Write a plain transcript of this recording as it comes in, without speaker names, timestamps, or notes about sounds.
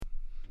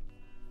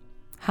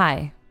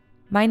Hi,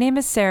 my name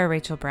is Sarah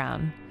Rachel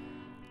Brown.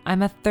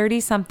 I'm a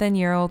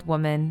 30-something-year-old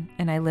woman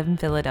and I live in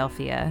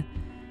Philadelphia.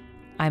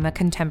 I'm a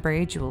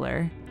contemporary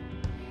jeweler.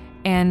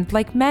 And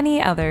like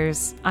many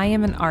others, I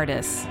am an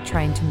artist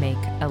trying to make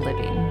a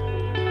living.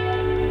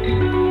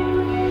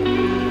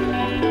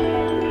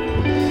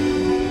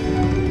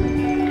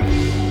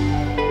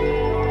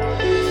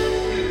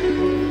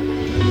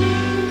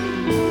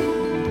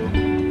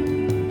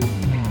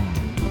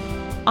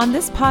 On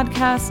this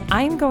podcast,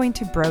 I'm going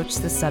to broach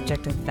the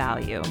subject of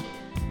value.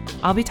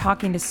 I'll be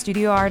talking to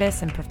studio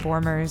artists and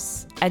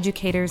performers,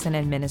 educators and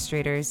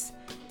administrators,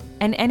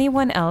 and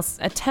anyone else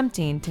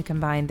attempting to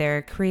combine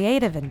their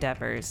creative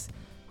endeavors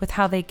with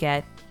how they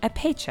get a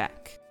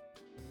paycheck.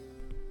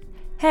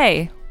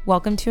 Hey,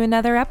 welcome to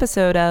another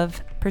episode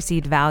of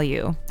Perceived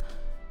Value.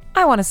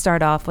 I want to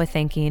start off with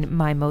thanking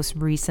my most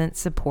recent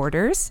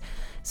supporters.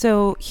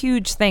 So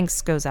huge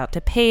thanks goes out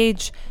to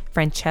Paige,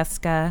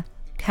 Francesca,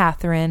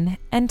 Catherine,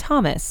 and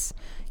Thomas.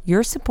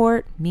 Your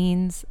support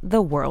means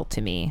the world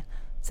to me.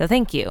 So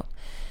thank you.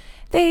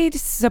 They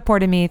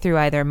supported me through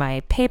either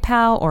my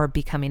PayPal or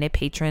becoming a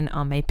patron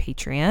on my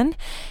Patreon.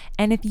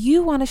 And if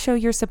you want to show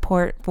your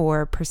support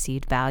for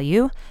Perceived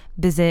Value,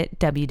 visit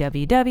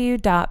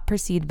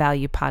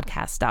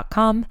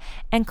www.perceivedvaluepodcast.com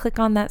and click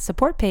on that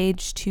support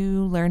page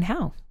to learn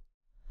how.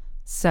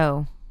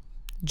 So,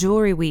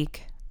 Jewelry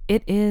Week,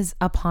 it is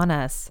upon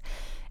us.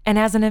 And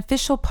as an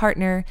official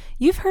partner,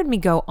 you've heard me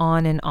go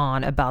on and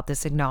on about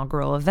this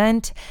inaugural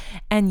event.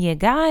 And you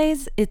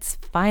guys, it's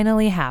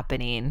finally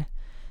happening.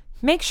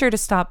 Make sure to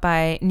stop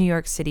by New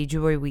York City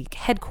Jewelry Week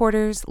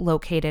headquarters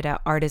located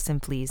at Artists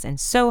and Fleas in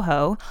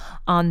Soho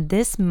on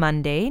this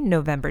Monday,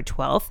 November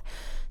 12th,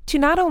 to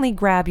not only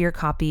grab your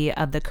copy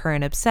of the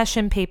Current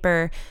Obsession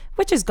paper,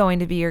 which is going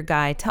to be your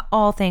guide to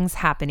all things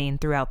happening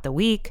throughout the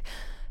week,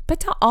 but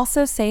to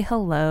also say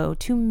hello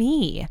to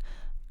me.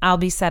 I'll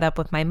be set up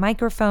with my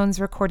microphones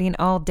recording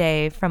all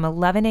day from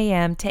 11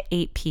 a.m. to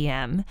 8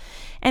 p.m.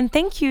 And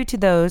thank you to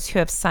those who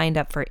have signed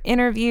up for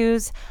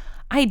interviews.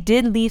 I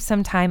did leave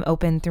some time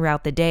open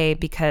throughout the day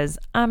because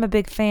I'm a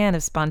big fan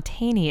of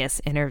spontaneous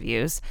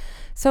interviews.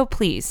 So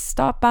please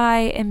stop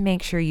by and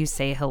make sure you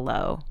say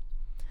hello.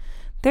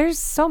 There's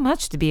so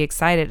much to be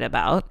excited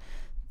about.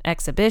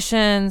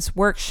 Exhibitions,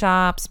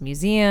 workshops,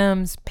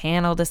 museums,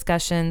 panel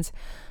discussions.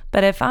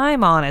 But if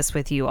I'm honest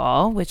with you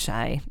all, which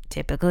I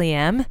typically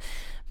am,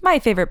 my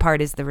favorite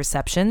part is the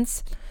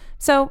receptions.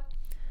 So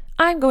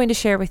I'm going to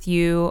share with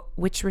you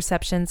which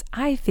receptions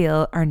I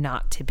feel are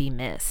not to be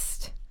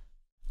missed.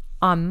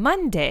 On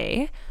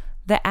Monday,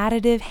 the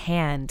Additive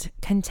Hand,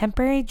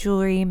 contemporary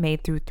jewelry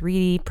made through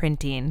 3D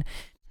printing.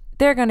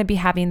 They're going to be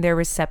having their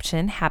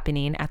reception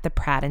happening at the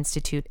Pratt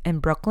Institute in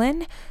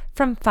Brooklyn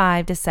from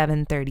 5 to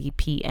 7:30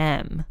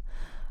 p.m.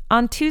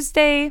 On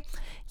Tuesday,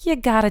 you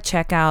gotta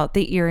check out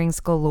the Earrings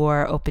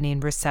Galore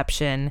opening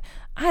reception.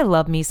 I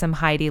love me some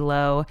Heidi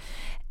Lowe,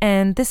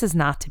 and this is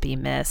not to be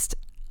missed.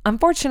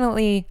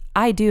 Unfortunately,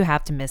 I do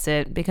have to miss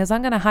it because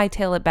I'm going to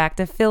hightail it back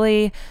to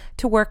Philly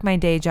to work my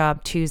day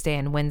job Tuesday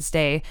and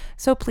Wednesday.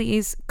 So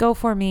please go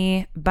for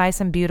me, buy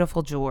some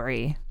beautiful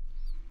jewelry.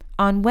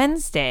 On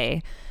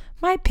Wednesday,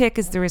 my pick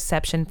is the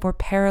reception for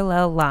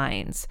Parallel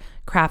Lines,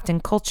 Craft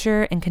and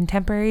Culture and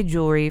Contemporary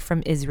Jewelry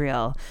from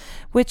Israel,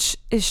 which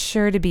is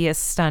sure to be a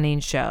stunning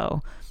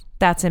show.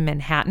 That's in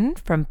Manhattan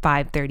from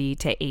 5:30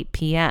 to 8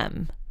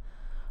 p.m.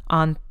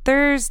 On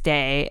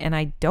Thursday, and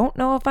I don't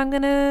know if I'm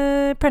going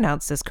to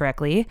pronounce this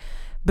correctly,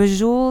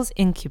 Bejewels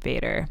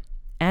Incubator,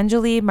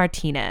 Angeli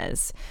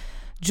Martinez.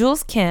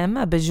 Jules Kim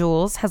of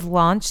Bejewels has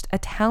launched a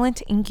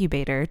talent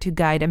incubator to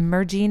guide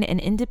emerging and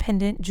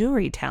independent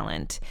jewelry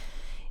talent.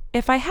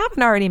 If I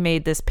haven't already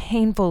made this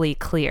painfully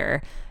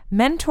clear,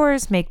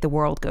 mentors make the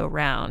world go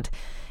round,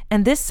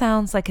 and this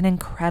sounds like an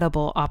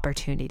incredible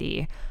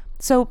opportunity.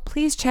 So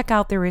please check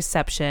out the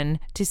reception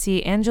to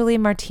see Angeli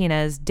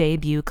Martinez's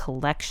debut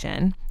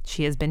collection.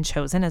 She has been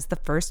chosen as the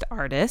first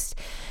artist,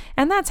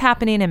 and that's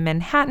happening in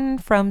Manhattan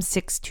from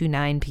 6 to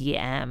 9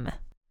 p.m.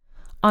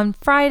 On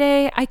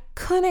Friday, I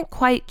couldn't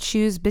quite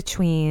choose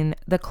between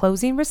the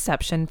closing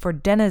reception for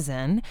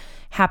Denizen,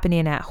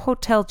 happening at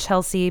Hotel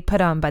Chelsea,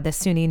 put on by the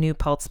SUNY New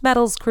Paltz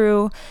Metals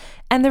crew,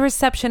 and the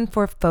reception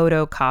for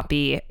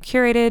Photocopy,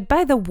 curated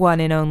by the one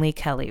and only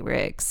Kelly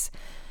Riggs.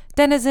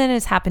 Denizen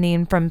is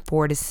happening from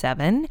 4 to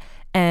 7,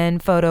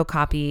 and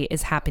Photocopy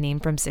is happening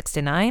from 6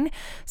 to 9.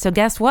 So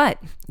guess what?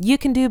 You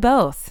can do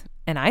both,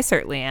 and I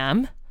certainly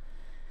am.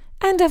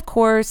 And of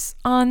course,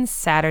 on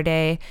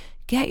Saturday,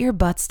 get your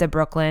butts to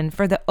Brooklyn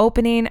for the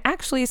opening,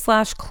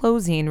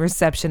 /closing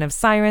reception of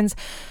Sirens,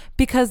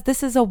 because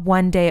this is a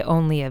one-day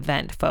only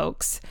event,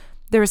 folks.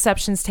 The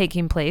reception's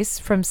taking place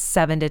from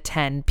 7 to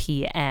 10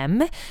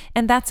 p.m.,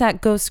 and that's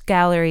at Ghost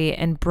Gallery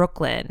in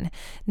Brooklyn.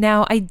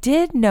 Now, I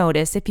did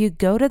notice if you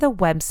go to the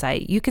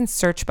website, you can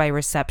search by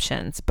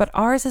receptions, but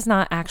ours is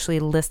not actually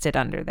listed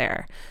under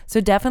there.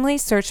 So definitely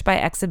search by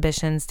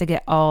exhibitions to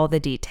get all the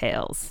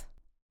details.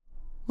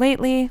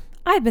 Lately,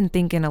 I've been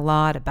thinking a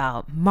lot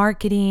about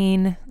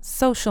marketing,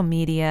 social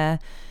media,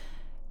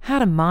 how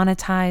to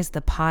monetize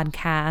the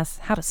podcast,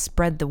 how to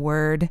spread the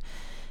word.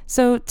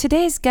 So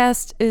today's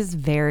guest is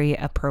very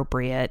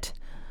appropriate.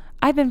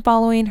 I've been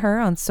following her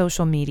on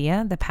social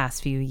media the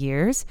past few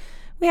years.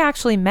 We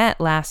actually met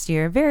last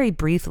year very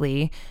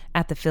briefly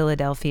at the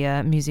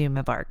Philadelphia Museum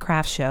of Art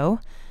Craft Show.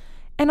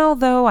 And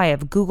although I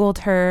have Googled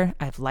her,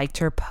 I've liked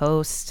her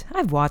posts,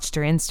 I've watched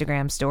her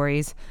Instagram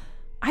stories,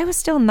 I was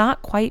still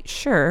not quite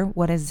sure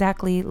what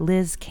exactly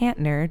Liz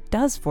Kantner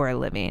does for a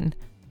living.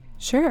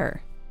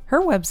 Sure,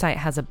 her website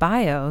has a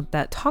bio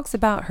that talks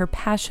about her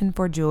passion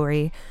for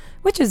jewelry,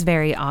 which is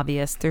very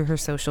obvious through her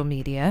social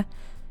media,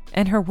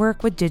 and her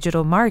work with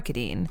digital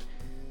marketing.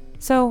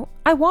 So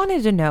I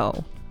wanted to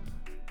know,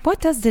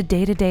 what does the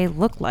day-to-day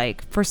look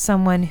like for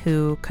someone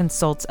who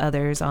consults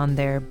others on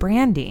their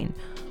branding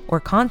or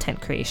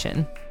content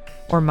creation,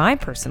 or my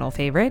personal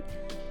favorite,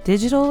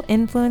 digital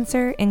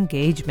influencer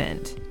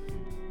engagement?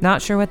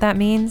 Not sure what that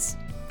means?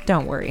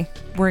 Don't worry,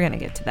 we're going to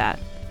get to that.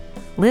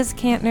 Liz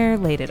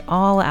Kantner laid it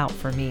all out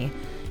for me,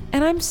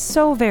 and I'm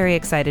so very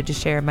excited to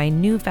share my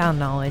newfound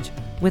knowledge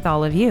with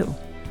all of you.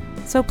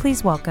 So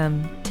please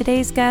welcome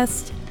today's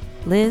guest,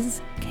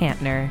 Liz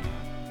Kantner.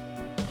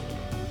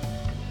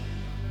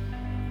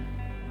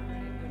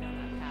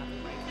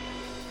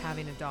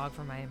 Having a dog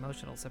for my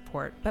emotional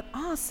support, but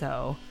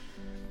also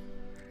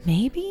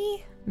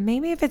maybe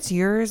if it's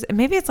yours,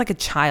 maybe it's like a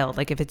child.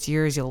 Like if it's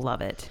yours, you'll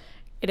love it.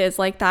 It is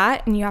like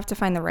that, and you have to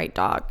find the right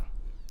dog.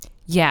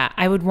 Yeah,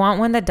 I would want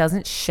one that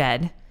doesn't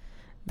shed,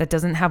 that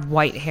doesn't have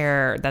white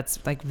hair that's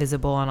like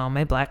visible on all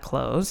my black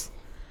clothes.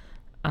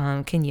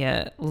 Can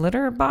you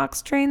litter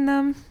box train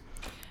them?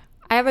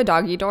 I have a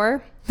doggy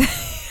door.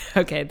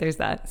 Okay, there's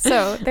that.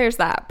 So there's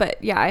that.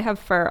 But yeah, I have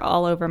fur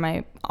all over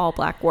my all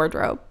black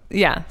wardrobe.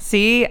 Yeah,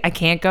 see, I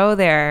can't go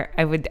there.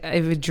 It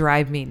would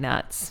drive me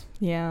nuts.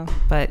 Yeah.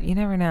 But you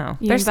never know.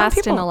 You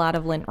invest in a lot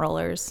of lint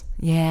rollers.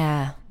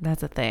 Yeah,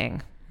 that's a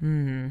thing.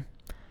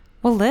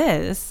 Well,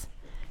 Liz,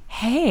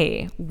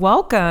 hey,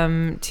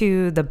 welcome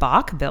to the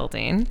Bach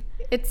building.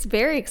 It's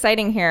very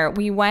exciting here.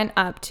 We went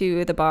up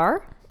to the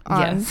bar.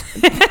 Yes.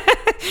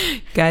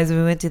 Guys,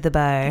 we went to the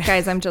bar.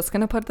 Guys, I'm just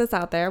going to put this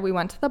out there. We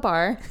went to the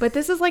bar. But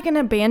this is like an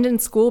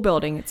abandoned school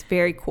building. It's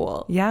very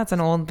cool. Yeah, it's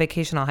an old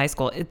vocational high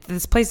school.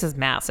 This place is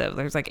massive.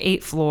 There's like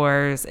 8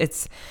 floors.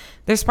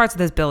 There's parts of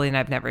this building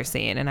I've never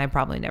seen, and I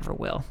probably never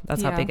will.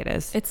 That's how big it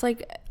is. It's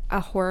like a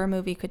horror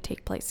movie could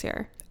take place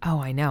here. Oh,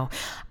 I know.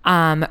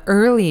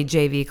 Early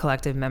JV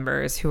Collective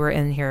members who were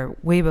in here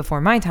way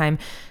before my time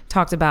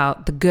talked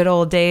about the good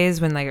old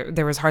days when like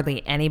there was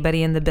hardly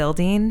anybody in the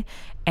building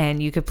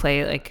and you could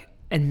play like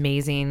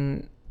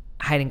amazing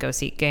hide and go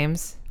seek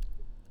games.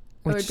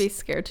 I would be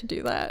scared to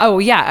do that. Oh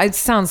yeah, it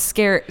sounds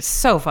scary,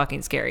 so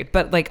fucking scary.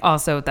 But like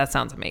also that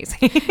sounds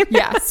amazing.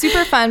 Yeah,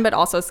 super fun, but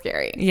also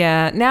scary.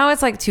 Yeah, now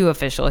it's like too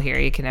official here.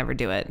 You can never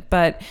do it.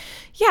 But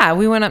yeah,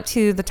 we went up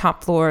to the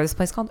top floor, this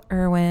place called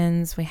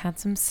Irwin's. We had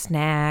some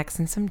snacks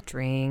and some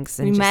drinks.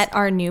 And we met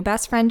our new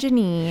best friend,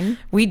 Janine.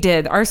 We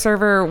did. Our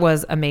server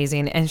was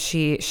amazing. And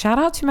shout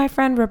out to my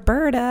friend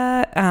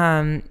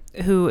Roberta,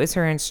 who is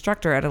her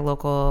instructor at a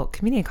local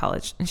community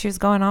college. And she was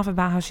going off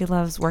about how she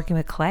loves working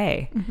with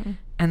clay. Mm-hmm.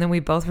 And then we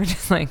both were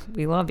just like,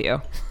 we love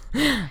you.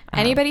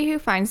 Anybody who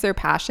finds their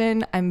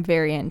passion, I'm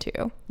very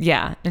into.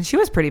 Yeah. And she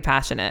was pretty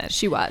passionate.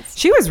 She was.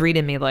 She was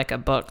reading me like a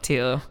book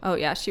too. Oh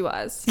yeah, she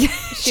was.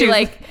 She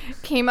like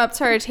came up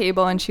to our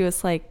table and she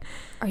was like,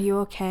 are you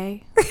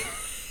okay?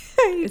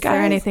 Is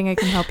there anything I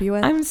can help you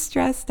with? I'm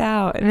stressed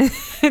out and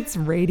it's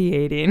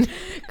radiating.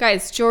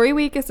 Guys, Jewelry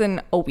Week is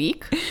in a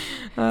week.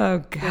 Oh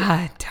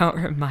God, don't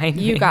remind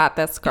me. You got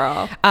this,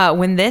 girl.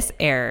 When this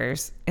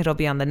airs, it'll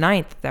be on the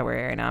 9th that we're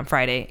airing on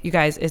Friday. You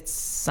guys, it's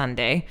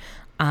Sunday.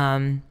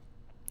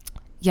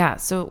 Yeah,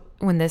 so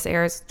when this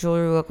airs,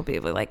 Jewelry Week will be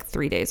like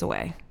 3 days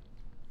away.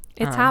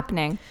 It's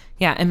happening.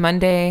 Yeah, and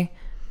Monday,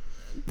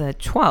 the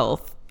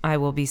 12th, I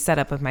will be set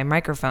up with my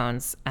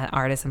microphones at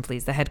Artists and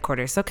Fleas, the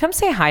headquarters. So come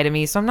say hi to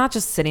me. So I'm not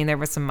just sitting there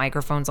with some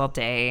microphones all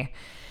day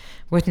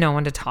with no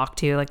one to talk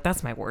to. Like,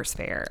 that's my worst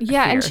fear.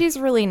 Yeah, and she's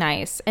really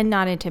nice and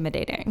not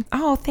intimidating.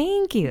 Oh,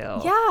 thank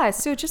you. Yeah,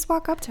 so just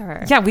walk up to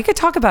her. Yeah, we could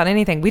talk about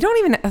anything. We don't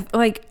even,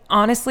 like,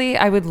 honestly,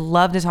 I would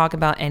love to talk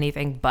about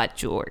anything but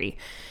jewelry.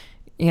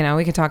 You know,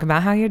 we could talk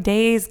about how your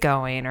day's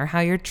going or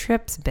how your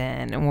trip's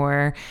been,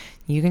 or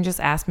you can just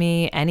ask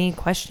me any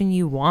question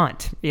you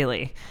want,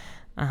 really.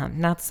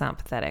 Not to sound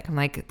pathetic. I'm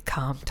like,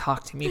 come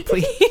talk to me,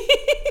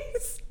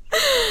 please.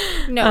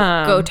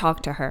 No, go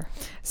talk to her.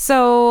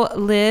 So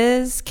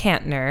Liz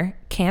Kantner.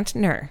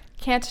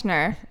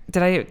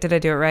 Did I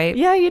do it right?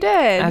 Yeah, you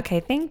did. Okay,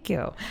 thank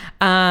you.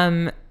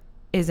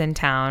 Is in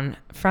town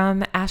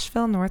from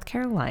Asheville, North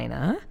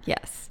Carolina.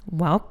 Yes.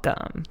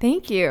 Welcome.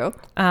 Thank you.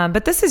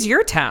 But this is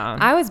your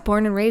town. I was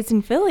born and raised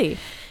in Philly.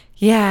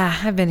 Yeah,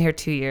 I've been here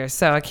 2 years,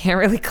 so I can't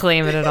really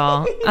claim it at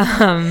all.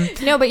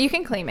 No, but you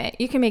can claim it.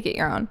 You can make it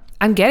your own.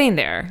 I'm getting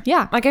there.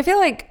 Yeah. Like, I feel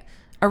like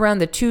around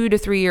the 2 to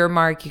 3 year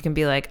mark, you can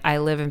be like, I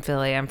live in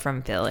Philly. I'm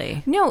from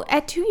Philly. No,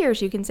 at 2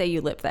 years, you can say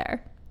you live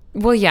there.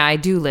 Well, yeah, I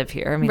do live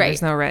here. I mean, Right.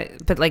 there's no right,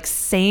 but like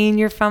saying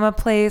you're from a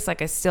place,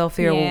 like I still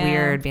feel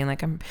weird being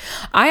like,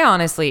 I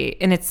honestly,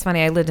 and it's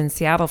funny, I lived in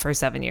Seattle for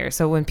 7 years.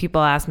 So when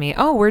people ask me,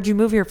 oh, where'd you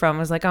move here from? I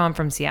was like, oh, I'm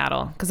from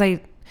Seattle. Cause I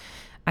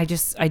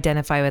just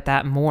identify with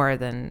that more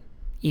than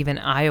even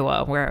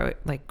Iowa, where I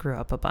like grew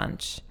up a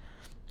bunch.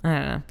 I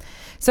don't know.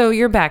 So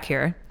you're back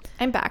here.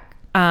 I'm back.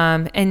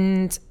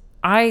 And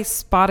I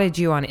spotted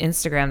you on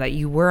Instagram that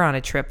you were on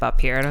a trip up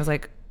here. And I was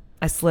like,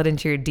 I slid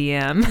into your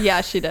DM.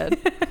 Yeah, she did.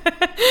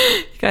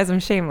 You guys, I'm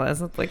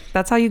shameless. It's like,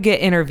 that's how you get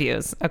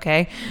interviews.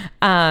 Okay.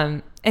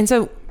 And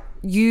so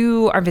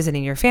you are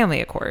visiting your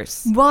family, of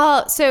course.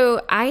 Well,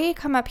 so I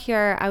come up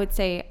here, I would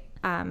say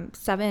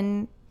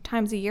 7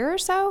 times a year or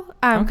so,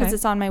 because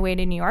it's on my way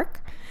to New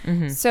York.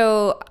 Mm-hmm.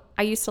 So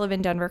I used to live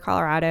in Denver,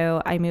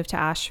 Colorado. I moved to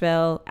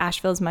Asheville.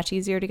 Asheville is much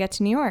easier to get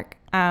to New York.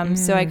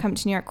 So I come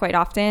to New York quite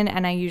often,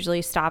 and I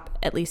usually stop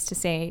at least to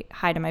say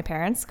hi to my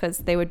parents because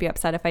they would be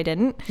upset if I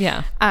didn't.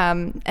 Yeah.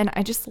 And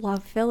I just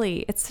love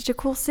Philly. It's such a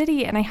cool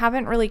city, and I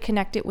haven't really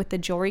connected with the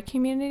jewelry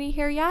community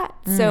here yet.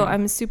 So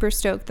I'm super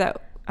stoked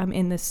that I'm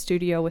in this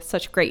studio with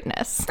such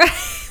greatness.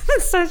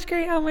 That's such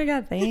great. Oh my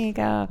God. Thank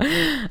you.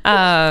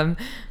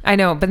 I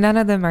know, but none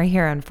of them are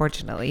here,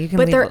 unfortunately.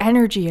 But their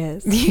energy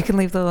is. You can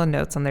leave the little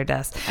notes on their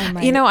desk.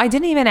 You know, I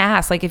didn't even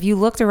ask, like, if you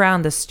looked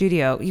around the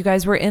studio, you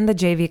guys were in the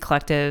JV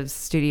Collective's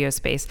studio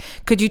space.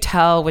 Could you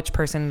tell which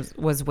person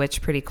was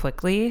which pretty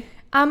quickly?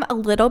 A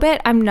little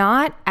bit. I'm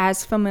not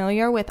as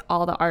familiar with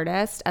all the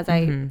artists as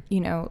I,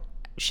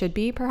 should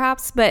be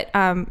perhaps, but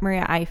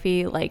Maria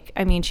Ife, like,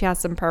 I mean, she has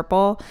some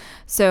purple,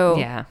 so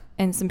yeah,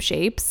 and some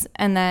shapes,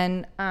 and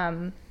then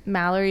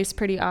Mallory's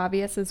pretty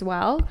obvious as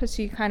well because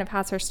she kind of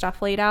has her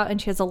stuff laid out, and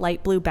she has a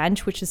light blue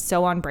bench, which is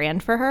so on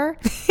brand for her.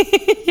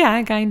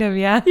 Yeah, kind of.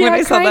 Yeah, when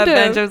I saw that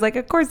bench, I was like,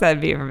 of course that'd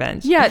be her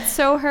bench. Yeah, it's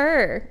so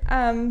her.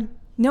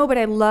 No, but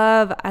I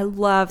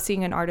love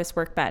seeing an artist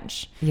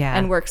workbench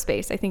and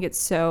workspace. I think it's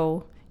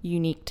so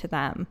unique to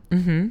them.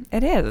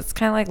 It is. It's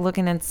kind of like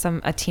looking at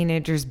a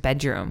teenager's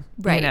bedroom,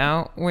 right? You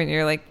know, when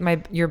you're like,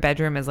 your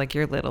bedroom is like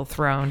your little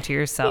throne to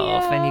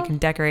yourself, and you can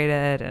decorate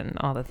it and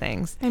all the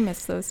things. I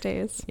miss those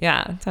days.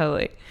 Yeah,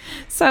 totally.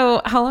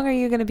 So how long are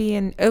you going to be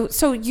in? Oh,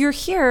 so you're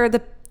here.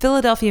 The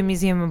Philadelphia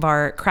Museum of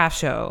Art craft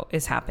show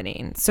is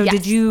happening. So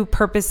did you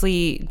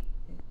purposely?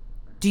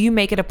 Do you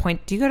make it a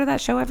point? Do you go to that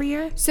show every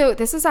year? So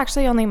this is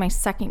actually only my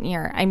second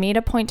year. I made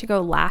a point to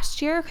go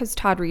last year because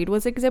Todd Reed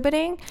was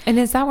exhibiting. And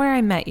is that where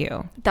I met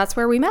you? That's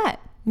where we met.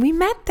 We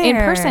met there. In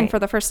person for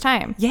the first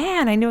time.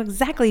 Yeah, and I knew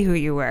exactly who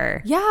you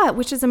were. Yeah,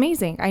 which is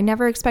amazing. I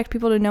never expect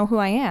people to know who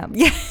I am.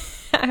 Yeah.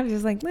 I was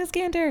just like, Liz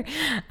Cantor.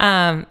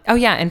 Oh,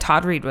 yeah. And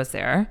Todd Reed was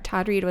there.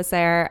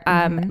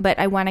 But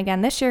I went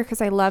again this year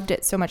because I loved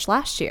it so much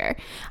last year.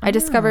 I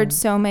discovered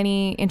so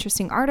many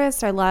interesting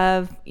artists. I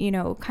love,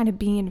 kind of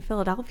being in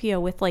Philadelphia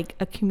with like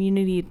a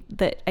community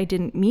that I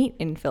didn't meet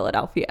in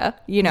Philadelphia,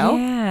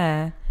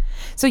 Yeah.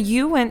 So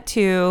you went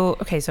to,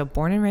 so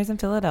born and raised in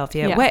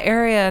Philadelphia. Yeah. What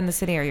area in the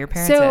city are your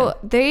parents in? So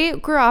they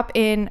grew up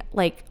in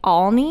like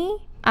Olney.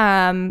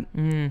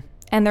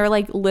 And they're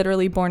like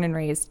literally born and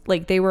raised.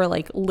 Like they were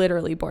like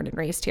literally born and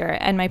raised here.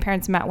 And my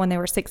parents met when they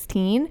were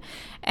 16.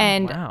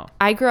 And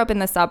I grew up in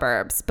the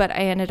suburbs, but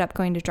I ended up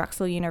going to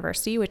Drexel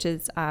University, which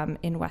is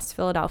in West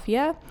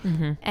Philadelphia.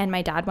 And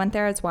my dad went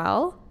there as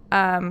well.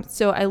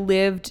 So I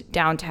lived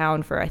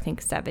downtown for I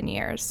think 7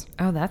 years.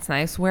 Oh, that's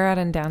nice. Where at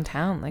in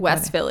downtown? Like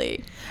West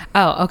Philly.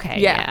 Oh, okay.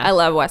 Yeah, I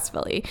love West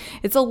Philly.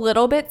 It's a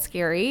little bit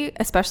scary,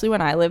 especially when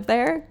I live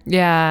there.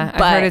 Yeah,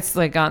 I've heard it's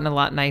like gotten a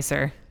lot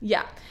nicer.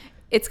 Yeah.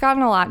 It's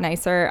gotten a lot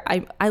nicer.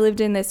 I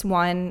lived in this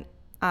one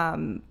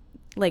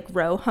like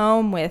row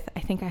home with,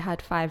 I think I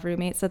had 5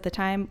 roommates at the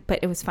time, but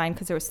it was fine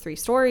because there was 3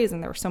 stories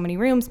and there were so many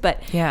rooms.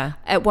 But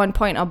at one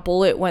point a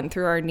bullet went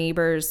through our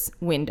neighbor's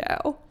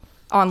window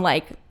on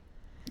like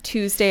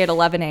Tuesday at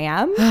 11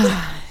 a.m.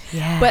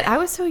 Yeah. But I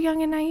was so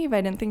young and naive,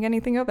 I didn't think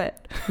anything of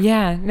it.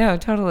 Yeah, no,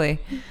 totally.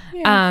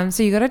 Yeah.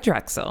 So you go to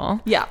Drexel.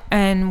 Yeah.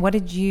 And what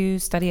did you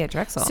study at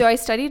Drexel? So I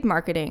studied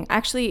marketing.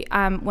 Actually,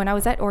 when I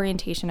was at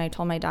orientation, I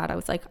told my dad, I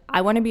was like,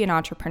 I want to be an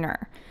entrepreneur.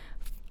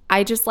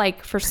 I just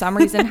like, for some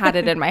reason, had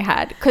it in my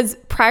head. Because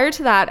prior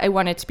to that, I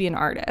wanted to be an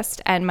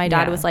artist. And my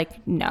dad was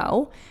like,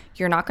 no,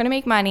 you're not going to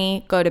make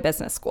money. Go to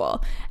business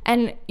school.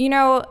 And,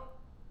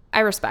 I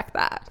respect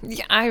that.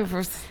 Yeah, I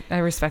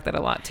respect that a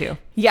lot too.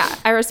 Yeah,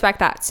 I respect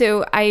that.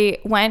 So I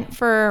went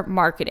for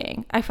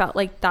marketing. I felt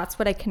like that's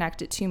what I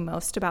connected to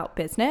most about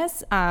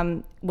business,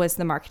 was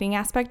the marketing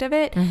aspect of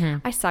it.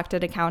 I sucked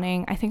at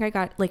accounting. I think I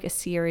got like a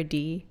C or a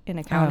D in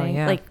accounting.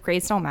 Like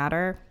grades don't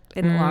matter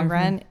in the long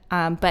run.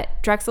 But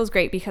Drexel's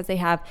great because they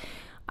have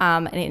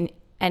an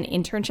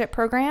internship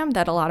program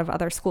that a lot of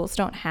other schools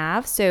don't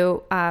have.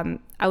 So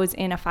I was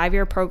in a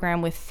 5-year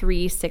program with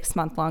 3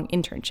 6-month-long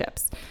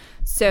internships.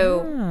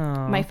 So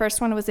my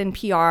first one was in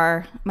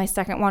PR, my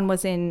second one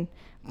was in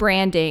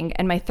branding,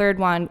 and my third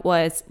one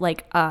was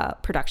like a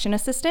production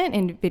assistant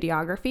in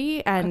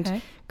videography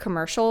and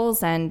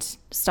commercials and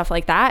stuff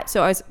like that.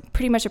 So I was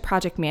pretty much a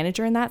project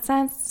manager in that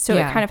sense. So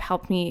it kind of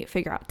helped me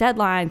figure out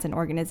deadlines and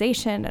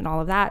organization and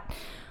all of that.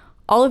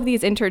 all of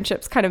these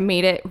internships kind of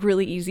made it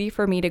really easy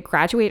for me to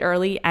graduate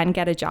early and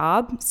get a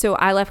job. So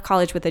I left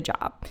college with a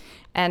job,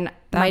 and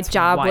my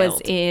job was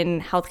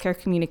in healthcare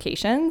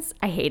communications.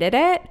 I hated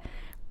it,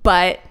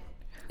 but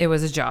it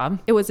was a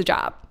job. It was a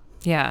job.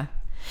 Yeah.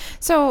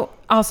 So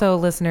also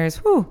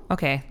listeners,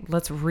 okay,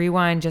 let's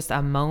rewind just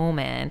a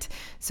moment.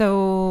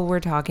 So we're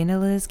talking to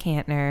Liz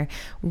Kantner.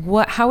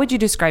 How would you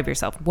describe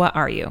yourself? What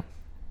are you?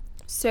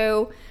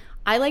 So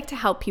I like to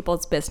help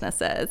people's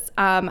businesses.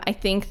 I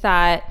think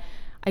that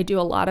I do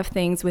a lot of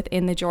things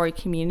within the jewelry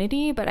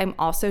community, but I'm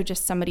also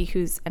just somebody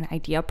who's an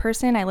idea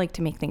person. I like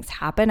to make things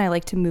happen. I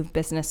like to move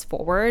business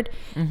forward.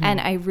 And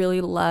I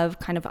really love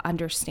kind of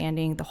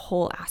understanding the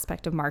whole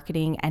aspect of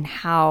marketing and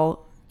how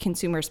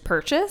consumers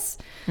purchase.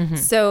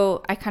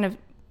 So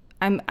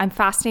I'm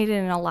fascinated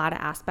in a lot of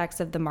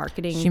aspects of the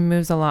marketing. She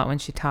moves a lot when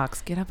she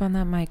talks. Get up on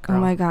that mic, girl. Oh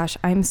my gosh,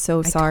 I'm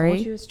so sorry. I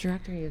told you as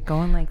director, you're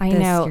going like I this.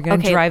 know. You're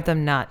going to drive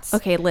them nuts.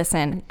 Okay,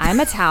 listen, I'm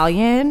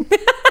Italian.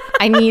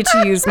 I need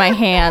to use my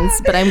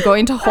hands, but I'm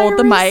going to hold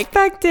the mic. I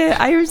respect it.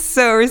 I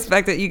so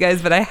respect it, you guys,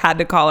 but I had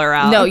to call her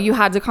out. No, you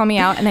had to call me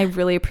out, and I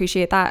really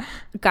appreciate that.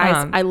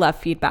 Guys, I love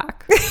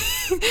feedback.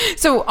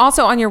 So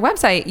also on your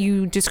website,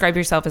 you describe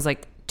yourself as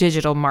like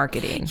digital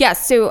marketing.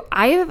 Yes. So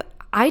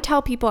I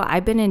tell people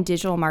I've been in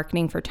digital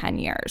marketing for 10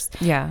 years.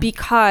 Yeah.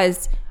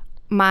 Because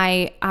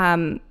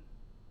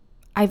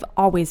I've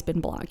always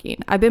been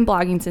blogging. I've been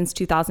blogging since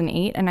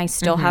 2008, and I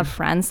still have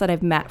friends that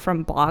I've met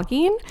from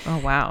blogging. Oh,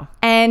 wow.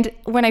 And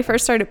when I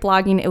first started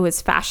blogging, it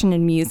was fashion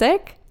and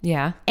music.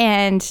 Yeah.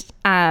 And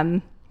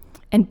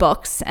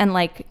books and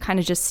like kind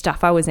of just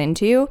stuff I was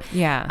into.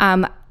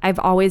 Yeah. I've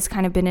always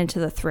kind of been into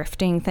the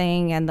thrifting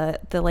thing and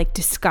the like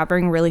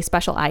discovering really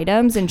special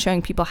items and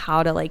showing people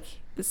how to like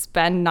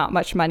spend not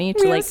much money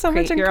to like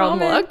create your own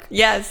look.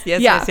 Yes.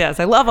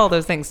 I love all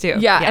those things too.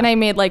 Yeah. And I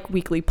made like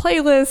weekly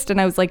playlists,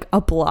 and I was like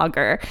a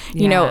blogger,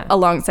 you know,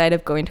 alongside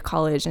of going to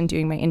college and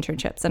doing my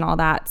internships and all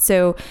that.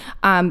 So,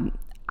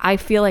 I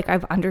feel like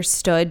I've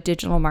understood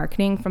digital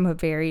marketing from a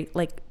very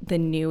like the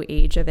new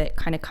age of it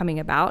kind of coming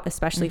about,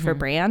 especially for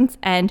brands.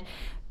 And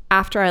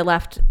after I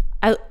left,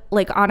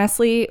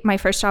 honestly, my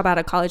first job out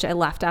of college, I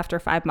left after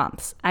 5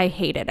 months. I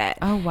hated it.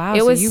 Oh, wow.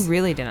 So you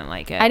really didn't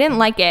like it. I didn't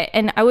like it.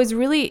 And I was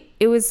really,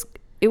 it was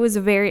a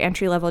very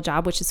entry level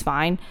job, which is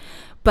fine.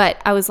 But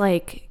I was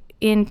like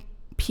in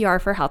PR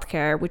for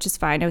healthcare, which is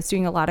fine. I was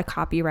doing a lot of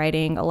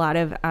copywriting, a lot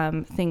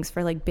of things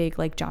for like big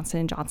like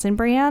Johnson & Johnson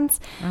brands.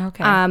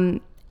 Okay.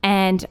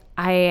 And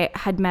I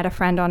had met a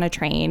friend on a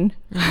train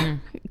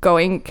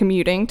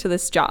commuting to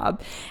this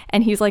job.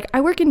 And he's like,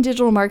 I work in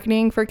digital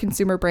marketing for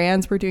consumer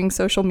brands. We're doing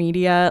social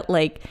media.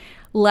 Like,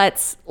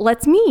 let's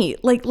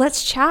meet. Like,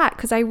 let's chat,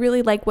 because I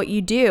really like what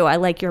you do. I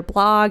like your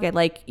blog. I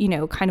like, you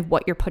know, kind of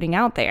what you're putting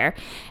out there.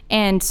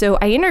 And so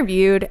I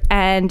interviewed,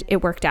 and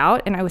it worked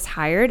out, and I was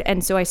hired.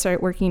 And so I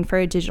started working for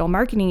a digital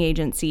marketing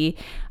agency.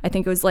 I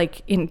think it was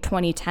like in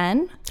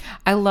 2010.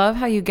 I love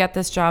how you get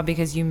this job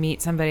because you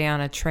meet somebody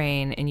on a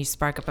train and you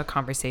spark up a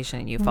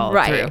conversation and you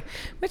follow through,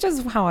 which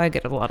is how I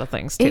get a lot of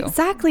things too.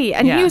 Exactly.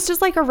 And he was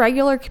just like a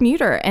regular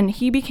commuter, and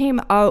he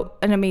became an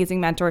amazing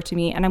mentor to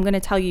me. And I'm going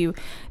to tell you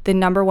the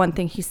number one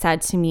thing he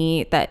said to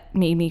me that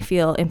made me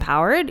feel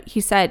empowered.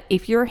 He said,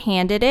 if you're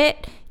handed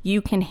it,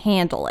 you can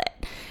handle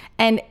it.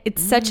 And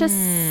it's such a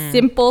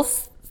simple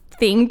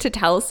thing to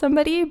tell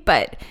somebody,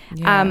 but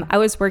I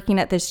was working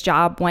at this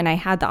job when I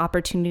had the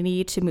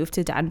opportunity to move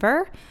to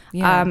Denver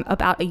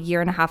about a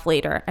year and a half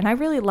later. And I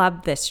really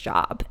loved this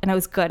job, and I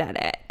was good at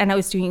it. And I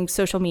was doing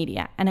social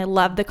media, and I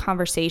loved the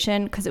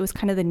conversation because it was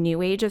kind of the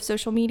new age of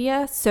social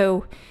media.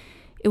 So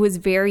it was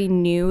very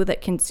new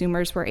that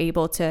consumers were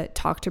able to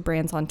talk to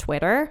brands on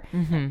Twitter.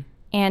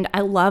 And I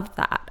loved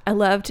that. I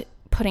loved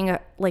putting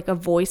a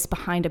voice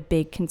behind a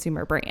big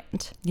consumer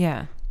brand.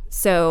 Yeah.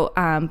 So,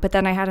 but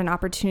then I had an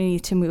opportunity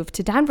to move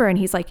to Denver, and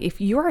he's like,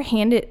 if you are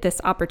handed this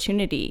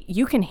opportunity,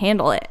 you can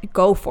handle it,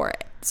 go for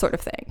it, sort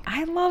of thing.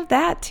 I love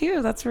that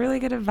too. That's really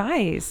good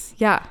advice.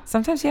 Yeah.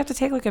 Sometimes you have to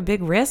take like a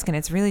big risk, and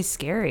it's really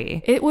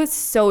scary. It was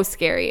so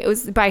scary. It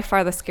was by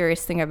far the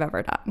scariest thing I've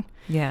ever done.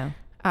 Yeah.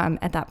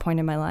 At that point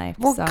in my life.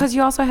 Well, because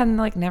you also hadn't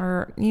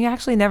you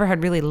actually never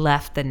had really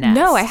left the nest.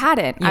 No, I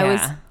hadn't. Yeah. I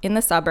was in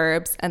the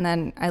suburbs, and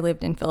then I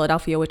lived in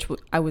Philadelphia, which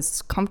I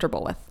was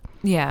comfortable with.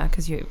 Yeah,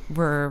 because you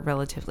were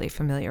relatively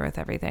familiar with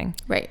everything.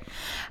 Right.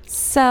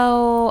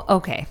 So,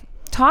 okay.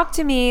 Talk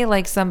to me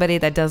like somebody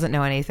that doesn't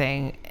know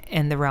anything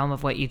in the realm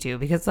of what you do,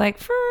 because I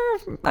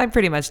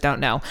pretty much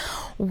don't know.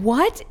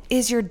 What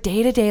is your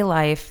day-to-day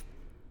life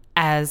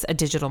as a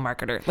digital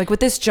marketer? Like with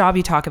this job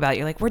you talk about,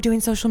 you're like, we're doing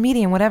social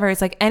media and whatever.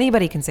 It's like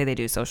anybody can say they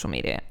do social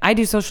media. I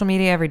do social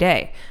media every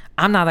day.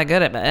 I'm not that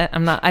good at it.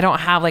 I don't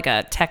have like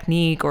a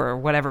technique or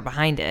whatever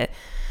behind it.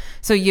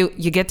 So you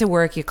get to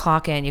work, you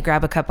clock in, you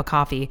grab a cup of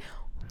coffee.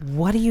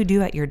 What do you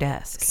do at your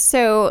desk?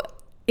 So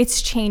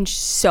it's changed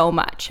so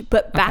much.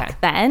 But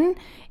back then,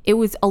 it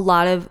was a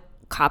lot of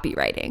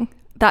copywriting.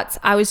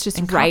 I was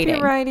just writing.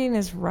 Copywriting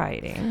is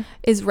writing.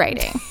 Is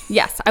writing.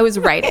 Yes, I was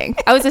writing.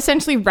 I was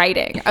essentially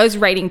writing. I was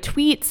writing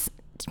tweets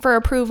for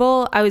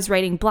approval. I was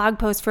writing blog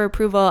posts for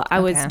approval.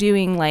 I was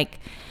doing like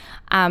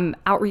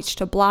outreach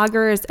to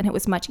bloggers, and it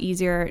was much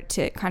easier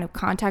to kind of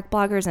contact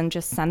bloggers and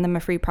just send them a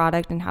free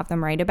product and have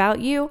them write about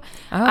you.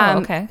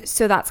 Okay.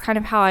 So that's kind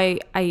of how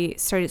I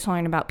started to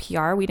learn about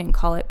PR. We didn't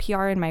call it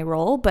PR in my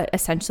role, but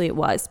essentially it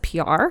was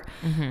PR.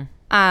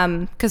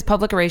 Because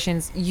public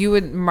relations, you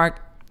would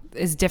mark,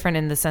 is different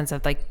in the sense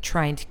of like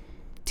trying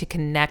to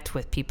connect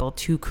with people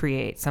to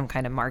create some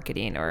kind of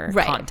marketing or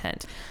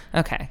content.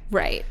 Okay.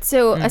 Right.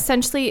 So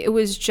essentially it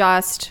was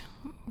just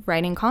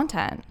writing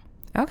content.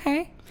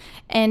 Okay.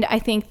 And I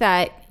think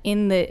that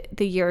in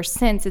the years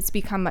since, it's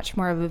become much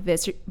more of a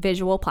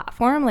visual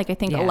platform. Like I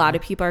think a lot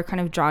of people are kind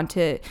of drawn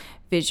to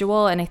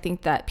visual, and I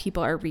think that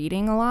people are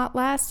reading a lot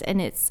less.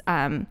 And it's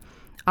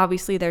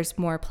obviously there's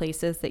more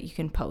places that you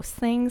can post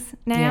things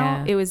now.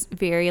 Yeah. It was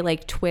very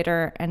like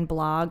Twitter and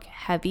blog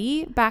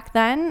heavy back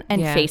then,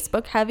 and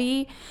Facebook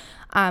heavy.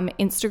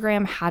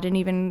 Instagram hadn't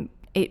even,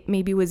 it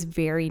maybe was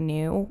very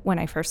new when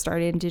I first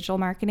started in digital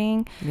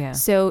marketing. Yeah.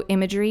 So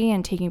imagery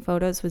and taking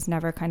photos was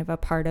never kind of a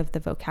part of the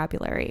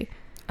vocabulary.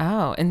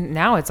 Oh, and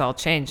now it's all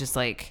changed. Just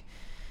like,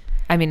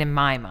 I mean, in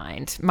my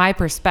mind, my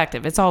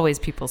perspective, it's always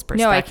people's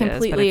perspective. No, I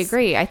completely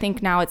agree. I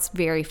think now it's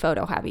very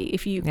photo heavy.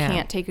 If you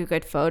can't take a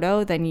good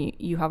photo, then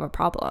you have a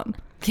problem.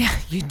 Yeah,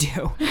 you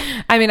do.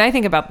 I mean, I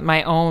think about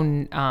my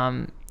own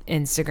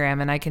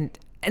Instagram,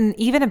 and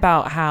even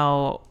about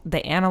how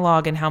the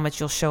analog and how much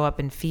you'll show up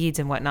in feeds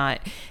and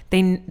whatnot,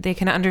 they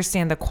can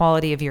understand the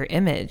quality of your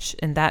image,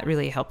 and that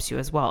really helps you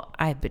as well.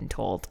 I've been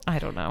told. I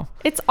don't know.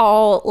 It's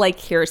all like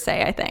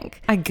hearsay, I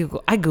think. I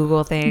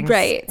Google things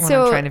right. when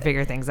so I'm trying to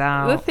figure things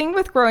out. The thing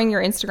with growing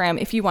your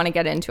Instagram, if you want to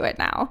get into it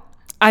now.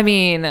 I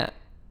mean,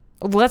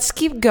 let's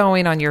keep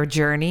going on your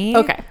journey.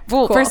 Okay.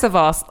 Well, cool. First of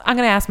all, I'm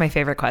going to ask my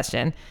favorite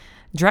question.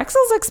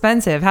 Drexel's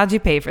expensive. How'd you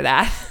pay for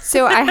that?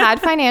 So I had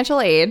financial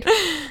aid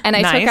and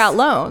I took out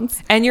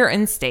loans. And you're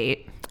in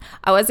state.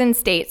 I was in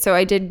state, so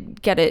I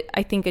did get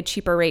I think a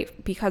cheaper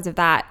rate because of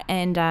that.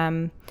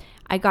 And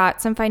I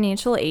got some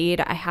financial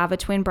aid. I have a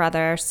twin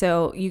brother,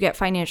 so you get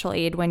financial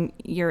aid when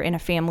you're in a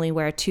family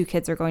where two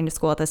kids are going to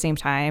school at the same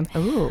time.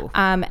 Ooh.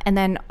 And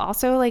then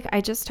also, like,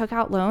 I just took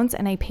out loans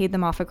and I paid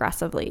them off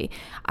aggressively.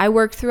 I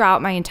worked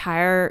throughout my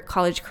entire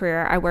college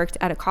career. I worked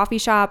at a coffee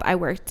shop.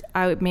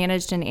 I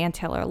managed an Ann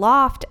Taylor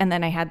loft, and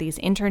then I had these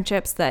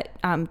internships that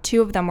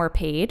 2 of them were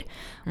paid.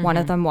 One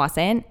of them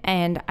wasn't,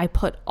 and I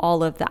put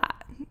all of that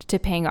to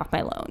paying off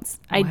my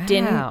loans. Wow. I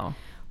didn't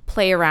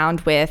play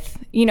around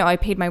with, I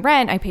paid my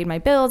rent, I paid my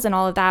bills and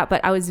all of that,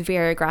 but I was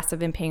very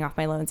aggressive in paying off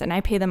my loans, and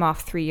I paid them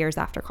off 3 years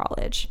after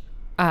college.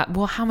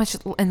 Well, how much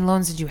in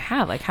loans did you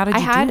have? Like, how did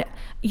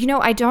you do?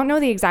 I don't know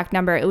the exact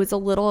number. It was a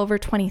little over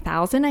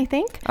 20,000, I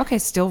think. Okay,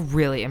 still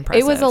really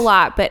impressive. It was a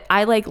lot, but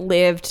I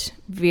lived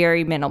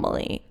very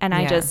minimally, and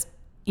I just,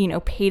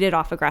 paid it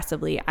off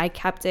aggressively. I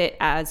kept it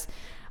as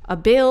a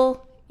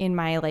bill in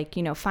my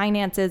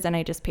finances, and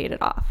I just paid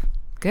it off.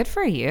 Good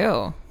for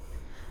you.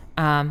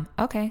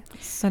 Okay.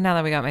 So now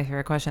that we got my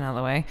favorite question out of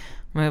the way,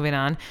 moving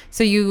on.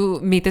 So you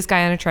meet this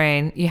guy on a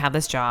train, you have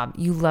this job,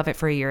 you love it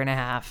for a year and a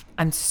half.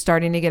 I'm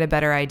starting to get a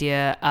better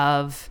idea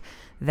of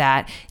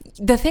that.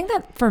 The thing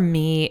that for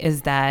me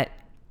is that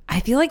I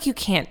feel like you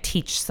can't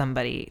teach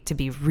somebody to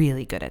be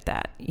really good at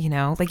that,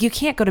 Like you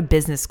can't go to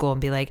business school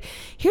and be like,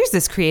 here's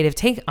this creative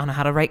take on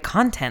how to write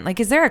content. Like,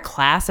 is there a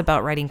class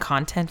about writing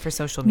content for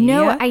social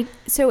media? No,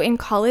 so in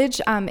college,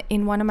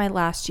 in one of my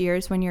last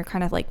years when you're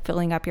kind of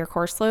filling up your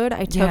course load,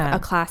 I took a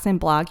class in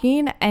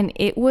blogging, and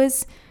it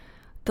was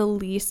the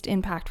least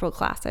impactful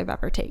class I've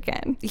ever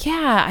taken.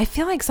 Yeah, I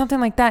feel like something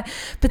like that.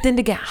 But then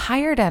to get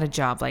hired at a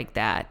job like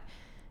that,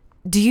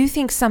 do you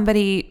think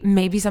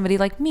maybe somebody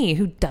like me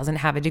who doesn't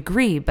have a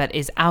degree but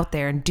is out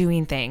there and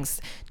doing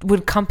things,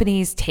 would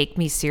companies take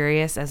me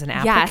serious as an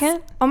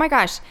applicant? Yes. Oh my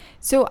gosh.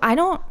 So I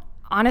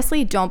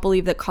honestly don't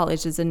believe that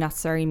college is a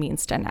necessary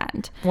means to an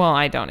end. Well,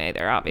 I don't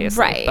either, obviously.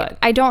 Right. But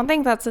I don't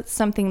think that's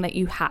something that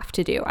you have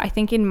to do. I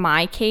think in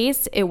my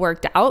case, it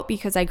worked out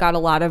because I got a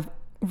lot of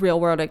real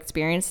world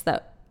experience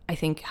that I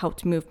think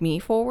helped move me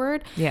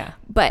forward. Yeah.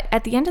 But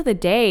at the end of the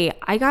day,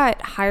 I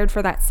got hired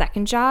for that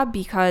second job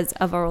because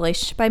of a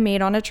relationship I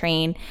made on a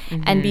train,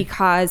 and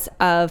because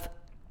of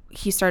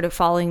he started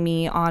following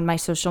me on my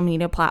social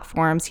media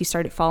platforms. He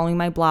started following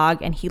my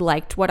blog, and he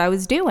liked what I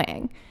was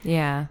doing.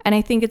 Yeah. And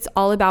I think it's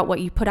all about what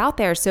you put out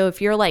there. So if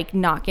you're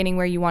not getting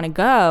where you want to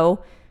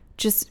go,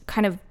 just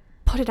kind of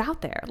put it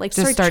out there.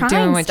 Just start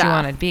doing what you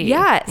want to be.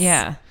 Yes.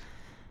 Yeah.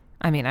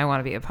 I mean, I want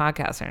to be a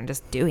podcaster and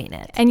just doing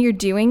it. And you're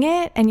doing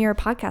it, and you're a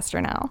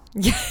podcaster now.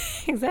 Yeah,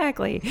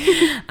 exactly.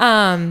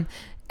 And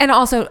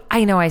also,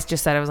 I know I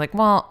just said, I was like,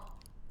 well,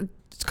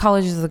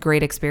 college is a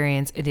great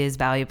experience. It is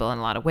valuable in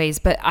a lot of ways.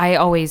 But I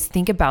always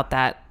think about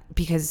that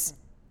because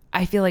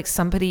I feel like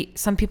some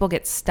people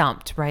get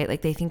stumped, right?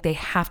 Like they think they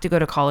have to go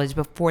to college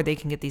before they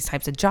can get these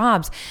types of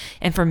jobs.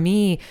 And for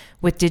me,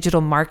 with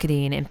digital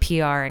marketing and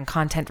PR and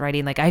content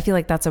writing, I feel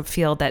like that's a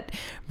field that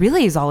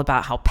really is all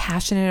about how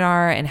passionate you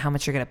are and how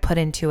much you're going to put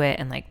into it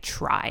and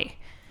try.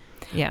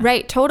 Yeah.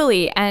 Right.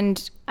 Totally.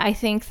 And I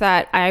think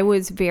that I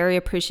was very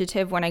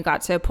appreciative when I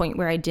got to a point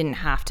where I didn't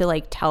have to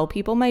like tell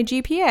people my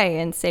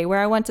GPA and say where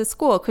I went to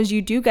school, because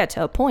you do get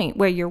to a point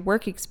where your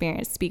work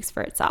experience speaks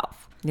for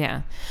itself.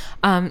 Yeah.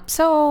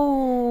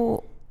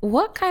 So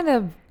what kind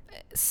of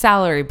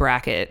salary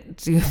bracket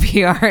do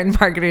PR and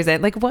marketers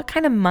at? Like, what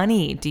kind of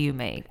money do you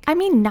make? I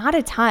mean, not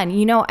a ton.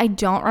 You know, I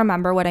don't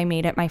remember what I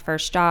made at my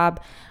first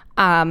job.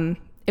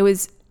 It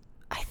was,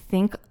 I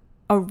think,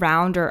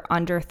 around or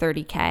under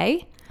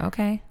 30K.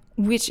 Okay.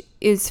 Which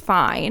is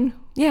fine.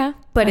 Yeah.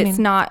 But it's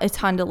not a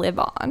ton to live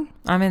on.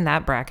 I'm in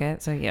that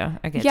bracket. So yeah,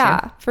 I get you.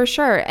 Yeah, for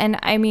sure. And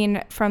I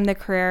mean, from the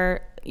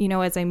career, you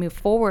know, as I move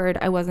forward,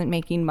 I wasn't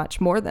making much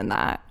more than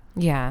that.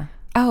 Yeah.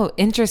 Oh,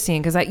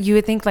 interesting. Because you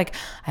would think like,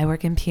 I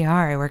work in PR,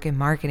 I work in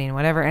marketing,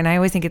 whatever. And I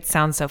always think it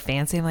sounds so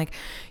fancy. I'm like,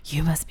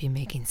 you must be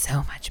making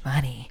so much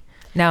money.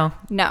 No,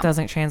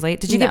 doesn't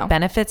translate. Did you get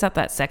benefits at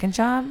that second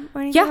job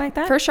or anything like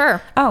that? For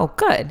sure. Oh,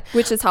 good.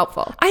 Which is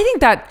helpful. I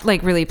think that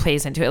like really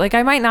plays into it. Like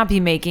I might not be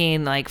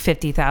making like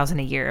 $50,000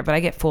 a year, but I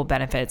get full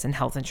benefits and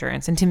health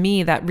insurance. And to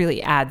me, that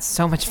really adds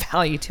so much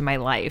value to my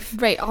life.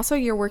 Right. Also,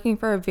 you're working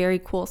for a very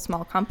cool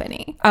small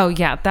company. Oh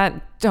yeah,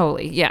 that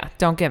totally. Yeah.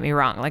 Don't get me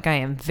wrong. Like I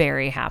am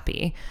very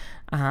happy.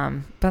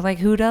 But like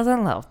who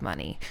doesn't love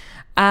money?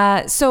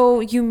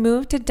 So you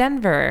moved to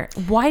Denver.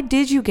 Why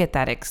did you get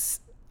that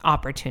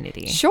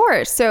opportunity?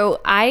 Sure. So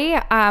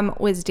I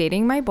was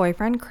dating my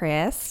boyfriend,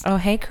 Chris. Oh,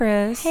 hey,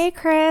 Chris. Hey,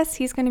 Chris.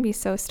 He's going to be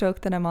so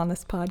stoked that I'm on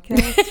this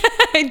podcast.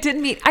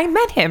 I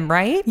met him,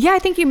 right? Yeah, I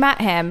think you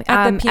met him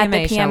at the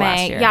PMA show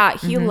last year. Yeah,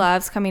 he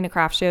loves coming to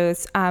craft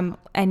shows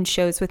and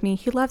shows with me.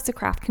 He loves the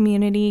craft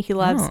community. He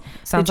loves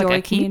the Joy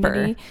like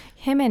community.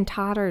 Him and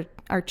Todd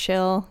are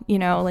chill, you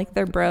know, like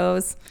they're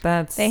bros.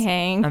 They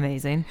hang.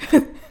 Amazing.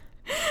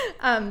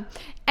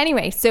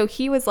 Anyway, so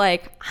he was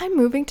like, I'm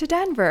moving to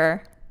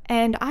Denver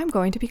and I'm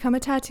going to become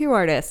a tattoo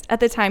artist. At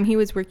the time, he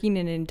was working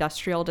in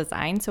industrial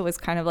design, so it was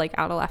kind of like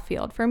out of left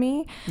field for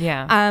me.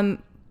 Yeah.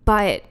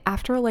 But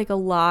after like a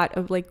lot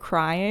of like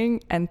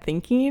crying and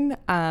thinking,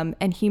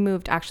 and he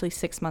moved actually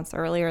 6 months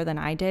earlier than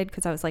I did,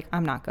 because I was like,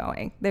 I'm not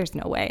going. There's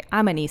no way.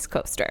 I'm an East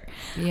Coaster.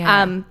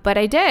 Yeah. But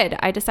I did.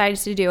 I decided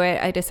to do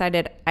it. I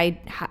decided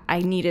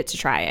I needed to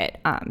try it.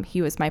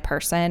 He was my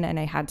person, and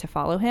I had to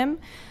follow him.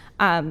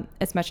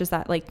 As much as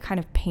that like kind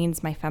of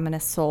pains my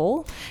feminist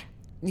soul.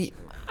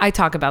 I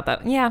talk about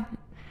that. Yeah.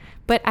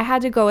 But I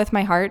had to go with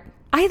my heart.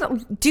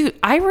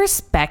 I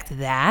respect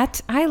that.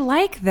 I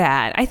like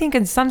that. I think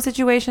in some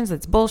situations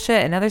it's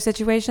bullshit. In other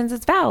situations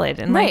it's valid.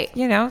 And right. Like,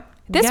 you know,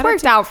 this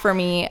worked out for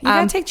me. You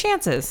gotta take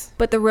chances.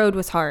 But the road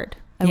was hard.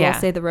 I will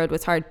say the road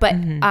was hard. But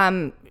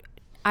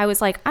I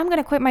was like, I'm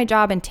gonna quit my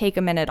job and take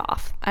a minute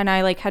off. And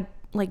I like had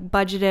like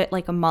budgeted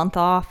like a month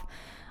off.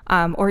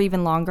 Or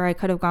even longer, I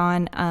could have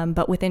gone.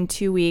 But within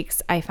 2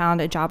 weeks, I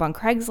found a job on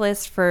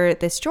Craigslist for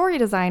this jewelry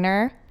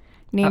designer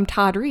named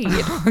Todd Reed.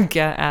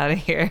 Get out of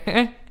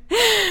here.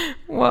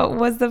 What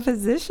was the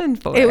position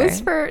for? It was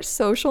for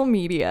social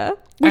media,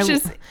 which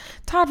is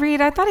Todd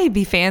Reed. I thought he'd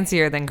be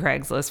fancier than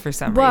Craigslist for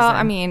some reason. Well,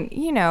 I mean,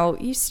 you know,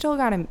 you still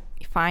got to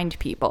find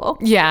people.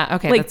 Yeah.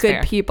 Okay. Like that's good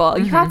fair. people.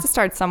 You have to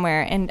start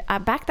somewhere. And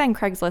back then,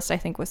 Craigslist, I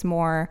think, was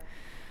more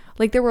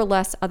like there were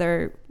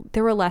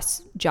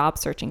less job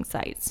searching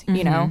sites,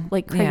 you know,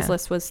 like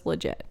Craigslist was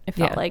legit. It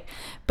felt like,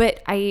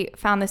 but I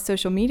found this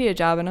social media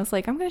job and I was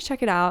like, I'm going to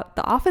check it out.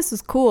 The office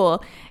was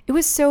cool. It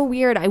was so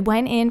weird. I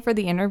went in for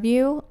the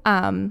interview,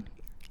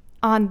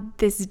 on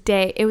this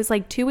day. It was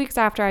like 2 weeks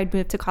after I'd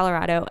moved to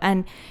Colorado.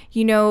 And,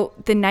 you know,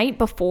 the night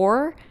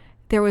before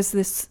there was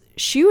this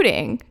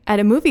shooting at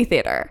a movie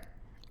theater.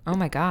 Oh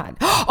my God.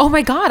 Oh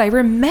my God. I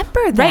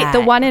remember that. Right.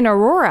 The one in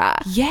Aurora.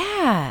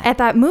 Yeah. At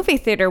that movie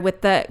theater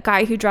with the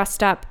guy who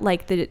dressed up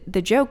like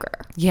the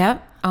Joker.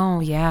 Yep. Oh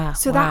yeah.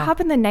 So that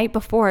happened the night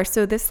before.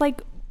 So this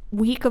like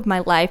week of my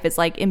life is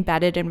like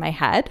embedded in my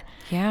head.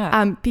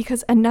 Yeah.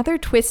 Because another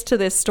twist to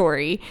this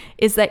story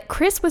is that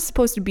Chris was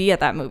supposed to be at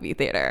that movie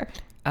theater.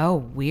 Oh,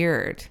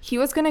 weird. He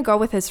was going to go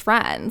with his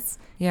friends.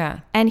 Yeah.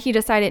 And he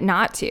decided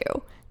not to.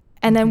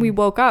 And then we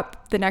woke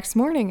up the next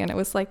morning and it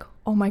was like,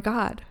 oh my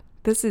God.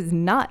 This is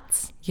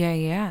nuts. Yeah,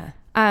 yeah.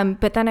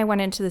 But then I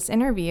went into this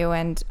interview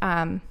and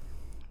I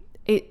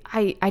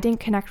didn't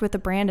connect with the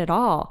brand at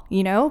all,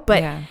 you know?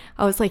 But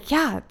I was like,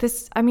 I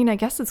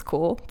guess it's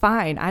cool.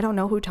 Fine. I don't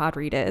know who Todd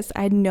Reed is.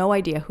 I had no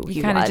idea who he was.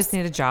 You kind of just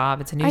need a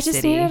job. It's a new city. I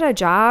just needed a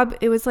job.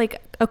 It was like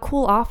a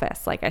cool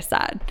office, like I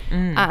said.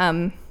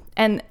 And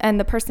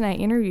the person I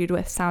interviewed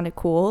with sounded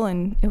cool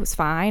and it was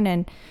fine.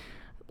 And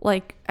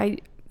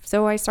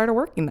so I started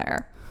working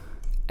there.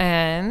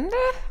 And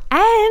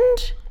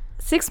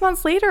 6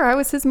 months later, I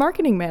was his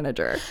marketing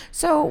manager.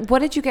 So what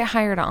did you get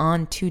hired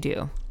on to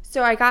do?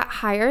 So I got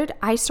hired.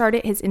 I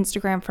started his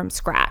Instagram from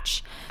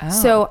scratch. Oh.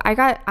 So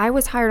I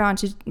was hired on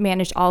to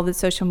manage all the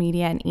social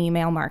media and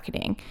email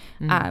marketing,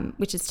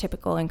 which is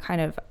typical in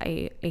kind of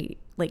a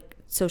like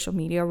social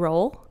media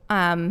role.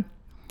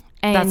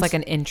 And that's like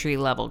an entry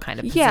level kind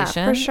of position.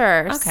 Yeah, for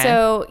sure. Okay.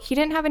 So he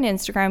didn't have an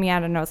Instagram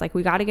yet, and I was like,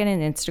 we got to get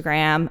an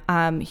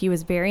Instagram. He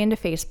was very into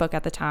Facebook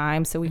at the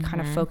time, so we kind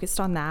of focused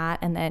on that.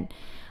 And then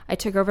I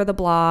took over the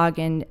blog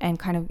and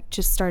kind of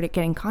just started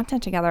getting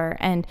content together.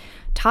 And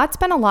Todd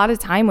spent a lot of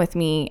time with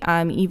me,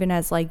 even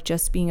as like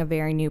just being a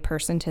very new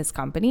person to his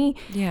company.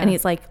 Yeah. And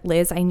he's like,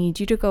 Liz, I need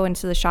you to go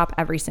into the shop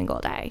every single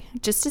day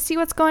just to see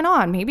what's going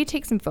on. Maybe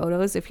take some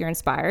photos if you're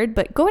inspired,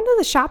 but go into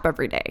the shop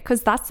every day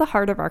because that's the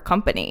heart of our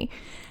company.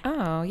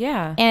 Oh,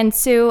 yeah. And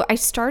so I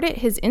started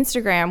his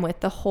Instagram with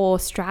the whole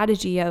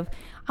strategy of,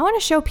 I want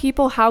to show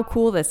people how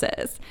cool this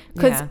is.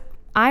 Because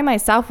I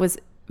myself was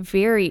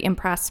very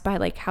impressed by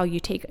like how you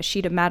take a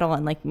sheet of metal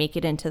and like make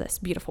it into this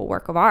beautiful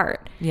work of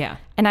art. Yeah.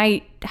 And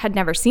I had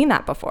never seen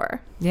that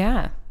before.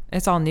 Yeah.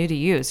 It's all new to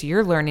you. So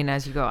you're learning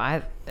as you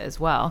go as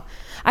well.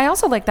 I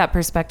also like that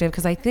perspective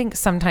because I think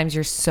sometimes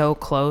you're so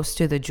close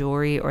to the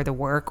jewelry or the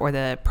work or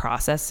the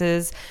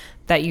processes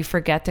that you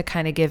forget to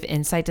kind of give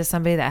insight to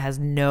somebody that has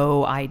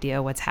no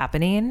idea what's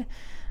happening.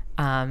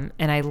 And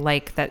I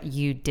like that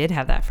you did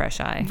have that fresh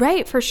eye.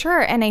 Right, for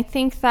sure. And I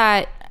think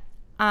that,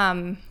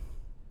 oh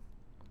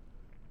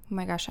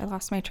my gosh, I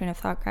lost my train of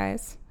thought,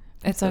 guys.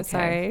 It's so okay.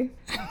 sorry.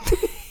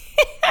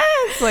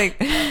 It's like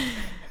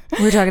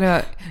we're talking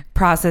about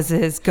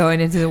processes, going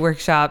into the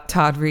workshop,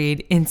 Todd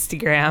Reed,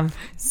 Instagram.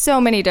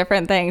 So many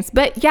different things.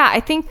 But yeah, I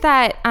think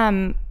that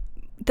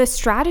the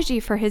strategy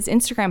for his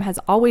Instagram has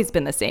always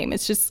been the same.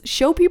 It's just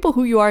show people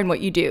who you are and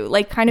what you do.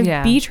 Like kind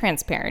of be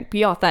transparent,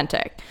 be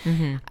authentic.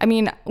 Mm-hmm. I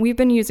mean, we've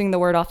been using the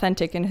word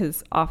authentic in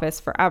his office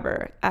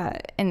forever.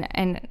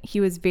 And he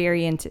was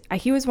very into,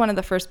 he was one of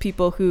the first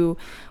people who,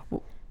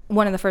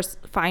 one of the first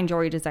fine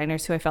jewelry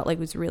designers who I felt like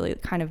was really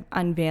kind of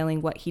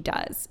unveiling what he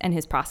does and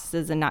his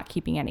processes and not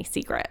keeping any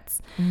secrets.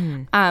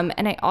 Mm.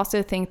 And I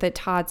also think that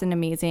Todd's an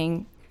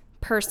amazing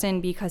person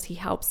because he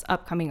helps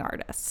upcoming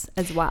artists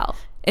as well.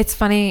 It's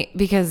funny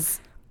because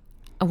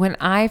when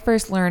I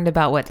first learned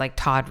about what like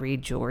Todd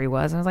Reed jewelry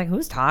was, I was like,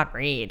 who's Todd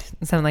Reed?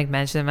 And someone like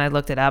mentioned him. I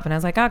looked it up and I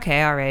was like,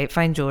 okay, all right,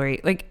 fine jewelry.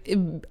 Like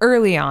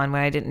early on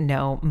when I didn't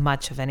know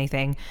much of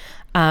anything,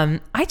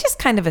 I just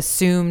kind of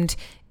assumed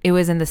it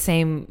was in the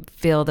same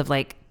field of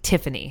like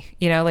Tiffany,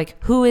 you know, like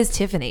who is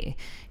Tiffany?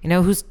 You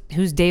know, who's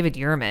David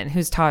Yurman?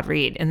 Who's Todd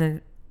Reed? And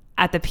then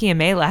at the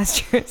PMA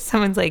last year,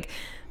 someone's like,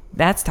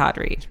 that's Todd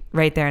Reed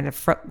right there in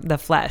the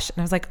flesh. And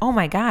I was like, oh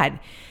my God,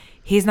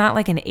 he's not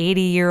like an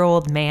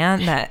 80-year-old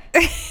man that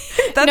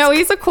no,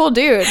 he's a cool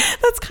dude.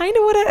 That's kind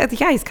of what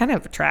he's kind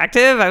of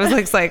attractive. I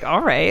was like,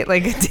 all right,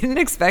 like I didn't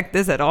expect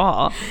this at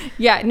all.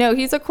 Yeah, no,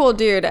 he's a cool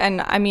dude.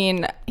 And I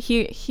mean,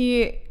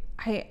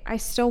 I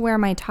still wear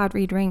my Todd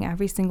Reed ring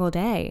every single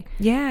day.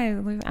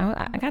 Yeah,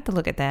 I got to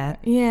look at that.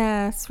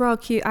 Yeah, it's raw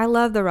cube. I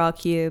love the raw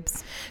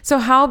cubes. So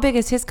how big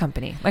is his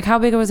company? Like how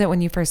big was it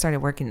when you first started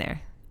working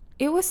there?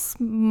 It was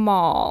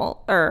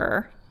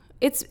smaller.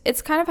 It's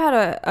kind of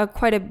had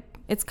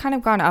it's kind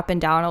of gone up and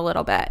down a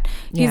little bit.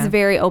 He's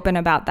very open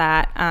about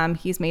that.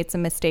 He's made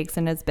some mistakes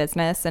in his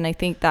business, and I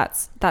think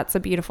that's a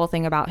beautiful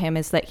thing about him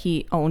is that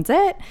he owns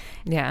it.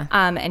 Yeah.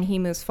 And he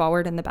moves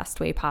forward in the best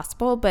way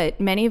possible.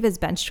 But many of his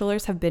bench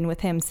jewelers have been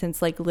with him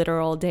since like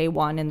literal day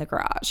one in the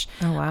garage.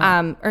 Oh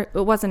wow. Or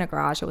it wasn't a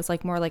garage; it was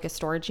like more like a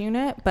storage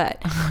unit.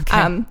 But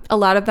a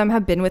lot of them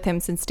have been with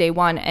him since day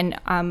one.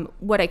 And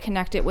what I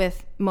connected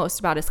with most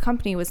about his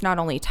company was not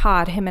only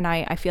Todd, him and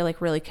I feel like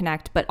really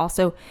connect, but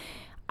also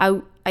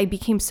I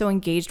became so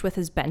engaged with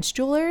his bench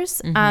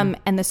jewelers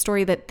and the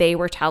story that they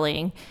were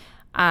telling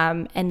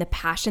and the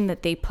passion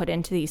that they put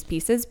into these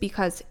pieces,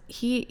 because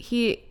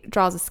he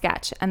draws a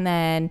sketch and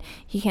then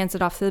he hands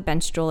it off to the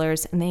bench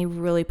jewelers and they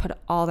really put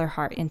all their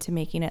heart into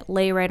making it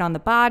lay right on the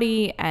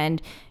body.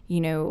 And,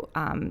 you know,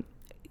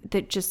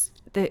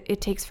 it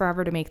takes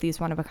forever to make these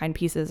one-of-a-kind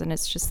pieces, and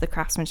it's just the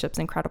craftsmanship's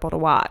incredible to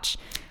watch.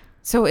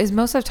 So is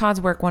most of Todd's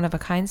work one of a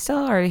kind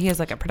still, or he has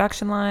like a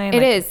production line?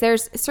 It is.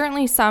 There's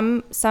certainly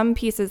some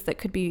pieces that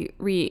could be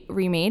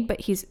remade,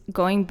 but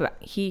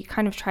he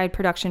kind of tried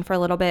production for a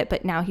little bit,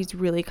 but now he's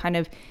really kind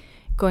of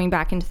going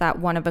back into that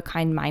one of a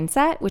kind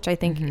mindset, which I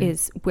think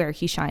is where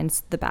he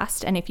shines the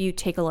best. And if you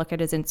take a look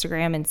at his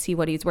Instagram and see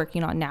what he's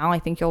working on now, I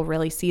think you'll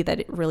really see that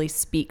it really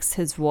speaks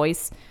his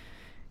voice.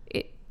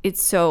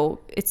 It's so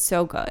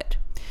good.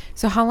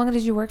 So how long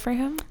did you work for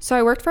him? So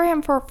I worked for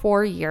him for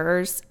 4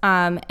 years.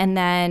 And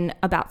then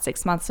about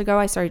 6 months ago,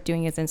 I started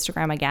doing his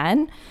Instagram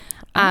again.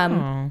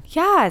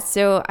 Yeah.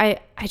 So I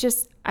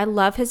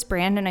love his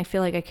brand and I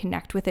feel like I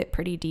connect with it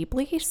pretty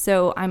deeply.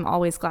 So I'm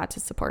always glad to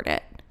support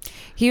it.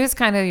 He was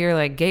kind of your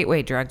like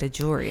gateway drug to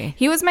jewelry.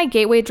 He was my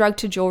gateway drug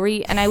to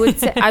jewelry. And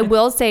I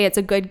will say it's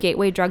a good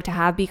gateway drug to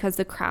have because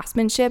the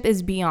craftsmanship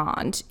is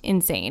beyond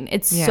insane.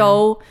 It's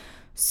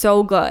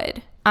so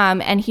good.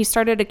 And he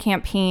started a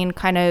campaign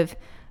kind of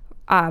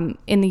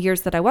in the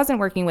years that I wasn't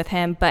working with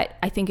him, but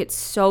I think it's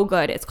so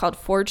good. It's called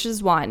Forged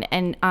as One,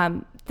 and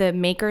the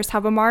makers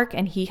have a mark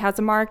and he has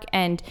a mark,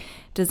 and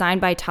designed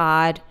by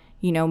Todd,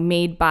 you know,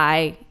 made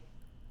by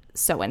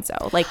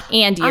so-and-so, like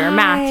Andy or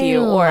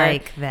Matthew or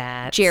like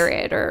that.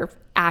 Jared or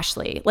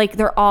Ashley. Like,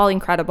 they're all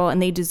incredible and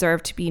they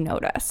deserve to be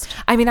noticed.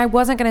 I mean, I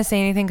wasn't going to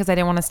say anything because I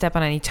didn't want to step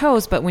on any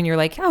toes, but when you're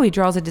like, oh, he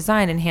draws a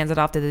design and hands it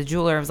off to the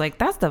jeweler, I was like,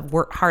 that's the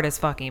hardest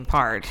fucking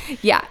part.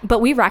 Yeah, but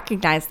we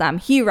recognize them.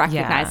 He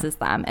recognizes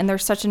them, and they're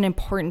such an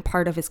important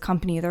part of his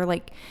company. They're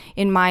like,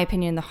 in my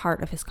opinion, the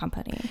heart of his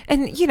company.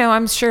 And, you know,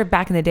 I'm sure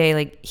back in the day,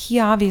 like, he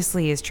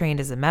obviously is trained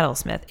as a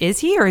metalsmith. Is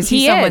he? Or is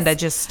he someone that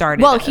just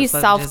started? Well, he's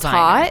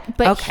self-taught,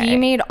 but okay. he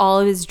made all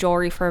of his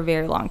jewelry for a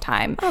very long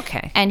time.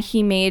 Okay. And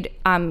he made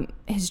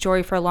his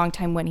jewelry for a long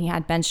time when he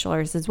had bench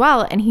jewelers as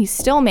well. And he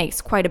still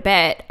makes quite a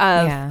bit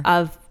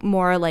of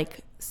more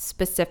like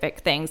specific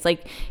things.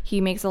 Like,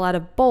 he makes a lot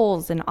of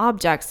bowls and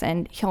objects,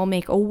 and he'll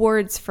make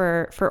awards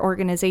for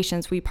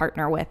organizations we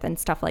partner with and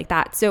stuff like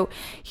that. So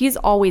he's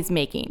always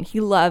making. He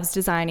loves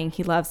designing.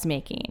 He loves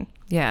making.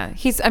 Yeah.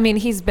 He's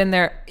been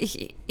there.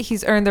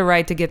 He's earned the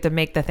right to get to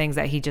make the things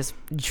that he just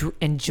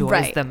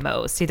enjoys the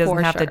most. He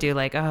doesn't have to do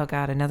like, oh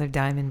God, another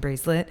diamond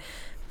bracelet.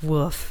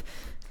 Woof.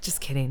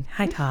 Just kidding.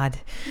 Hi, Todd.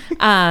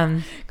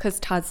 Because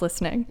Todd's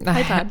listening.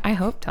 Hi, Todd. I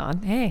hope,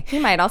 Todd. Hey. He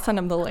might. I'll send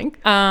him the link.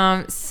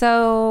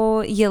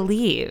 So you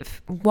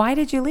leave. Why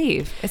did you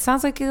leave? It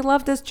sounds like you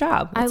loved this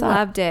job. What's up?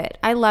 Loved it.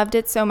 I loved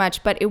it so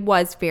much, but it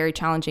was very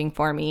challenging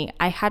for me.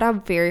 I had a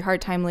very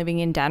hard time living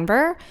in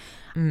Denver.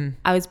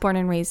 I was born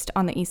and raised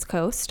on the East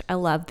Coast. I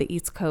love the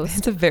East Coast.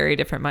 It's a very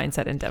different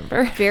mindset in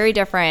Denver. Very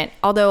different.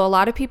 Although a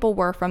lot of people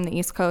were from the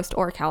East Coast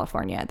or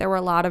California. There were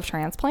a lot of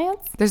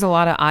transplants. There's a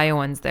lot of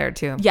Iowans there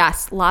too.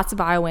 Yes, lots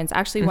of Iowans.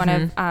 Actually, one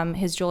of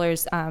his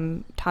jewelers,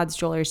 Todd's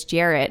jewelers,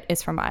 Jarrett,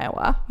 is from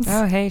Iowa.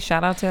 Oh, hey,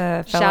 shout out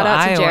to fellow Shout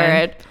out Iowan. to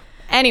Jarrett.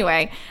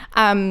 Anyway,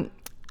 I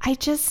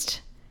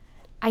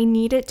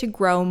need it to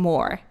grow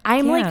more.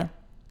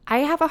 I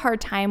have a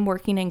hard time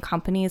working in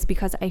companies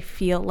because I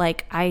feel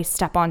like I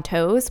step on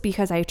toes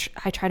because I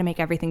try to make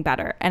everything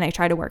better, and I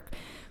try to work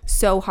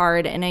so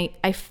hard, and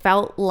I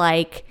felt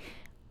like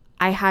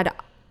I had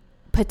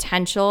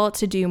potential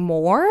to do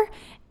more,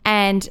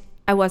 and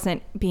I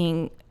wasn't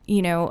being,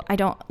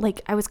 I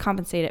was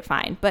compensated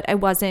fine, but I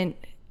wasn't,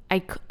 I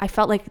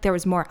felt like there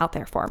was more out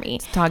there for me.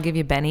 Does Todd give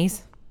you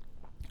bennies?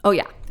 Oh,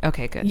 yeah.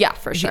 Okay, good. Yeah,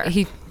 for sure.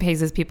 He pays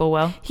his people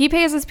well? He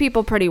pays his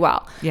people pretty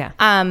well. Yeah.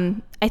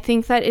 I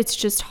think that it's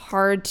just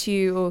hard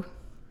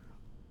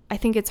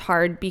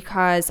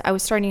because I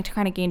was starting to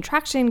kind of gain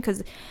traction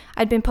because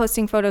I'd been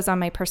posting photos on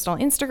my personal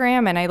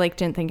Instagram, and I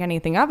didn't think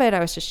anything of it.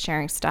 I was just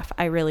sharing stuff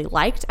I really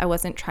liked. I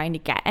wasn't trying to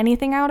get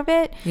anything out of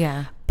it.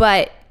 Yeah.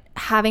 But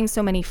having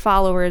so many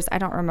followers, I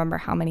don't remember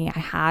how many I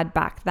had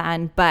back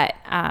then, but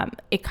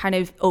it kind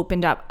of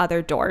opened up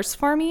other doors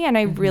for me, and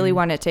I really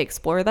wanted to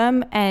explore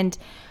them. And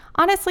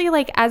honestly,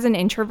 as an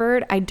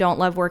introvert, I don't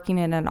love working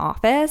in an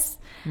office.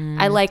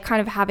 I like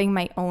kind of having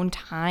my own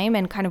time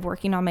and kind of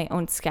working on my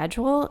own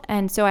schedule.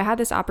 And so I had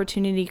this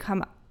opportunity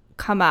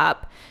come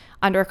up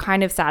under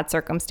kind of sad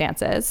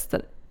circumstances.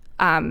 That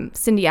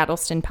Cindy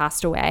Edelston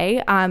passed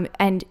away.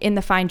 And in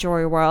the fine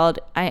jewelry world,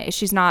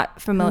 she's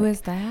not familiar. Who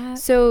is that?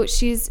 So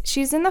she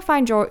was in the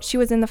fine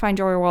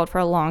jewelry world for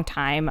a long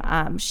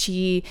time.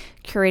 She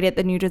curated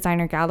the new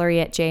designer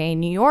gallery at JA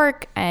New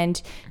York, and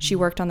she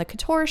worked on the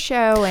Couture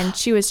show, and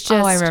she was just...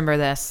 Oh, I remember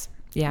this.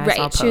 Yeah, I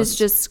saw posts. She was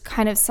just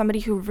kind of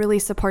somebody who really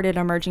supported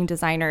emerging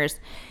designers.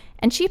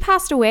 And she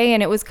passed away,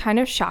 and it was kind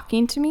of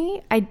shocking to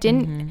me. I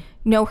didn't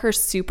know her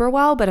super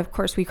well, but of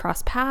course we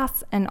crossed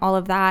paths and all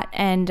of that.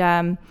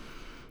 And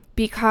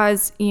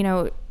because,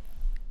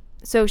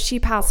 so she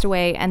passed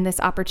away, and this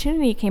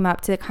opportunity came up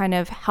to kind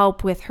of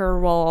help with her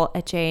role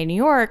at JA New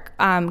York,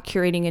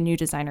 curating a new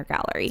designer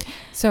gallery.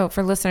 So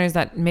for listeners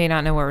that may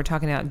not know what we're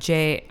talking about,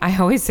 I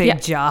always say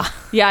JA.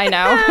 Yeah, I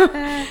know.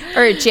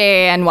 Or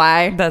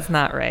JANY. That's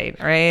not right?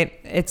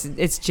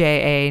 It's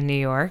JA New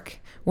York.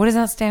 What does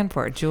that stand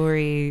for?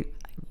 Jewelry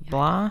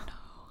blah?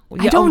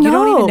 I don't know. You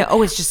don't even know.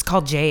 Oh, it's just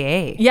called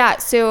JA. Yeah.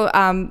 So,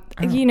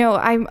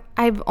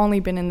 I've only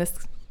been in this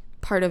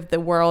part of the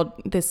world,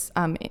 this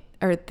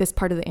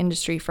part of the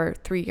industry for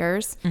 3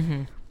 years.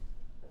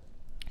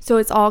 So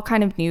it's all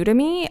kind of new to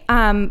me.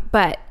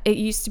 But it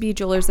used to be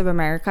Jewelers of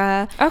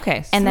America.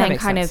 Okay. So and then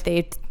kind of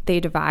they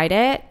divide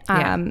it.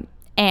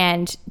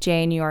 And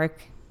JA New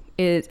York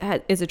is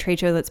a trade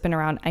show that's been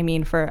around,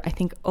 for I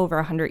think over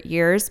 100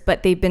 years,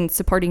 but they've been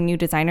supporting new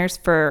designers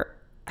for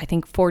I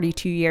think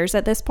 42 years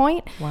at this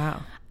point.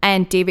 Wow.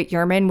 And David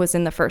Yurman was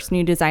in the first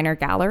new designer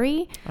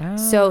gallery.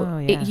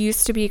 It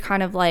used to be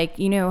kind of like,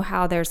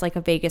 how there's like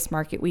a Vegas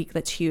Market Week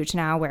that's huge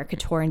now where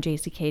Couture and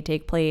JCK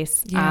take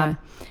place. Yeah.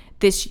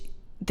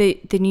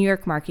 The New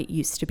York market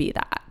used to be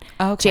that.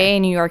 Okay. JA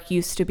New York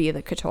used to be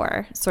the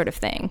Couture sort of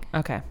thing.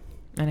 Okay.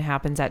 And it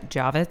happens at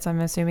Javits, I'm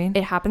assuming?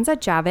 It happens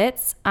at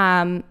Javits.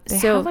 They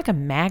have like a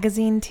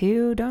magazine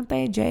too, don't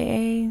they?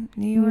 JA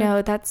New York?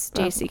 No, that's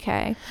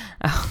JCK.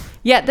 Oh.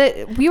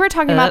 Yeah, we were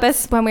talking about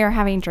this when we were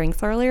having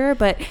drinks earlier,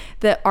 but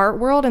the art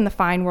world and the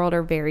fine world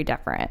are very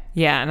different.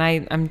 Yeah, and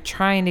I'm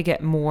trying to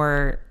get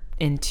more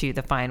into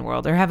the fine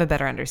world or have a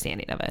better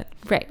understanding of it.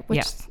 Right,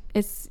 which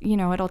is,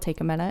 it'll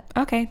take a minute.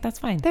 Okay, that's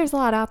fine. There's a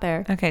lot out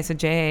there. Okay, so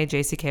JA,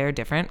 JCK are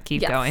different.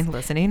 Keep going,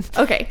 listening.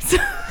 Okay, so...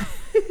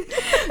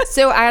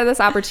 So I had this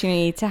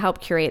opportunity to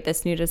help curate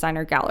this new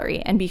designer gallery.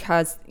 And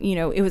because,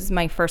 it was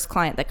my first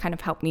client that kind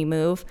of helped me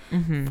move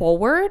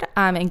forward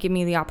and give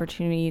me the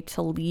opportunity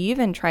to leave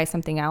and try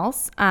something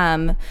else.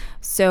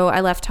 So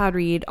I left Todd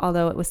Reed,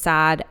 although it was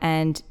sad,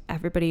 and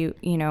everybody,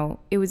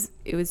 it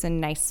was a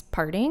nice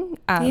parting.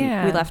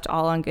 We left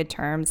all on good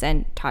terms,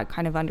 and Todd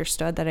kind of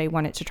understood that I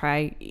wanted to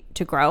try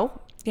to grow.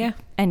 Yeah.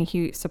 And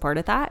he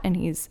supported that, and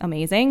he's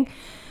amazing.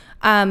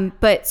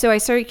 But so I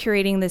started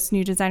curating this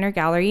new designer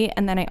gallery,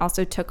 and then I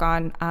also took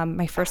on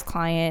my first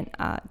client,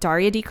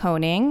 Daria D.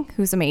 Koning,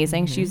 who's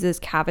amazing. She uses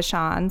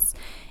cabochons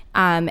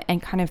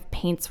and kind of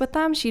paints with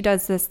them. She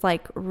does this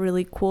like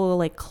really cool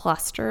like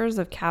clusters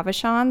of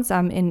cabochons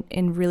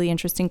in really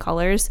interesting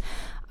colors.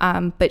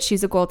 But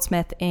she's a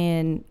goldsmith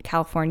in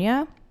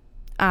California.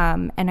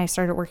 And I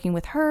started working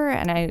with her,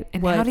 and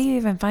how do you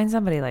even find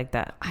somebody like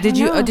that? Did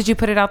you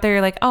put it out there?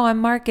 You're like, oh, I'm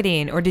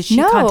marketing, or did she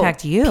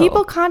contact you?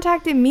 People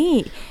contacted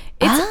me.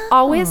 It's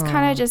always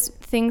kind of just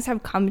things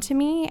have come to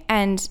me,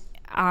 and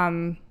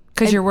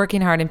because you're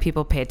working hard and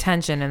people pay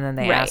attention, and then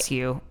they ask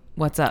you,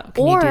 "What's up?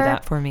 Can you do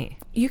that for me?"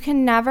 You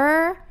can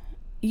never.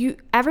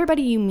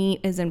 Everybody you meet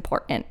is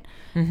important,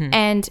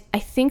 and I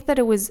think that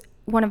it was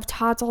one of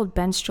Todd's old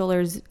bench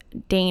jewelers,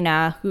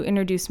 Dana, who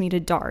introduced me to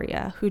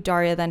Daria, who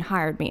Daria then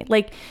hired me.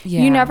 Like,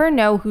 you never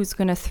know who's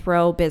going to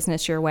throw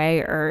business your way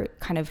or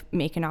kind of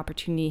make an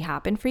opportunity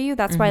happen for you.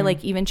 That's why,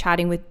 like, even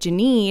chatting with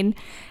Janine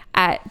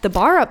at the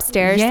bar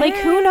upstairs, like,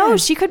 who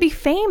knows? She could be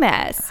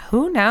famous.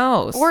 Who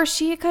knows? Or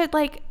she could,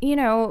 like,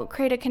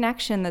 create a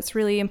connection that's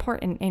really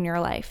important in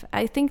your life.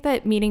 I think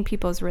that meeting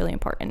people is really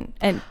important.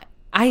 And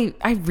I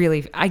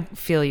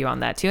feel you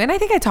on that too. And I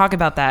think I talk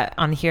about that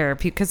on here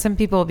because some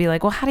people will be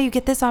like, well, how do you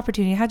get this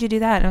opportunity? How'd you do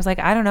that? And I was like,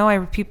 I don't know.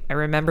 I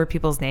remember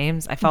people's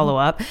names. I follow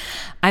up.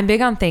 I'm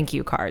big on thank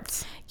you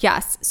cards.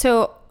 Yes.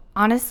 So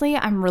honestly,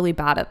 I'm really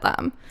bad at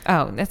them.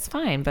 Oh, that's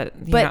fine. But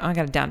I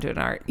got it down to an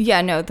art.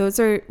 Yeah, no, those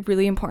are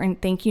really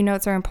important. Thank you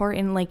notes are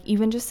important. Like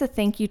even just a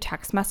thank you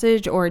text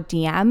message or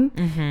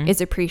DM is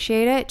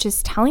appreciated.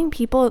 Just telling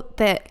people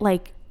that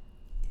like,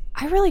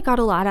 I really got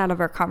a lot out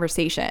of our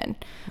conversation,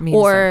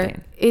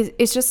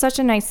 it's just such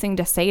a nice thing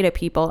to say to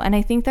people. And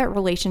I think that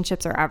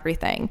relationships are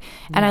everything.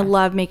 And I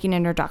love making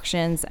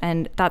introductions.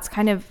 And that's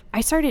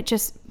I started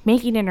just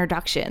making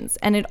introductions,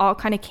 and it all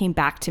kind of came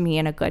back to me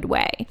in a good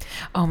way.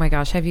 Oh my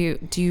gosh. Do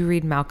you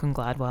read Malcolm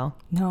Gladwell?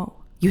 No.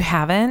 You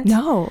haven't?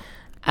 No.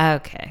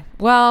 Okay.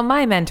 Well,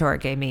 my mentor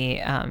gave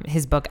me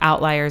his book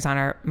Outliers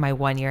on my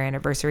 1-year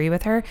anniversary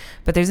with her.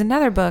 But there's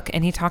another book,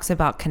 and he talks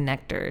about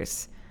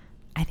connectors.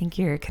 I think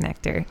you're a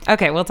connector.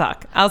 Okay, we'll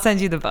talk. I'll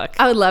send you the book.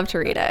 I would love to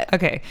read it.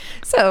 Okay.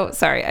 So,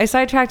 sorry. I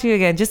sidetracked you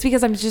again just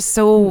because I'm just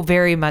so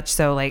very much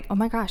so like... Oh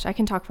my gosh, I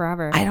can talk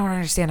forever. I don't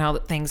understand how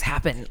things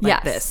happen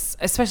like this,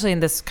 especially in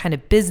this kind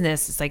of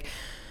business. It's like,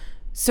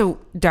 so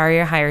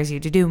Daria hires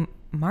you to do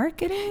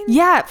marketing?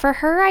 Yeah, for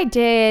her, I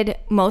did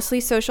mostly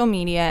social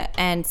media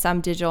and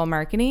some digital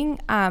marketing.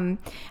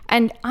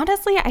 And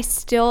honestly, I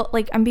still,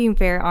 like, I'm being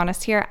very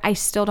honest here, I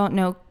still don't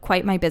know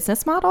quite my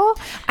business model.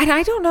 And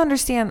I don't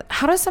understand,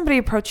 how does somebody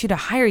approach you to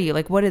hire you?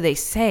 Like, what do they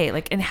say?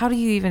 Like, and how do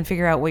you even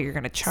figure out what you're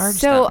going to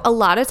charge them? A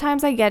lot of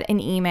times I get an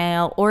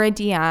email or a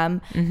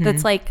DM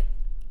that's like,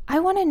 I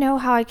want to know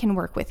how I can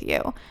work with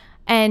you.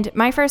 And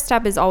my first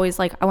step is always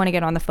like, I want to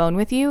get on the phone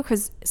with you,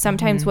 because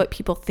sometimes what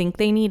people think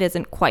they need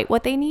isn't quite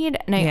what they need.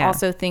 And I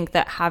also think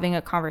that having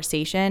a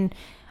conversation,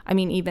 I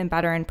mean, even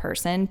better in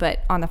person,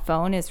 but on the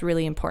phone is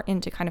really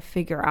important to kind of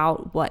figure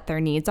out what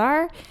their needs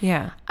are.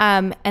 Yeah.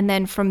 And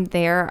then from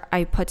there,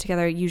 I put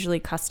together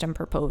usually custom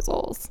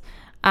proposals,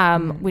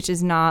 which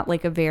is not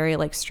like a very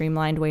like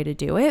streamlined way to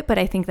do it. But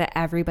I think that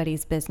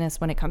everybody's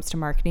business when it comes to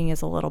marketing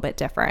is a little bit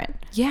different.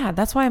 Yeah,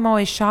 that's why I'm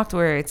always shocked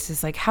where it's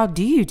just like, how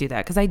do you do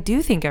that? Because I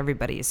do think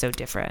everybody is so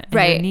different. And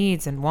their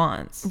needs and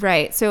wants.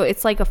 Right. So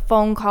it's like a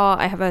phone call.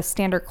 I have a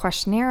standard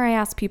questionnaire I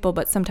ask people,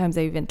 but sometimes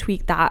I even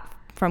tweak that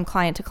from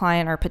client to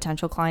client or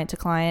potential client to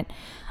client.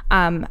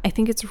 I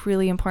think it's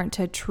really important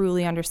to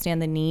truly understand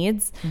the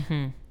needs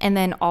and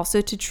then also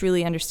to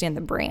truly understand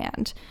the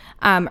brand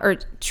or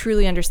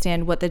truly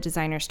understand what the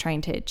designer is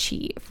trying to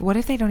achieve. What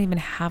if they don't even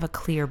have a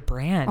clear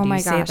brand? Oh my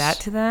gosh. Do you say that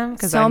to them?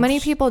 So many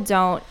people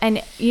don't.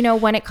 And, you know,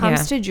 when it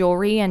comes to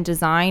jewelry and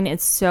design,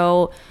 it's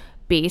so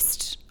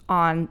based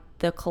on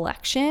the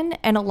collection.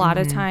 And a lot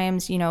of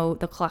times, you know,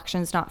 the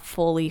collection's not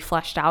fully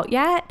fleshed out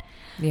yet.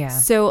 Yeah.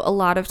 So a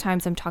lot of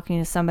times I'm talking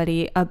to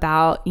somebody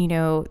about, you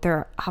know,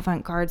 their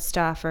avant-garde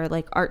stuff or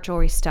like art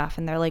jewelry stuff.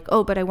 And they're like,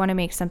 oh, but I want to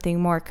make something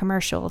more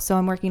commercial. So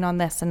I'm working on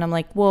this. And I'm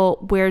like, well,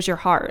 where's your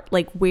heart?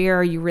 Like, where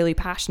are you really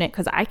passionate?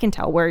 Because I can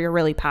tell where you're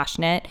really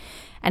passionate.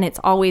 And it's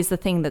always the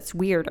thing that's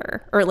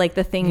weirder or like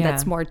the thing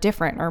that's more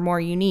different or more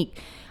unique.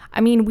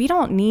 I mean, we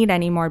don't need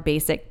any more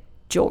basic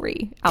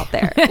jewelry out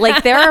there.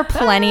 Like there are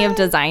plenty of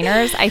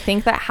designers. I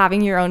think that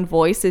having your own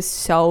voice is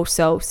so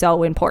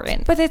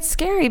important. But it's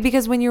scary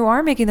because when you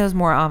are making those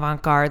more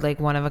avant-garde, like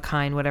one of a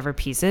kind, whatever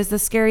pieces, the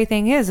scary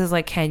thing is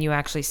like, can you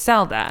actually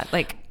sell that?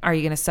 Like, are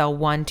you going to sell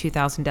one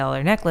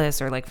 $2,000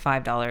 necklace or like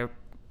 $5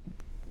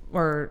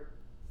 or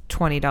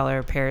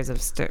 $20 pairs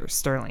of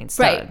sterling studs.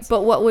 Right.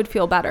 But what would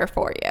feel better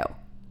for you?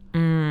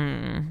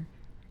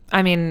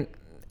 I mean,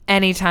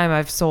 anytime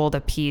I've sold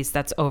a piece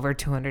that's over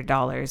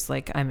 $200,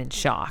 like, I'm in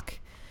shock.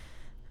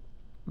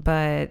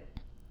 But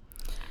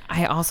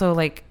I also,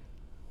 like,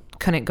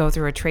 couldn't go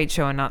through a trade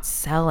show and not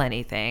sell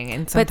anything.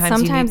 And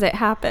sometimes it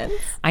happens.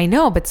 I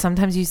know, but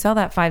sometimes you sell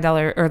that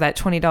 $5 or that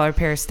 $20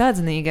 pair of studs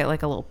and then you get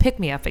like a little pick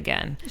me up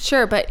again.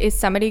 Sure, but is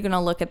somebody going to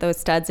look at those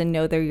studs and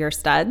know they're your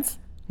studs?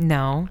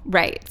 No.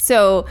 Right.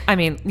 So, I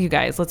mean, you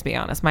guys, let's be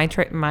honest. My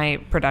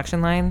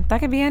production line,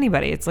 that could be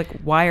anybody. It's like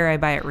wire I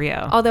buy at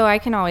Rio. Although I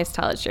can always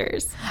tell it's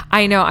yours.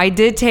 I know. I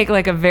did take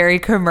like a very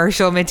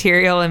commercial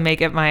material and make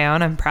it my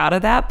own. I'm proud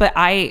of that. But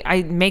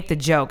I make the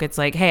joke. It's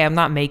like, hey, I'm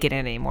not making it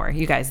anymore.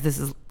 You guys,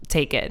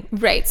 take it.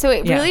 Right. So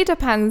it really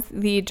depends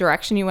the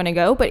direction you want to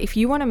go. But if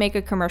you want to make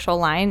a commercial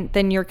line,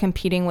 then you're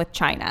competing with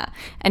China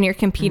and you're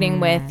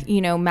competing with,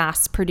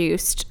 mass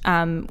produced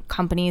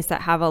companies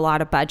that have a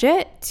lot of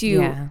budget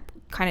to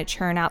kind of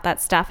churn out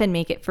that stuff and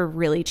make it for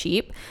really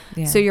cheap.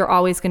 Yeah. So you're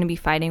always going to be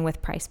fighting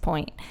with price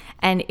point.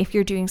 And if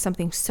you're doing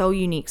something so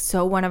unique,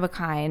 so one of a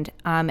kind,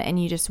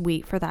 and you just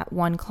wait for that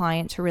one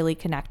client to really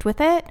connect with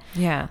it.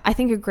 Yeah. I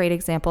think a great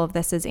example of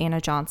this is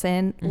Anna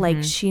Johnson. Mm-hmm.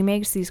 Like, she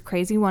makes these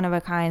crazy one of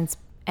a kinds.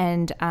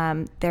 And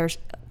there's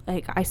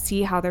like, I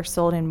see how they're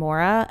sold in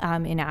Mora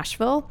in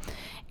Asheville,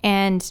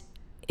 and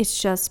it's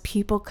just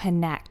people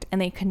connect and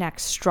they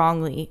connect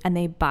strongly and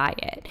they buy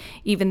it,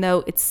 even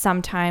though it's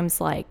sometimes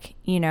like,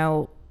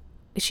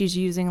 she's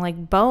using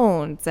like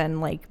bones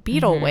and like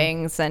beetle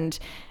wings, and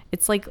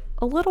it's like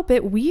a little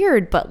bit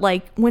weird, but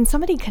like when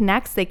somebody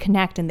connects, they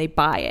connect and they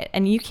buy it,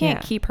 and you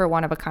can't keep her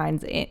one of a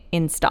kinds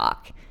in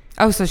stock.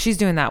 Oh, so she's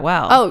doing that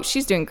well. Oh,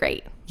 she's doing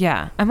great.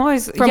 Yeah, I'm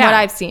always from what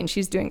I've seen,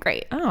 she's doing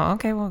great. Oh,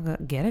 okay. Well,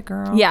 get it,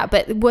 girl. Yeah,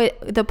 but what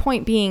the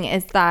point being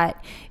is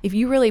that if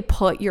you really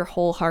put your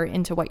whole heart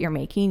into what you're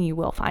making, you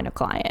will find a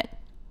client.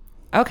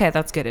 Okay,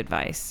 that's good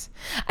advice.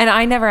 And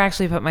I never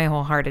actually put my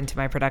whole heart into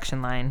my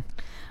production line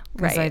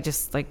because I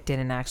just like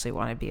didn't actually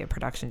want to be a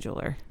production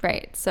jeweler.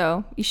 Right.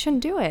 So you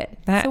shouldn't do it.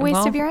 It's a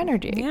waste of your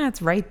energy. Yeah,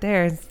 it's right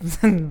there.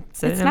 Sit in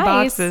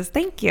boxes.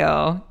 Thank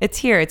you. It's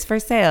here. It's for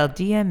sale.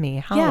 DM me.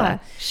 Holla. Yeah.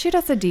 Shoot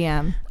us a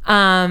DM.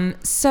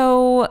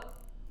 So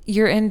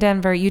you're in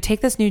Denver. You take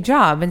this new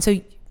job, and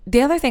so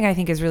the other thing I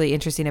think is really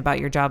interesting about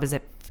your job is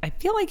that I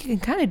feel like you can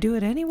kind of do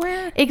it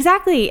anywhere.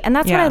 Exactly, and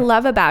that's what I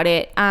love about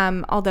it.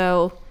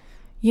 Although,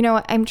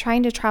 I'm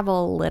trying to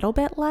travel a little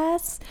bit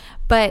less,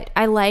 but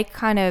I like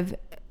kind of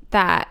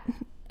that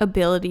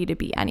ability to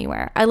be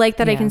anywhere. I like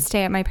that I can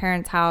stay at my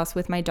parents' house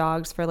with my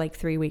dogs for like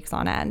 3 weeks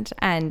on end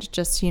and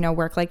just,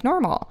 work like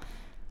normal.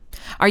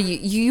 Are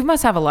you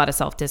must have a lot of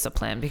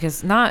self-discipline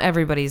because not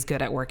everybody's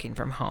good at working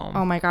from home.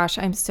 Oh my gosh,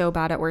 I'm so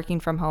bad at working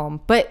from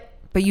home. But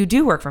you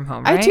do work from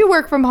home, right? I do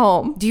work from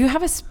home. Do you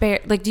have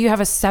do you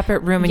have a separate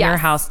room in your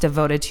house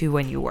devoted to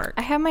when you work?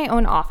 I have my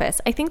own office.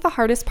 I think the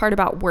hardest part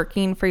about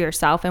working for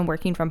yourself and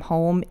working from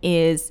home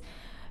is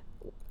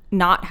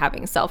not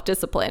having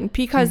self-discipline,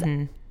 because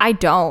I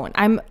don't.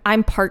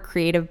 I'm part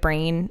creative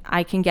brain.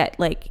 I can get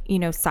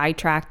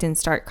sidetracked and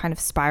start kind of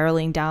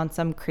spiraling down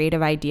some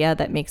creative idea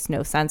that makes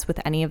no sense with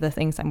any of the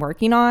things I'm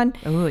working on.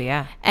 Oh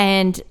yeah.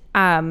 And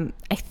I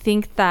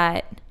think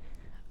that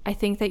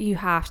you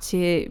have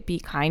to be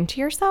kind to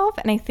yourself,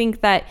 and I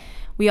think that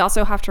we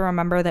also have to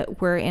remember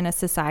that we're in a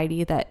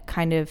society that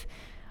kind of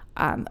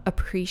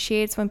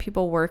appreciates when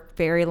people work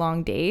very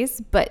long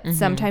days, but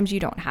sometimes you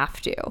don't have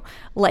to.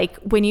 Like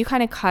when you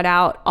kind of cut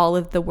out all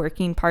of the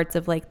working parts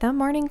of like the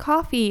morning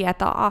coffee at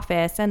the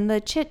office and the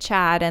chit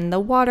chat and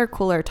the water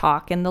cooler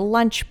talk and the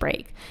lunch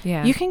break,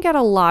 you can get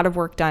a lot of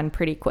work done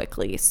pretty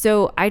quickly.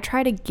 So I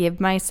try to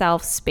give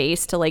myself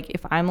space to, like,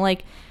 if I'm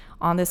like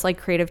on this like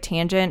creative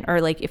tangent,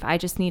 or like if I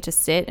just need to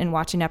sit and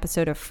watch an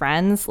episode of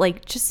Friends,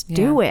 like just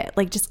do it.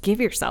 Like just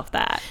give yourself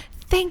that.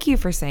 Thank you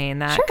for saying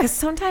that. Because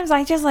sometimes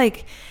I just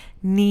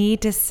need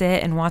to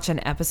sit and watch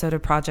an episode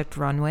of Project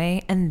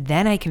Runway and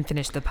then I can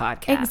finish the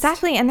podcast.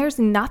 Exactly. And there's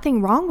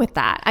nothing wrong with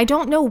that. I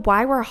don't know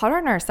why we're hard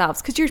on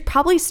ourselves, because you're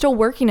probably still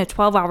working a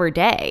 12-hour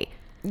day.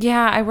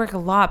 Yeah, I work a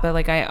lot, but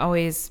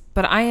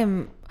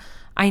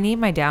I need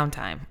my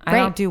downtime. I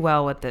don't do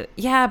well with it.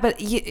 Yeah,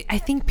 but I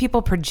think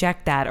people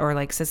project that, or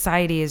like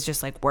society is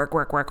just like work,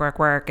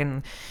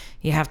 and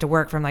you have to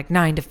work from like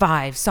 9 to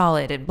 5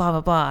 solid and blah, blah,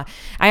 blah.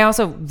 I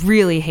also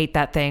really hate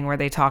that thing where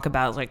they talk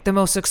about like the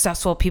most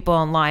successful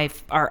people in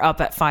life are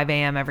up at 5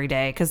 a.m. every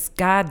day, because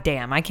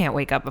goddamn, I can't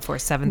wake up before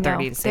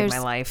 7:30 to save my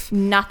life.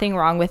 Nothing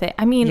wrong with it.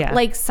 I mean,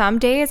 like some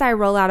days I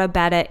roll out of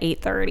bed at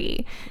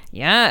 8:30.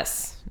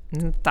 Yes.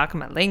 Talking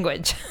my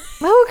language.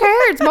 Who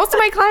cares? Most of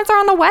my clients are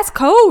on the West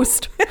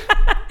Coast.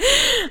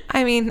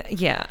 I mean,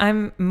 yeah,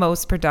 I'm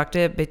most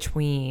productive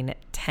between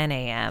 10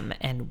 a.m.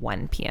 and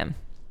 1 p.m.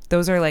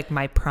 Those are like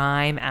my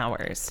prime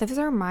hours. Those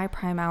are my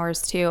prime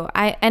hours too.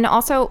 And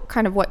also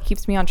kind of what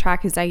keeps me on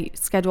track is I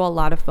schedule a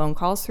lot of phone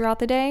calls throughout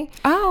the day.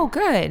 Oh,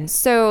 good.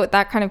 So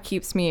that kind of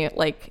keeps me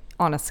like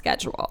on a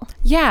schedule.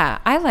 Yeah,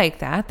 I like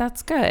that.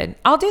 That's good.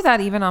 I'll do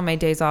that even on my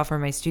days off or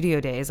my studio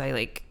days. I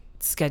like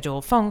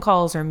schedule phone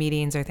calls or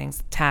meetings or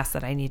tasks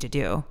that I need to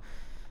do.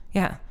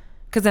 Yeah.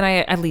 Because then I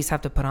at least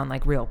have to put on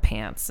like real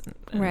pants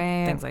and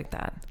Right. things like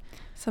that.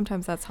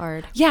 Sometimes that's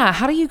hard. Yeah.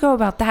 How do you go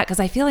about that?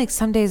 Because I feel like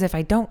some days if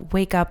I don't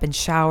wake up and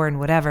shower and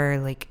whatever,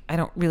 like I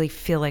don't really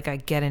feel like I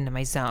get into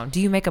my zone. Do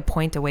you make a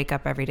point to wake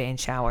up every day and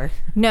shower?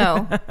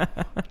 No,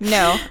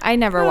 I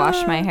never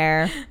wash my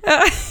hair.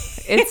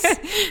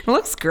 It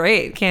looks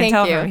great. Can't Thank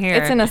tell you. from here.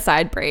 It's in a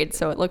side braid,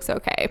 so it looks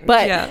okay.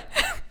 But Yeah.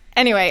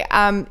 anyway,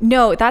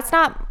 no, that's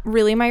not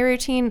really my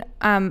routine.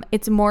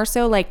 It's more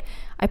so like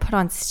I put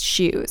on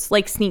shoes,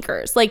 like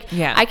sneakers. Like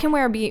Yeah. I can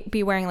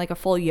be wearing like a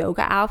full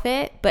yoga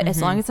outfit, but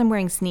as long as I'm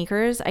wearing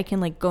sneakers, I can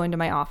like go into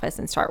my office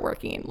and start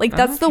working. Like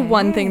that's the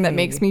one thing that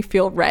makes me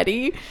feel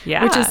ready.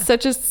 Yeah. Which is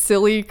such a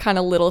silly kind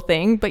of little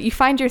thing, but you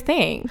find your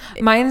thing.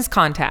 Mine is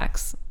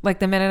contacts. Like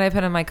the minute I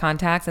put on my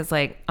contacts, it's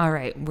like, all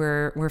right,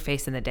 we're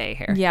facing the day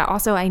here. Yeah.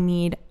 Also, I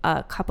need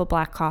a cup of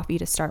black coffee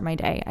to start my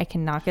day. I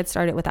cannot get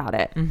started without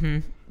it.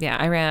 Yeah,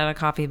 I ran out of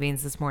coffee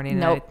beans this morning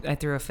Nope. and I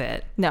threw a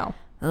fit. No.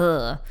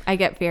 Ugh. I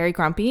get very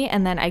grumpy,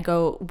 and then I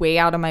go way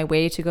out of my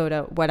way to go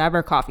to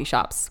whatever coffee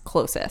shop's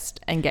closest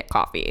and get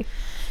coffee.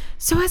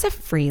 So as a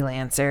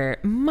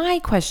freelancer, my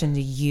question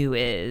to you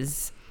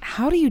is,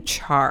 how do you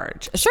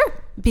charge?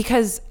 Sure.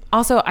 Because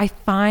also I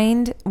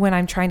find when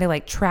I'm trying to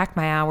like track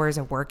my hours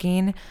of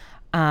working,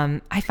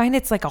 I find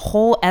it's like a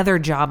whole other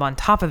job on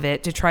top of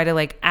it to try to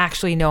like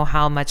actually know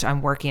how much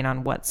I'm working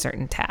on what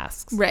certain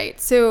tasks. Right.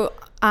 So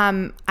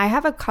I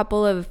have a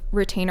couple of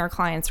retainer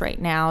clients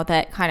right now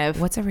that kind of...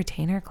 What's a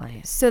retainer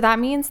client? So that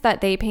means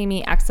that they pay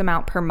me X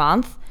amount per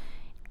month,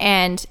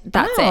 and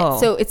that's Oh. it.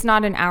 So it's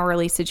not an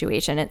hourly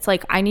situation. It's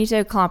like I need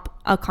to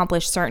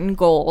accomplish certain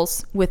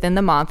goals within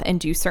the month and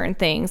do certain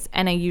things.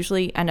 And I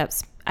usually end up...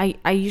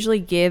 I usually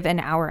give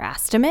an hour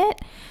estimate,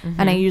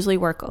 and I usually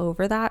work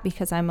over that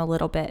because I'm a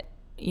little bit...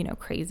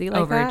 crazy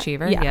like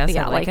Overachiever? that. Yes,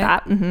 Yeah, I like it.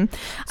 that. Mm-hmm.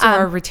 So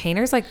are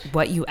retainers like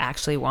what you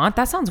actually want?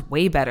 That sounds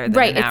way better than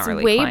Right. an It's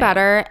hourly way client.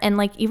 better. And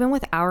like even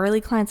with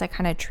hourly clients, I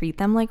kind of treat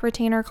them like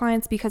retainer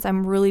clients because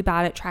I'm really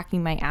bad at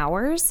tracking my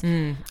hours.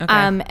 Okay.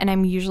 And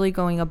I'm usually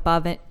going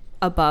above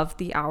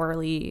the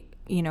hourly,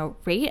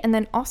 rate. And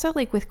then also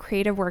like with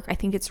creative work, I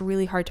think it's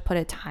really hard to put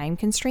a time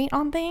constraint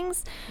on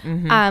things.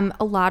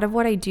 A lot of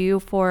what I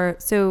do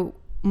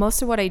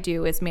most of what I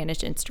do is manage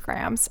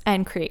Instagrams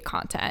and create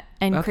content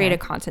and create a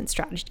content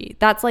strategy.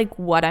 That's like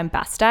what I'm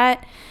best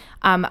at,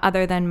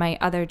 other than my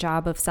other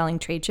job of selling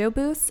trade show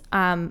booths.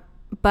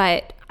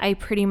 But I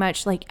pretty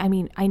much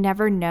I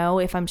never know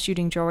if I'm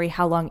shooting jewelry,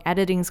 how long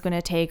editing is going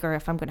to take, or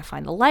if I'm going to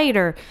find the light,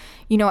 or,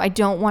 I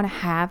don't want to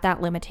have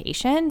that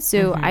limitation.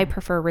 So I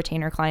prefer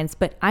retainer clients,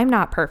 but I'm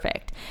not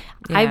perfect.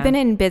 Yeah. I've been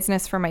in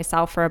business for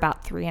myself for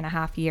about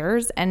 3.5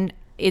 years, and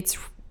it's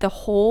the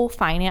whole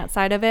finance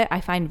side of it I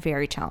find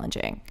very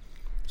challenging.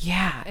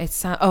 Yeah,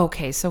 it's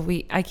okay. So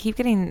I keep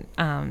getting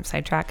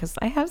sidetracked because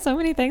I have so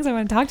many things I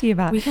want to talk to you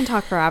about. We can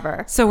talk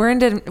forever. So we're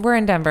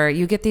in Denver.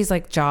 You get these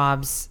like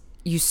jobs.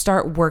 You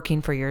start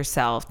working for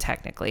yourself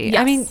technically.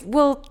 Yes. I mean,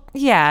 well,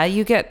 yeah,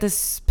 you get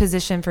this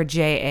position for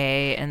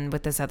JA and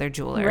with this other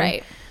jeweler.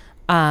 Right.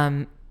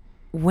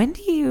 When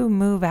do you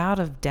move out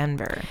of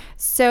Denver?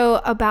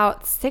 So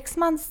about 6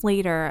 months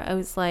later, I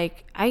was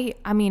like, I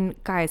mean,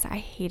 guys, I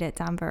hated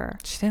Denver.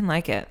 She didn't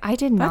like it. I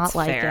did not That's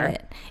like fair.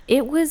 it.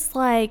 It was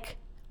like,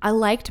 I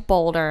liked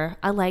Boulder.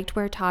 I liked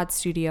where Todd's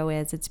studio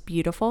is. It's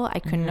beautiful. I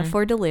couldn't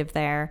afford to live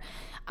there.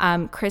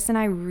 Chris and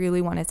I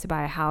really wanted to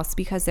buy a house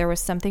because there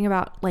was something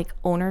about like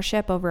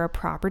ownership over a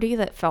property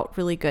that felt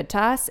really good to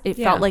us. It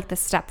felt like the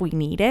step we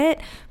needed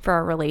for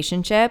our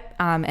relationship,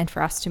 and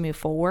for us to move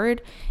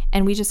forward.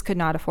 And we just could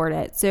not afford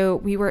it. So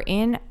we were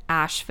in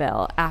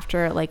Asheville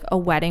after like a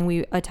wedding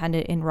we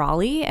attended in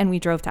Raleigh, and we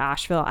drove to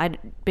Asheville. I'd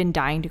been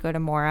dying to go to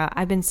Mora.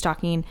 I've been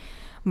stalking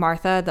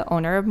Martha, the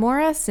owner of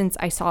Mora, since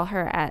I saw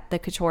her at the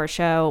couture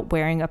show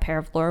wearing a pair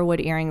of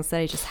Laurawood earrings that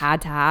I just had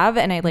to have,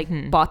 and I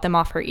like bought them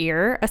off her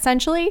ear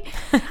essentially.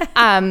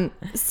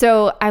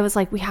 So I was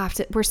like,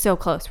 we're so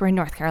close, we're in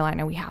North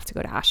Carolina, we have to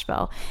go to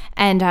Asheville.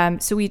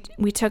 And so we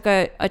took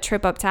a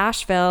trip up to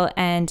Asheville,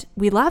 and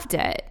we loved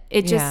it.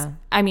 It just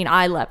I mean,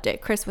 I loved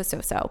it. Chris was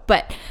so,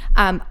 but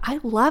I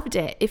loved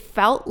it. It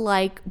felt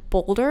like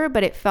Boulder,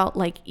 but it felt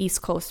like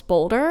East Coast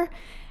Boulder.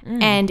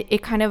 And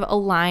it kind of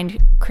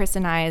aligned Chris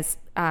and I's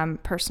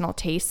personal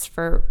tastes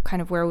for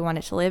kind of where we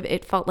wanted to live.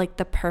 It felt like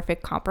the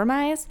perfect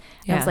compromise.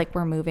 I was like,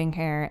 we're moving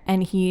here.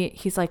 And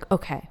he's like,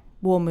 okay,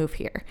 we'll move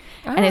here.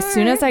 And as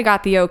soon as I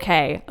got the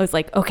okay, I was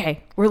like,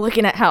 okay, we're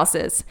looking at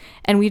houses.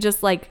 And we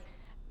just like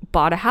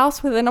bought a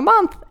house within a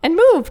month and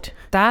moved. Okay.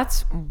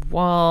 That's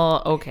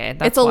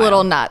it's a wild.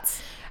 little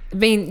nuts. I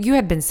mean, you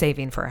had been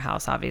saving for a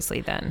house,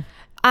 obviously, then.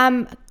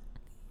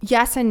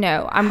 Yes and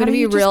no. I'm going to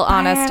be real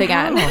honest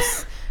again.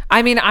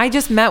 I mean, I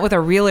just met with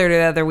a realtor the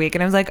other week,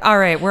 and I was like, all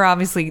right, we're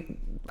obviously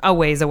a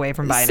ways away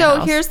from buying a house.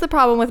 So here's the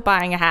problem with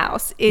buying a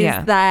house is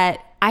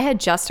that I had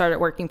just started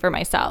working for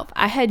myself.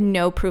 I had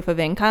no proof of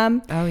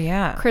income. Oh,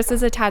 yeah. Chris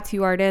is a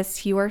tattoo artist.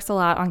 He works a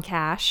lot on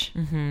cash.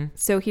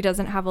 So he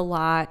doesn't have a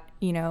lot,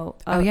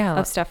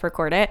 of stuff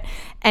recorded.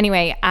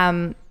 Anyway,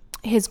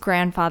 his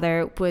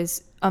grandfather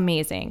was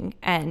amazing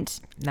and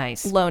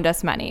Nice. loaned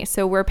us money.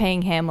 So we're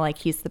paying him like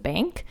he's the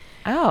bank.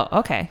 Oh,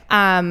 okay.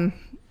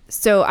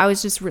 So I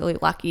was just really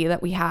lucky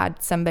that we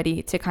had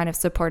somebody to kind of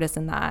support us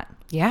in that.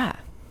 Yeah,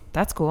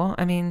 that's cool.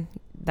 I mean,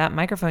 that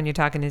microphone you're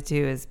talking into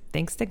is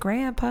thanks to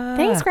Grandpa.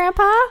 Thanks,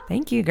 Grandpa.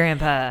 Thank you,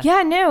 Grandpa.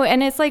 Yeah, no.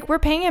 And it's like we're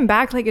paying him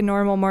back like a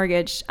normal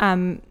mortgage.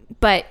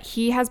 But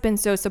he has been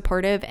so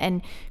supportive,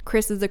 and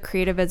Chris is a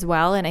creative as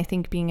well. And I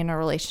think being in a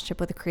relationship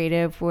with a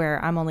creative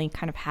where I'm only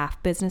kind of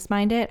half business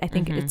minded, I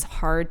think it's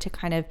hard to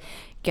kind of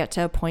get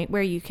to a point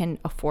where you can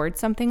afford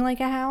something like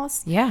a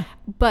house. Yeah.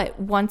 But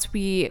once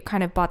we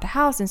kind of bought the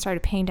house and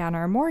started paying down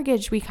our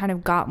mortgage, we kind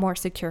of got more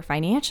secure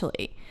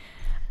financially.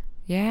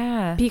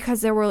 Yeah.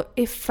 Because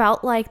it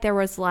felt like there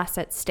was less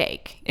at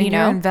stake. And you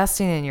know, you're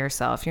investing in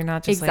yourself. You're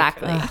not just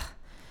exactly. like,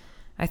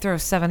 I throw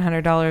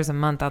 $700 a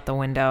month out the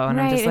window and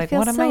I'm Right, just it like, feels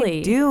what am silly.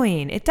 I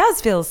doing? It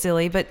does feel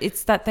silly, but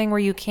it's that thing where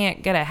you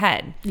can't get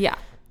ahead. Yeah.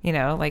 You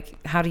know,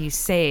 like how do you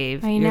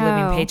save? I You're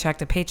living know. paycheck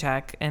to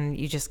paycheck and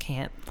you just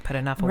can't put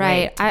enough away.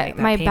 Right. To make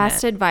that My payment.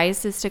 best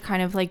advice is to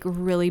kind of like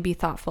really be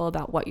thoughtful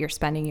about what you're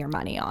spending your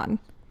money on.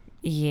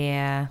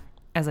 Yeah.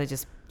 As I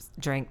just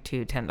drank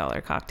 2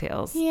 $10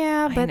 cocktails.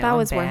 Yeah, I but know, that I'm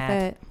was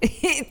bad. worth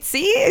it.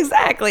 See,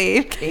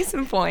 exactly. Case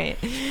in point.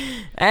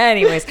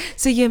 Anyways,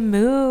 so you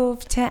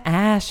moved to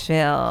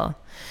Asheville.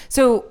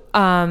 So,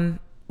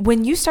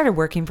 when you started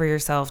working for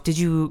yourself, did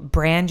you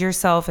brand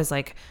yourself as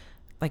like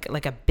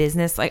a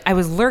business? Like I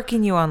was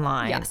lurking you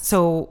online. Yes.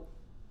 So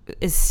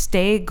is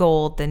Stay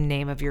Gold the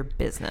name of your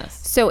business?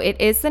 So it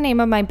is the name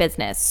of my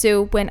business.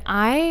 So when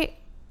I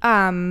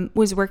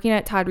was working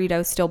at Todd Reed, I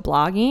was still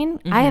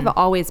blogging. I have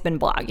always been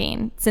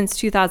blogging since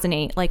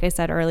 2008. Like I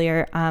said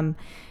earlier,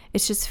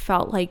 it's just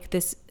felt like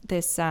this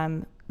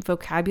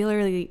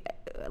vocabulary,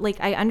 like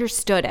I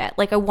understood it.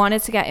 Like I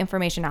wanted to get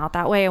information out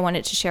that way. I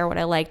wanted to share what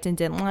I liked and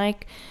didn't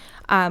like.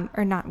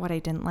 Or not what I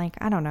didn't like.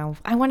 I don't know.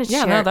 I wanted to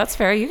share. Yeah, no, that's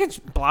fair. You can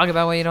blog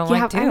about what you don't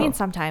like too. I mean,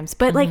 sometimes.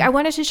 But like I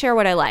wanted to share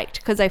what I liked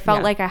because I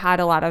felt like I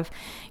had a lot of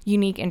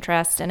unique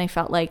interests, and I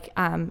felt like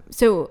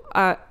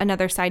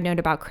another side note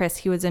about Chris,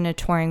 he was in a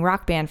touring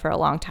rock band for a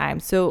long time.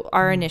 So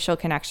our initial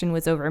connection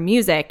was over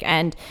music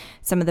and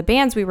some of the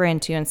bands we were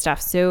into and stuff.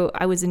 So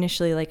I was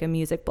initially like a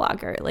music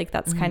blogger. Like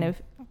that's kind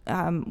of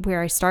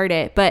where I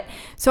started. But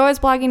so I was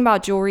blogging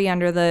about jewelry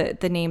under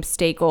the name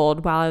Stay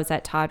Gold while I was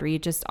at Todd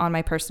Reed, just on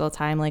my personal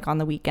time, like on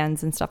the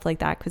weekends and stuff like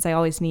that, because I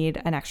always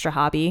need an extra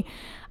hobby.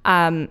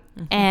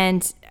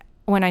 And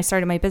when I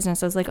started my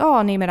business, I was like, oh,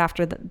 I'll name it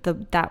after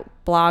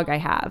that blog I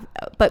have.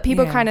 But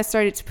people kind of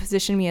started to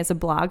position me as a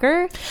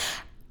blogger.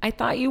 I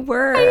thought you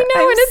were. I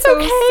know, and it's so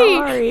okay.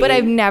 sorry. But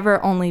I've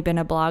never only been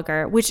a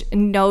blogger, which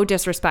no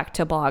disrespect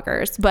to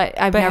bloggers, but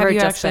I've never have you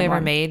just actually been ever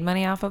one. made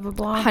money off of a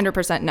blog?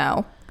 100%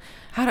 no.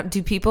 How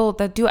do people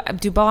that do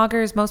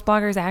bloggers, most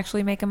bloggers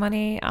actually make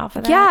money off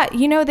of that? Yeah,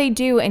 you know, they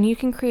do. And you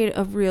can create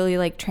a really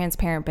like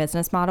transparent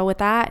business model with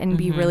that and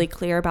be really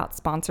clear about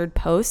sponsored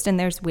posts. And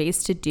there's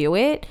ways to do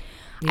it.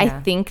 I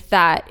Yeah. think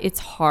that it's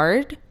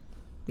hard,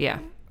 Yeah.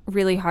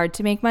 really hard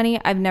to make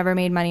money. I've never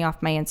made money off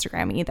my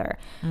Instagram either.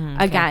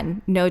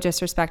 Again, no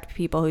disrespect to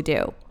people who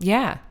do.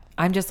 Yeah.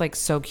 I'm just like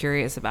so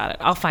curious about it.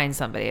 I'll find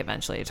somebody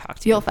eventually to talk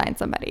to. You'll find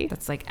somebody.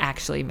 That's like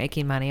actually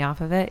making money off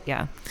of it.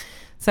 Yeah.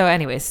 So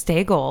anyways,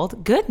 Stay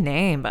Gold. Good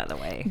name, by the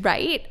way.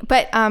 Right.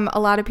 But a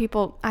lot of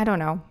people, I don't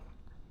know.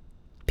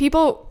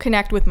 People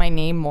connect with my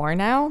name more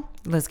now.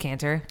 Liz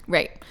Cantor.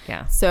 Right.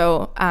 Yeah.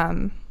 So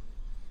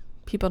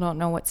people don't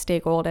know what Stay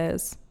Gold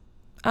is.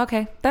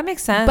 Okay. That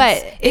makes sense.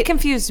 But it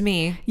confused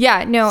me.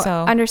 Yeah, no,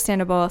 So-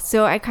 understandable.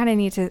 So I kind of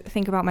need to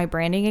think about my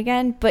branding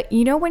again. But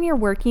you know when you're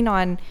working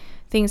on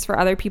things for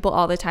other people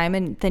all the time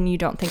and then you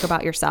don't think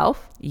about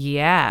yourself?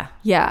 Yeah.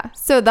 Yeah.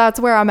 So that's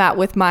where I'm at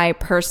with my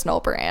personal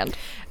brand.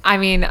 I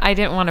mean, I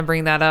didn't want to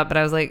bring that up, but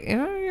I was like,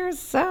 oh, yours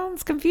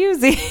sounds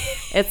confusing.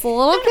 It's a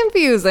little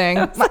confusing.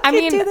 I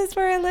mean, do this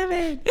for a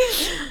living.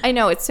 I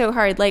know it's so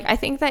hard. Like I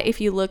think that if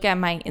you look at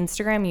my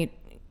Instagram, you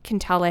can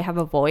tell I have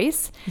a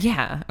voice.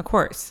 Yeah, of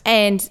course.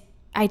 And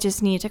I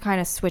just need to kind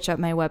of switch up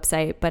my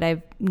website, but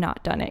I've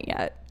not done it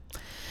yet.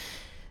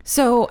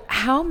 So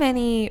how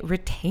many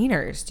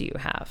retainers do you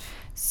have?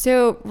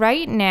 So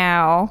right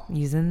now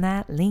Using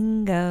that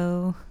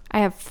lingo. I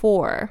have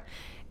 4.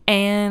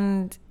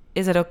 And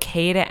is it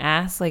okay to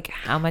ask like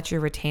how much your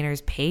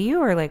retainers pay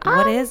you, or like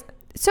what is?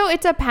 So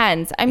it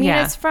depends. I mean,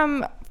 Yeah. it's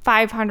from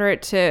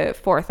 500 to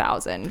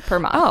 4,000 per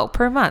month. Oh,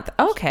 per month.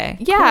 Okay.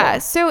 Yeah,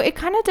 cool. so it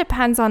kind of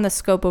depends on the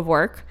scope of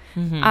work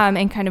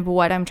and kind of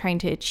what I'm trying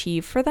to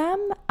achieve for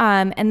them.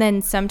 And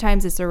then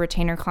sometimes it's a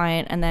retainer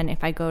client. And then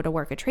if I go to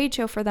work a trade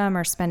show for them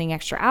or spending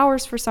extra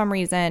hours for some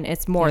reason,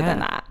 it's more than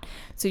Yeah. that.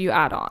 So you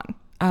add on.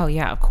 Oh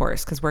yeah, of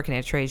course, because working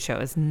at a trade show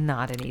is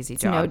not an easy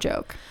job. No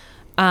joke.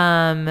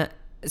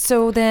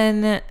 So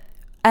then the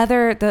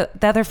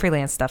other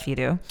freelance stuff you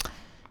do,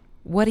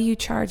 what do you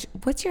charge?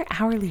 What's your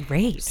hourly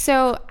rate?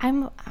 So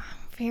I'm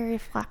very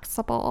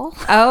flexible.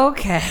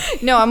 Okay.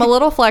 No, I'm a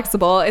little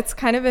flexible. It's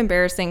kind of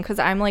embarrassing because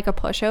I'm like a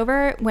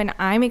pushover. When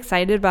I'm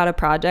excited about a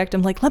project,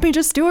 I'm like, let me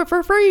just do it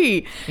for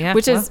free,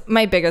 which is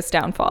my biggest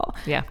downfall.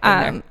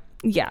 Yeah.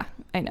 Yeah,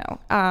 I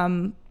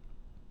know.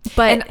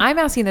 But and I'm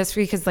asking this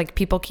because like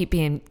people keep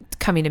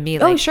coming to me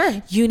like,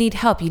 sure, you need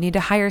help. You need to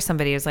hire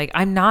somebody. It's like,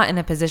 I'm not in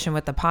a position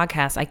with the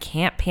podcast. I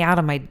can't pay out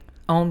of my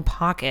own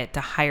pocket to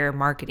hire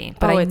marketing,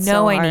 but I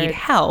know I need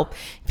help.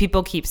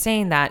 People keep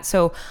saying that.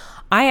 So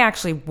I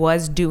actually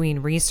was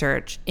doing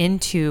research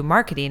into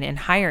marketing and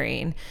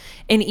hiring,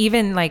 and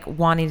even like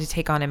wanting to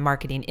take on a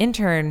marketing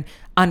intern,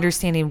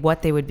 understanding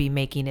what they would be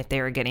making if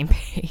they were getting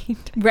paid.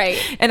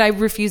 Right. And I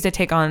refused to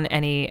take on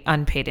any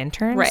unpaid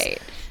interns. Right.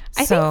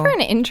 I think for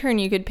an intern,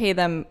 you could pay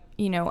them,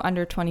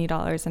 under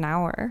 $20 an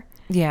hour.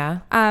 Yeah.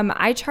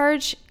 I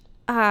charge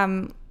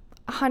 $100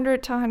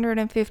 to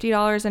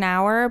 $150 an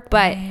hour,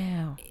 but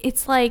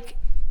it's like,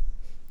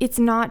 it's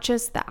not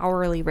just the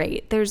hourly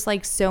rate. There's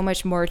like so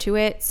much more to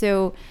it.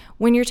 So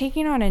when you're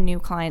taking on a new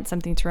client,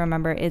 something to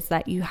remember is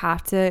that you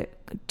have to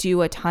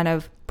do a ton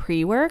of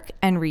pre-work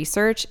and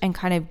research and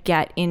kind of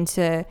get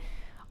into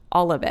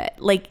all of it.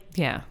 Like,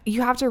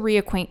 you have to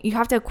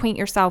acquaint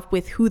yourself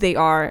with who they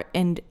are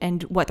and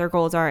what their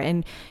goals are,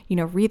 and,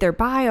 read their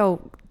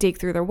bio, dig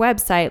through their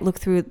website, look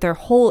through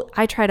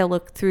I try to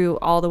look through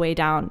all the way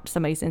down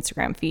somebody's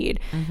Instagram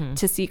feed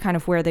to see kind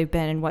of where they've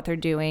been and what they're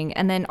doing.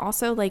 And then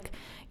also like,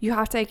 you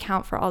have to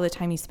account for all the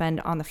time you spend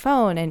on the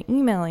phone and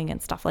emailing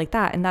and stuff like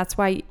that. And that's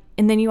why,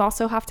 and then you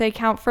also have to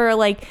account for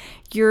like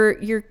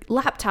your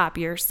laptop,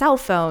 your cell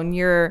phone,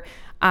 the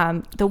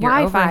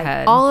Wi-Fi,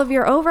 overhead. All of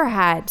your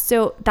overhead.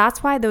 So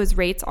that's why those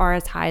rates are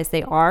as high as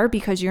they are,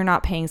 because you're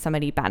not paying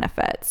somebody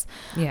benefits.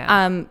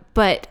 Yeah.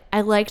 But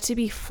I like to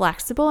be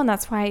flexible, and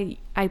that's why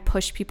I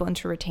push people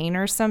into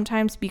retainers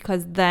sometimes,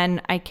 because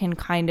then I can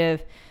kind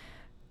of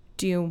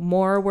do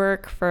more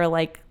work for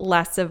like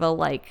less of a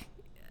like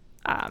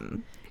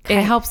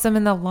it helps them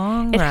in the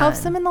long run. It helps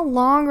them in the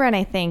long run,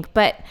 I think.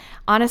 But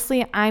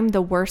honestly, I'm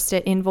the worst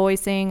at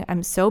invoicing.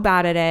 I'm so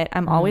bad at it.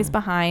 I'm always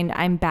behind.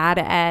 I'm bad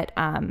at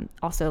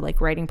also like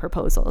writing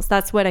proposals.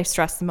 That's what I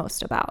stress the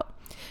most about.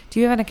 Do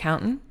you have an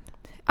accountant?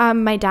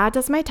 My dad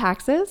does my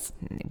taxes.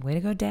 Way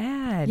to go,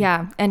 Dad.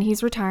 Yeah. And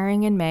he's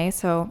retiring in May.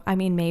 So, I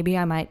mean, maybe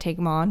I might take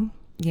him on.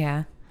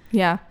 Yeah.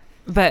 Yeah.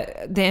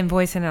 But the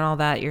invoicing and all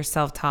that, you're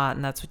self-taught,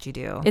 and that's what you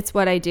do. It's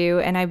what I do.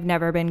 And I've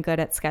never been good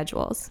at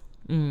schedules.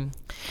 And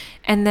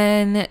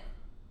then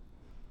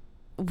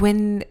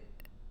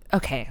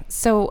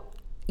so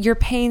you're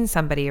paying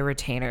somebody a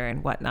retainer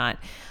and whatnot.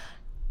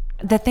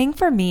 The thing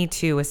for me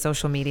too with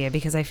social media,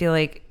 because I feel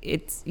like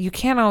you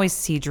can't always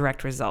see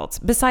direct results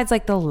besides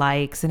like the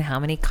likes and how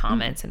many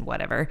comments and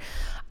whatever.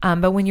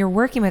 But when you're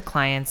working with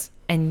clients,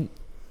 and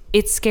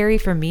it's scary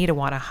for me to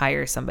want to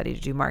hire somebody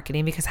to do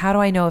marketing, because how do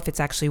I know if it's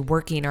actually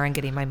working or I'm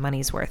getting my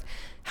money's worth?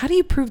 How do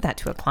you prove that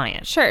to a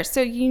client? Sure.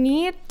 So you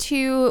need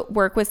to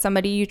work with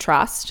somebody you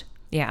trust.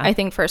 Yeah. I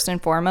think first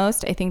and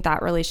foremost, I think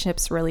that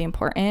relationship's really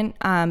important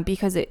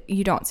because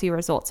you don't see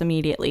results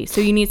immediately.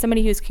 So you need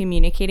somebody who's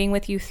communicating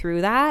with you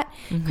through that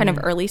kind of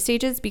early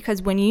stages,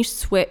 because when you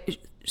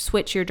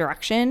switch your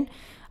direction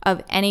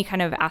of any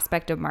kind of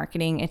aspect of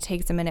marketing, it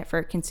takes a minute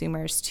for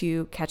consumers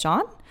to catch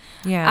on.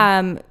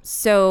 Yeah.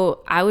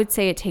 So I would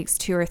say it takes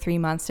 2 or 3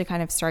 months to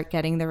kind of start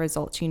getting the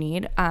results you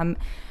need.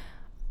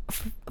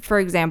 For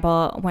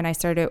example, when I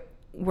started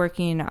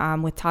working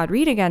with Todd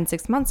Reed again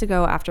 6 months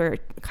ago, after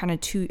kind of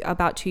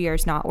about 2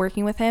 years not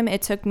working with him,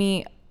 it took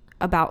me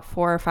about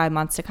 4 or 5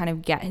 months to kind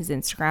of get his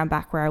Instagram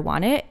back where I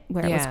want it,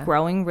 where it was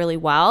growing really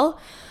well.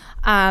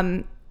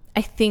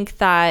 I think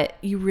that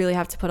you really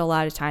have to put a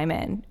lot of time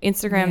in.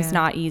 Instagram's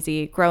not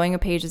easy. Growing a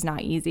page is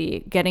not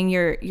easy. Getting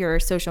your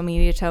social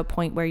media to a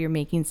point where you're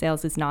making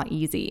sales is not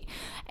easy.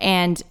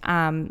 And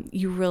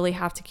you really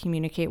have to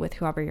communicate with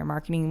whoever you're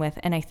marketing with.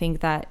 And I think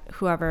that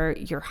whoever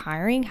you're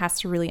hiring has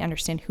to really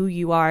understand who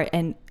you are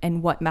and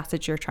what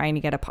message you're trying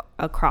to get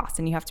across.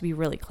 And you have to be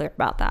really clear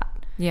about that.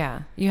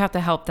 Yeah. You have to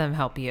help them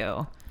help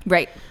you.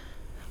 Right.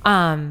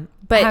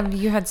 But have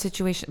you had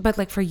situations, but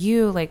like for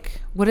you,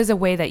 like what is a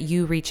way that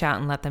you reach out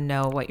and let them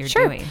know what you're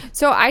doing?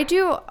 So I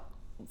do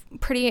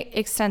pretty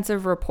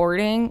extensive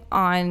reporting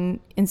on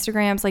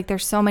Instagrams. Like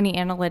there's so many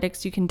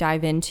analytics you can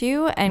dive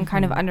into and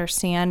kind of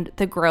understand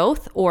the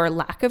growth or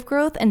lack of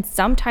growth. And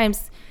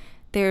sometimes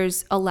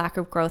there's a lack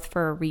of growth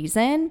for a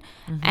reason.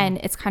 And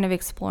it's kind of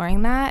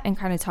exploring that and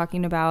kind of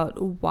talking about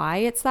why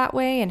it's that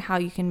way and how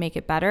you can make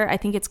it better. I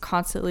think it's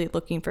constantly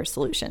looking for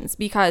solutions,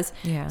 because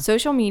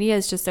social media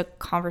is just a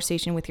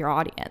conversation with your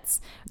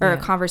audience or a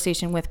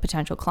conversation with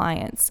potential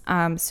clients.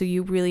 So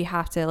you really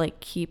have to like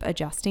keep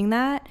adjusting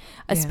that,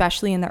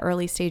 especially in the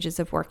early stages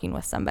of working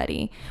with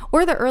somebody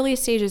or the early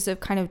stages of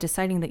kind of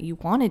deciding that you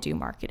want to do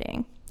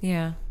marketing.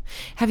 Yeah.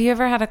 Have you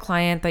ever had a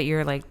client that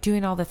you're like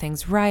doing all the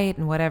things right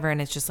and whatever,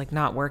 and it's just like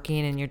not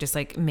working, and you're just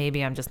like,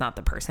 maybe I'm just not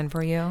the person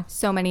for you?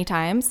 So many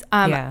times.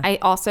 Yeah. I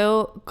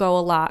also go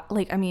a lot,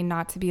 like, I mean,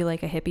 not to be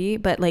like a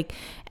hippie, but like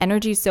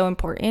energy is so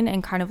important,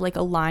 and kind of like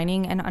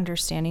aligning and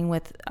understanding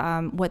with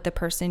what the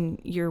person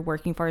you're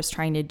working for is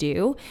trying to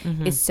do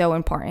is so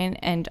important.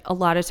 And a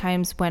lot of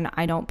times when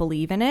I don't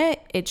believe in it,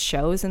 it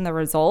shows in the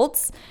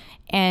results.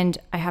 And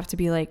I have to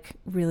be like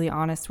really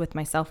honest with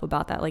myself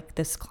about that. Like,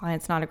 this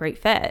client's not a great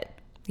fit.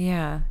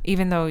 Yeah.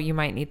 Even though you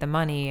might need the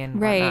money and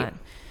Right. whatnot.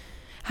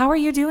 How are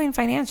you doing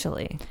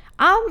financially?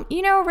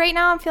 Right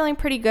now I'm feeling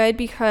pretty good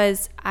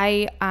because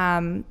I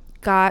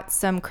got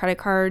some credit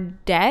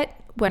card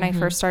debt when I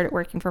first started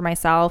working for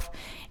myself,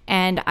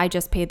 and I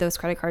just paid those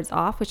credit cards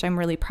off, which I'm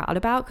really proud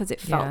about because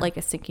it felt like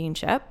a sinking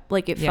ship.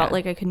 Like, it felt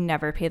like I could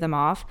never pay them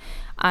off.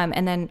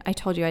 And then I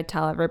told you I'd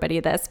tell everybody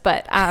this,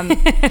 but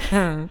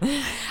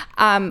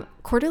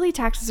quarterly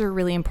taxes are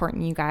really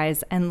important, you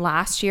guys. And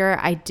last year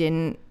I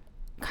didn't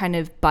kind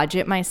of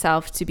budget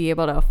myself to be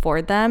able to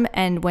afford them,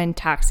 and when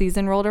tax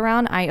season rolled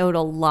around, I owed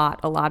a lot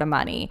of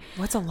money.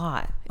 What's a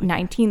lot?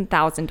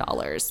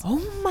 $19,000.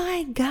 Oh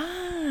my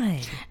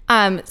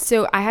God.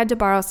 So I had to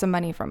borrow some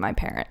money from my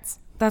parents.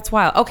 That's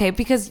wild. Okay,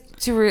 because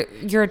you're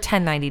a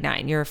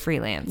 1099. You're a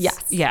freelance.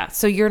 Yes. Yeah.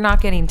 So you're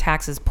not getting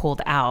taxes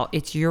pulled out.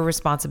 It's your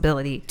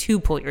responsibility to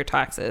pull your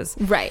taxes.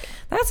 Right.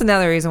 That's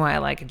another reason why I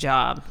like a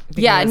job.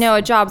 Yeah, no,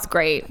 a job's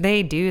great.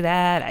 They do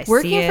that. I see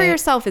Working it. for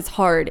yourself is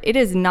hard. It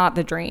is not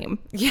the dream.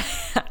 Yeah.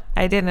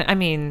 I didn't. I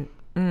mean,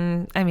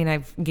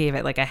 I gave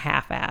it like a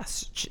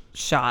half-ass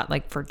shot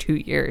like for 2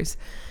 years,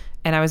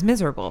 and I was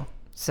miserable.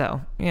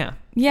 So, yeah.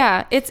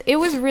 Yeah, it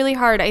was really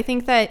hard. I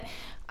think that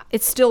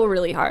it's still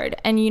really hard.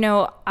 And,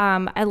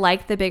 I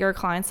like the bigger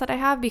clients that I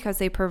have because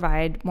they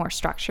provide more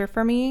structure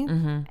for me.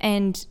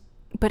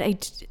 But I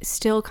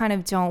still kind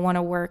of don't want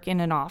to work in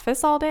an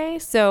office all day.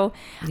 So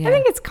I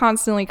think it's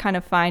constantly kind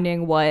of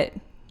finding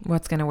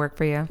what's going to work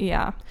for you.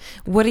 Yeah.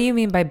 What do you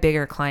mean by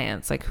bigger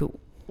clients? Like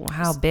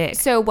how big?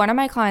 So one of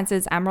my clients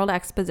is Emerald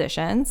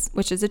Expositions,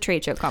 which is a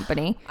trade show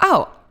company.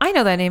 Oh, I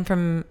know that name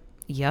from,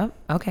 yep.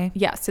 Okay.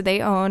 Yeah. So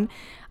they own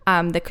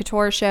the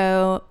Couture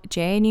Show,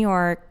 J New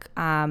York,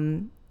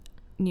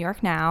 New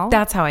York Now.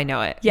 That's how I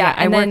know it. Yeah,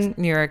 I and worked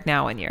New York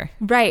Now 1 year.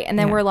 Right. And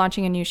then we're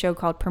launching a new show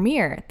called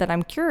Premiere that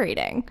I'm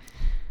curating.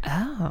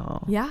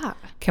 Oh. Yeah.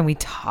 Can we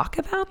talk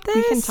about this?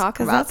 We can talk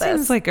 'Cause about that this.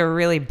 seems like a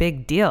really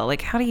big deal.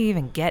 Like, how do you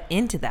even get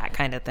into that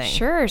kind of thing?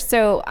 Sure.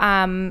 So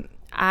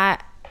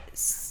I've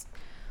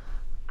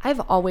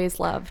always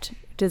loved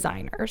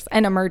designers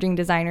and emerging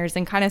designers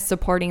and kind of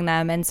supporting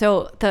them. And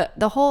so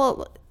the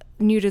whole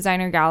new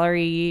designer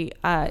gallery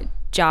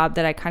job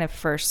that I kind of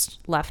first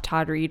left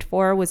Todd Reed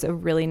for was a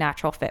really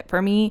natural fit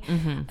for me.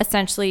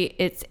 Essentially,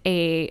 it's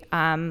a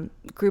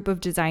group of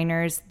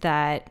designers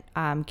that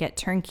get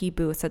turnkey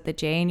booths at the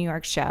J New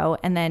York show,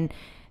 and then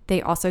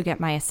they also get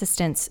my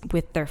assistance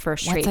with their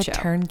first trade show. What's a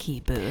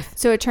turnkey booth?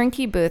 So a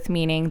turnkey booth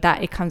meaning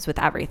that it comes with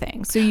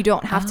everything. So you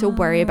don't have to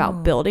worry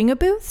about building a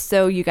booth.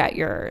 So you got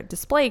your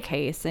display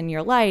case and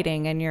your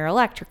lighting and your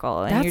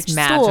electrical and That's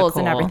your stools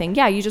and magical. everything.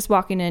 Yeah, you just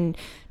walk in and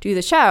do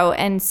the show.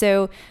 And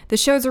so the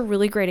show's a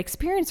really great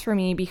experience for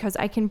me because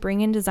I can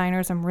bring in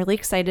designers I'm really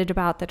excited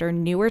about that are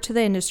newer to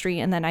the industry,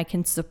 and then I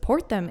can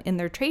support them in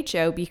their trade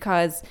show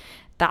because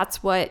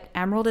that's what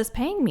Emerald is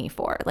paying me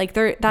for. Like,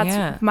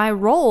 my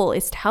role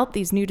is to help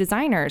these new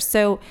designers.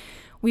 So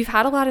we've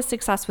had a lot of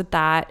success with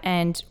that,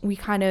 and we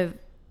kind of.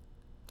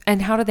 And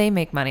how do they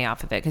make money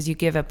off of it? Because you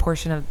give a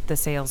portion of the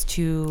sales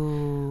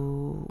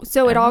to.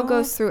 So it all Emerald?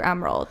 goes through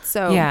Emerald.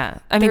 So yeah,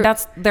 I mean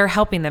they're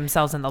helping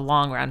themselves in the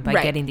long run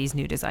by getting these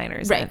new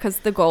designers, right? Because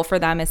the goal for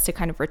them is to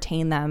kind of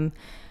retain them,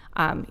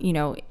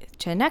 to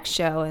a next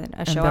show and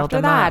a show after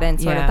that, and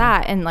sort of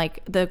that. And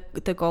like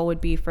the goal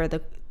would be for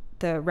the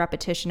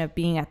repetition of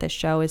being at this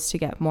show is to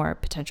get more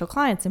potential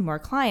clients and more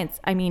clients.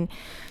 I mean,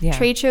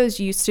 trade shows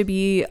used to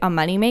be a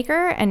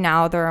moneymaker, and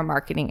now they're a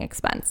marketing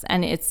expense,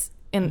 and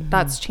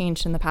that's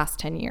changed in the past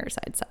 10 years,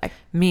 I'd say.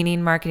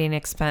 Meaning marketing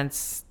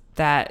expense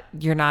that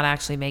you're not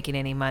actually making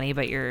any money,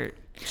 but you're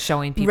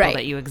showing people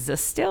that you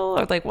exist still,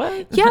 or like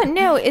what? Yeah,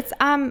 no, it's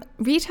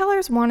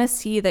retailers want to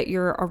see that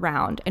you're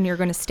around and you're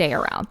going to stay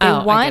around. They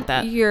want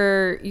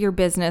your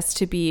business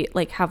to be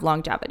like have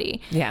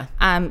longevity. Yeah.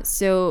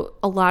 So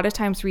a lot of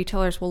times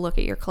retailers will look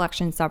at your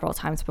collection several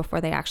times before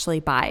they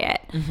actually buy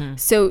it.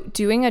 So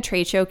doing a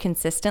trade show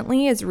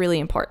consistently is really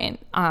important.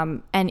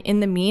 And in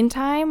the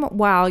meantime,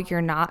 while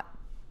you're not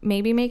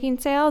maybe making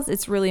sales,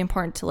 it's really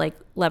important to like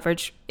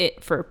leverage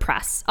it for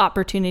press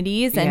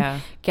opportunities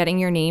and getting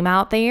your name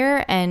out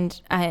there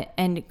and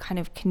kind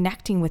of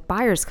connecting with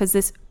buyers, because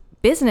this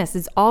business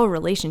is all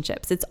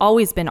relationships. It's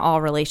always been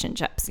all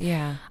relationships.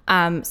 Yeah.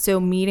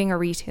 So meeting a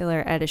retailer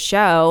at a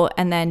show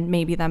and then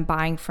maybe them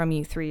buying from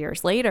you 3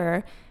 years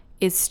later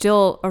is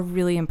still a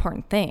really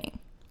important thing.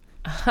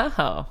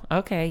 Oh,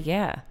 okay.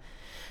 Yeah.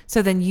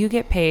 So then you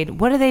get paid.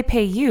 What do they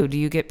pay you? Do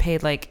you get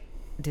paid like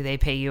do they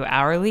pay you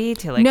hourly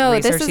to like No,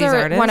 research this is these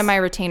artists? one of my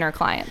retainer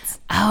clients.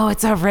 Oh,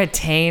 it's a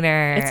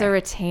retainer. It's a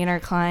retainer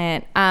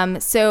client.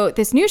 So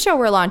this new show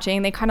we're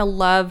launching, they kind of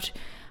loved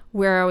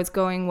where I was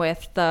going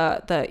with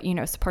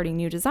the supporting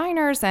new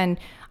designers, and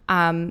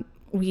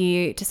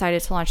we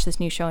decided to launch this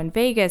new show in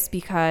Vegas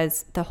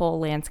because the whole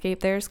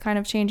landscape there is kind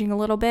of changing a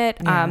little bit.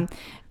 Yeah.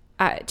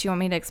 Do you want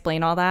me to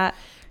explain all that?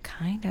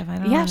 Kind of. I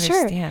don't Sure.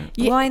 understand.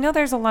 Well, I know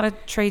there's a lot of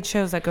trade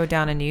shows that go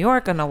down in New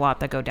York and a lot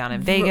that go down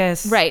in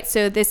Vegas. Right.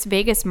 So this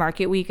Vegas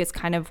Market Week is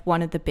kind of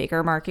one of the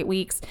bigger market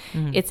weeks.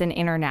 Mm-hmm. It's an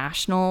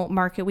international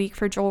market week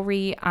for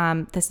jewelry.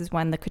 This is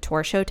when the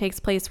Couture Show takes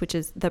place, which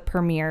is the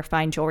premier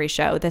fine jewelry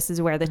show. This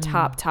is where the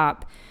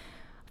top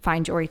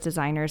fine jewelry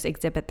designers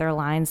exhibit their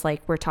lines.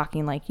 Like we're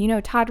talking like,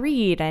 Todd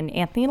Reed and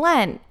Anthony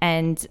Lent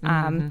and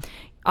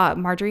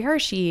Marjorie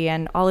Hershey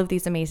and all of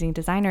these amazing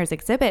designers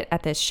exhibit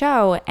at this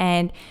show.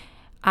 And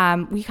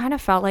we kind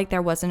of felt like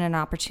there wasn't an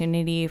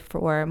opportunity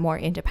for more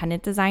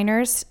independent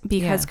designers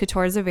because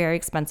Couture is a very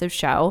expensive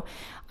show.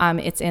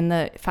 It's in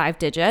the 5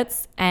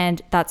 digits,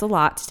 and that's a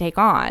lot to take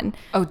on.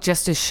 Oh,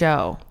 just a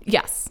show?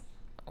 Yes.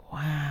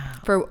 Wow.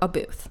 For a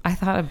booth. I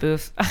thought a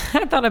booth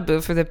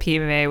for the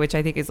PMA, which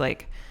I think is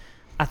like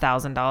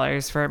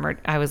 $1,000 for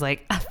I was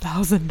like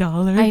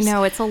 $1,000. I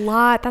know, it's a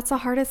lot. That's the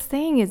hardest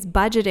thing is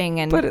budgeting.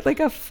 And but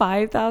like a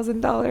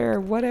 $5,000 or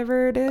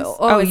whatever it is.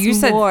 You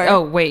said more.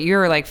 Oh wait,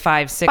 you're like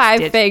 5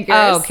 figures.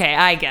 Oh, okay,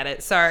 I get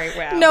it. Sorry.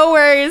 Wow. No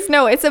worries.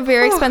 No, it's a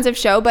very expensive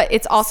show, but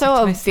it's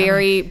also a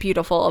very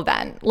beautiful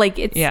event. Like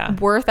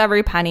it's worth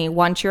every penny.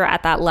 Once you're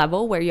at that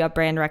level where you have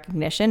brand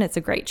recognition, it's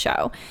a great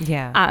show.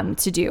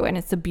 To do, and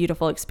it's a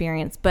beautiful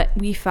experience. But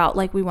we felt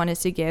like we wanted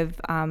to give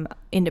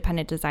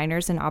independent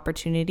designers an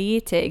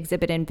opportunity to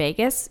exhibit in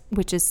Vegas,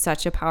 which is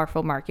such a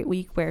powerful market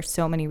week where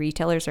so many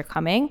retailers are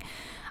coming.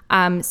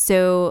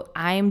 So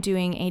I'm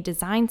doing a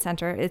design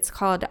center. It's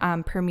called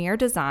Premier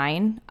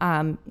Design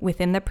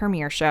within the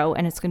Premier Show,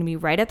 and it's going to be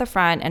right at the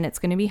front, and it's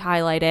going to be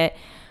highlighted.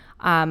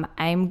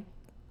 I'm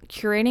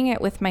curating it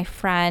with my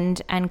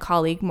friend and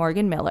colleague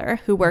Morgan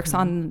Miller, who works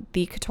on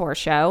the Couture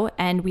Show,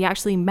 and we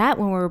actually met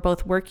when we were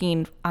both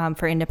working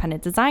for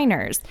independent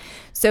designers.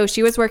 So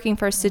she was working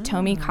for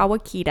Satomi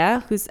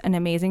Kawakita, who's an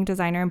amazing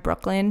designer in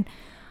Brooklyn,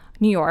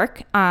 New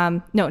York.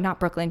 No, not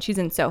Brooklyn. She's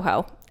in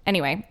Soho.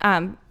 Anyway,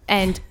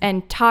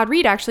 and Todd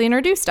Reed actually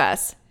introduced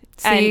us.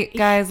 See,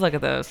 guys, look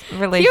at those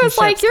relationships. He was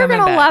like, you're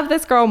going to love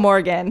this girl,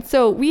 Morgan.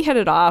 So we hit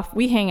it off.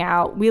 We hang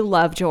out. We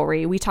love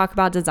jewelry. We talk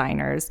about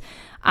designers.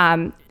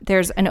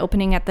 There's an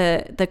opening at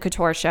the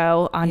Couture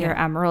Show on your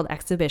Emerald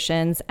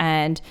Exhibitions,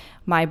 and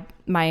my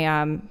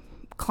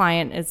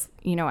client is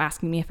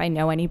asking me if I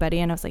know anybody,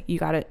 and I was like, you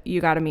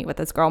gotta meet with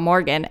this girl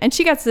Morgan, and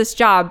she gets this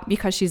job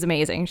because she's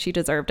amazing. She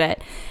deserved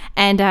it.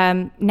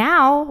 And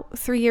now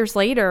 3 years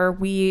later,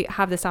 we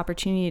have this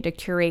opportunity to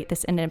curate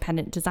this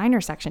independent designer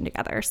section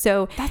together.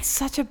 So that's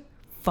such a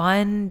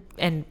fun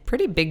and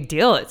pretty big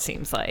deal, it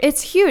seems like.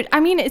 It's huge. I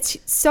mean, it's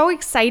so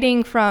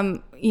exciting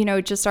from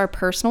just our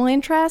personal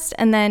interest,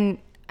 and then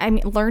I'm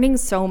learning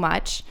so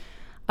much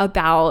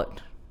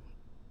about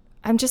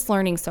I'm just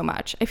learning so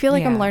much. I feel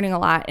like I'm learning a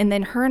lot. And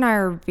then her and I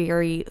are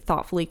very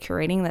thoughtfully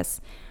curating this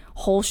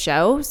whole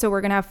show. So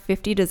we're going to have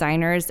 50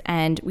 designers,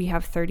 and we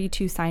have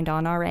 32 signed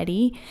on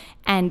already.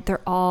 And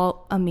they're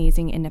all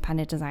amazing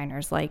independent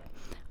designers like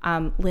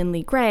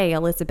Lindley Gray,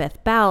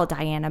 Elizabeth Bell,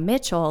 Diana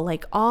Mitchell,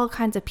 like all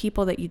kinds of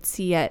people that you'd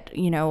see at,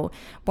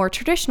 more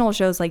traditional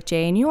shows like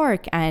J in New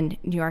York and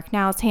New York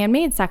Now's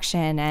Handmade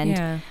section.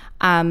 And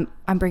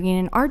I'm bringing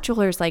in art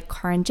jewelers like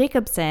Karen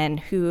Jacobson,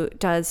 who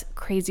does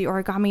crazy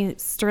origami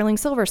sterling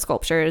silver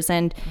sculptures.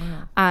 And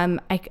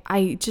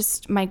I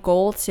just, my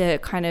goal to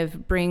kind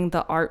of bring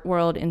the art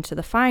world into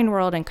the fine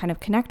world and kind of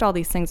connect all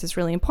these things is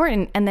really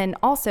important. And then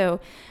also,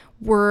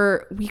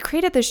 we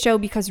created this show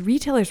because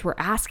retailers were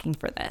asking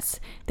for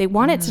this. They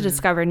wanted to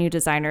discover new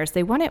designers.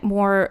 They wanted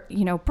more,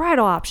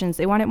 bridal options.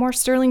 They wanted more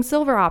sterling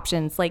silver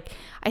options. Like,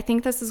 I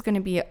think it's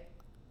going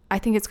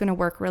to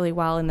work really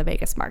well in the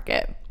Vegas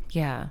market.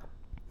 Yeah.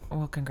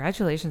 Well,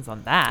 congratulations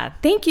on that.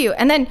 Thank you.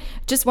 And then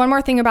just one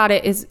more thing about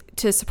it is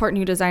to support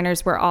new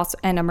designers,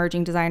 and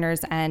emerging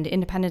designers and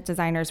independent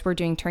designers, we're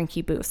doing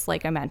turnkey booths,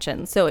 like I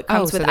mentioned. So it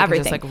comes with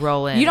everything. Just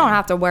roll in. You don't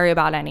have to worry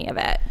about any of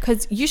it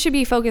because you should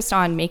be focused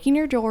on making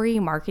your jewelry,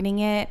 marketing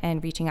it,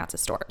 and reaching out to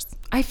stores.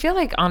 I feel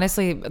like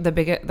honestly,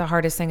 the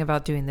hardest thing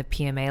about doing the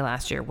PMA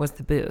last year was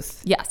the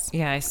booth. Yes.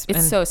 Yeah.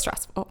 It's so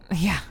stressful.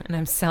 Yeah. And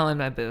I'm selling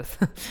my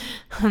booth.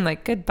 I'm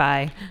like,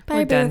 goodbye. Bye,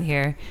 we're booth. Done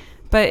here.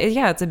 But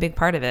it's a big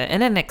part of it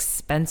and an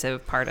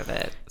expensive part of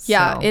it.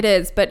 Yeah, it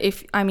is. But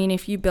if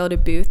you build a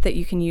booth that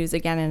you can use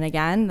again and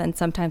again, then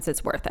sometimes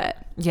it's worth it.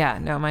 Yeah,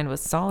 no, mine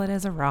was solid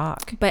as a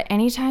rock. But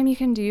anytime you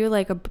can do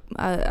like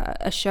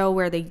a show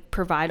where they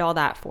provide all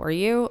that for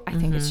you, I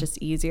think it's just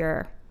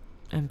easier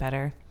and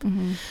better.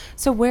 Mm-hmm.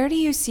 So where do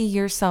you see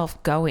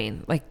yourself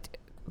going?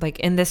 Like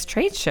in this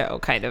trade show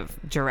kind of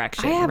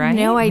direction, I have right?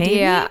 no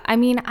idea. Maybe? I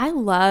mean, I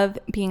love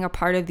being a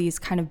part of these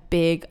kind of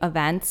big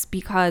events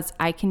because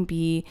I can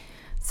be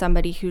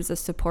somebody who's a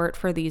support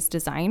for these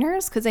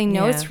designers, because I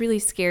know Yeah. it's really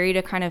scary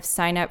to kind of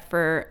sign up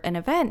for an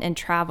event and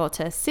travel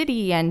to a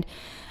city and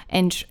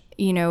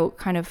you know,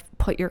 kind of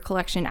put your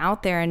collection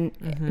out there and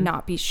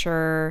not be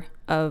sure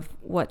of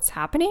what's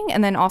happening.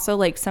 And then also,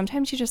 like,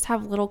 sometimes you just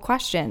have little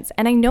questions.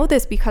 And I know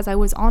this because I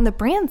was on the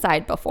brand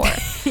side before.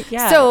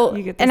 Yeah. So,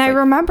 You get this, and I like-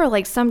 remember,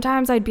 like,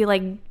 sometimes I'd be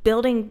like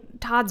building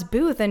Todd's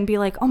booth and be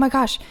like, oh my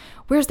gosh,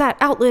 where's that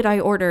outlet I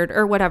ordered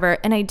or whatever.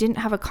 And I didn't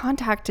have a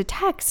contact to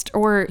text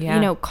or, Yeah.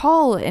 you know,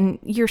 call, and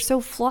you're so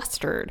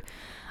flustered.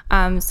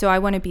 So I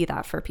want to be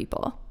that for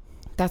people.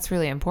 That's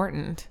really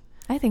important.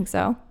 I think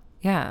so.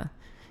 Yeah.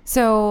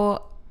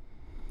 So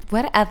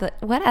what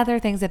other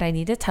things that I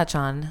need to touch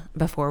on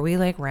before we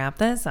like wrap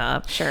this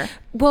up? Sure.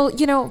 Well,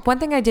 you know, one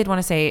thing I did want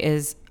to say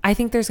is I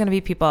think there's going to be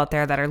people out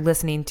there that are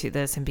listening to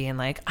this and being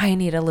like, I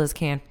need a Liz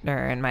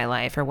Cantor in my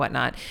life or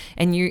whatnot.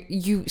 And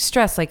you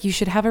stress like you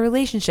should have a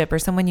relationship or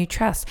someone you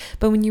trust.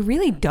 But when you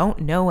really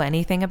don't know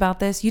anything about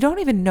this, you don't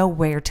even know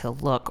where to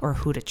look or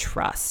who to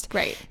trust.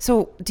 Right.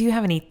 So do you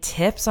have any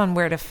tips on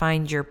where to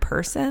find your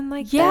person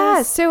like Yeah.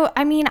 this? So,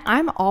 I mean,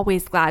 I'm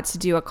always glad to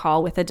do a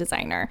call with a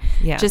designer.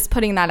 Yeah. Just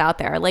putting that out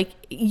there. Like,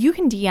 you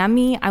can DM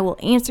me. I will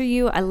answer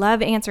you. I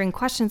love answering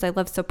questions. I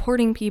love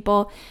supporting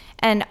people.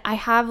 And I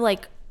have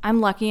like, I'm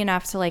lucky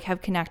enough to like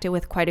have connected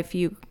with quite a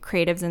few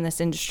creatives in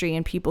this industry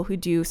and people who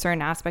do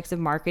certain aspects of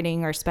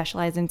marketing or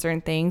specialize in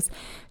certain things.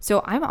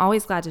 So I'm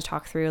always glad to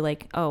talk through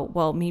like, oh,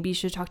 well, maybe you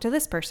should talk to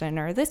this person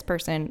or this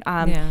person.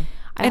 Yeah.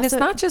 And it's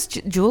also- not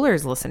just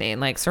jewelers listening,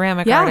 like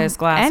ceramic Yeah, artists,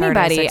 glass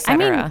anybody. artists, I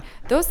etc. mean,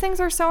 those things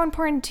are so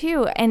important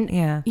too. And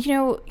Yeah. you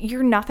know,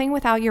 you're nothing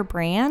without your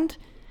brand.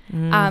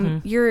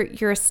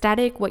 Your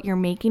aesthetic, what you're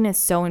making is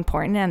so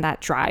important, and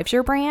that drives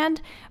your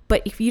brand.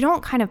 But if you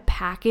don't kind of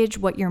package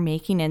what you're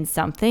making in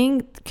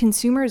something,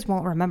 consumers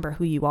won't remember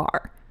who you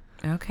are.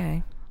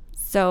 Okay.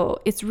 So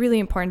it's really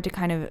important to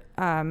kind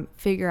of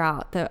figure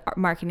out the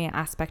marketing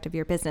aspect of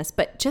your business,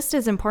 but just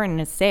as important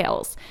as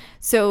sales.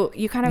 So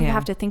you kind of Yeah.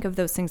 have to think of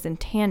those things in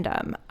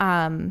tandem.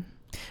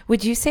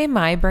 Would you say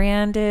my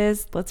brand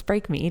is, let's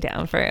break me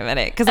down for a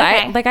minute. Cause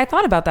Okay. I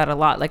thought about that a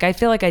lot. Like, I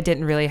feel like I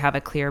didn't really have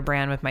a clear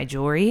brand with my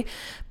jewelry,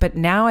 but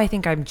now I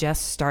think I'm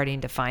just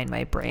starting to find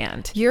my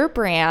brand. Your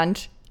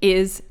brand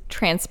is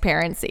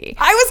transparency.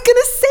 I was going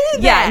to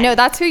say that. Yeah, no,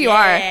 that's who you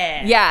are.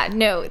 Yeah. Yeah,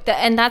 no,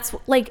 and that's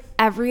like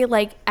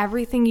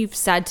everything you've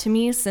said to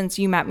me since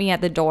you met me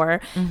at the door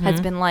has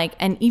been like,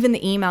 and even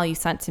the email you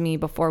sent to me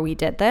before we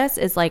did this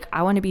is like,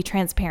 I want to be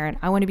transparent.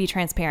 I want to be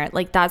transparent.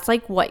 Like, that's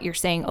like what you're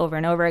saying over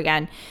and over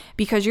again,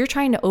 because you're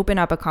trying to open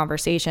up a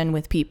conversation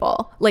with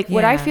people. Like,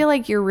 what I Yeah. feel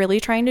like you're really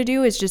trying to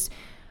do is just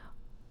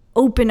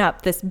open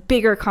up this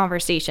bigger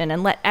conversation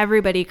and let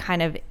everybody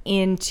kind of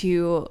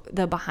into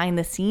the behind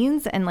the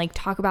scenes and like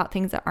talk about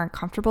things that aren't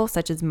comfortable,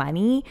 such as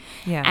money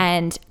Yeah.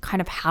 and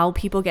kind of how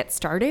people get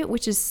started,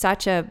 which is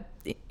such a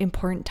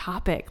important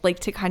topic, like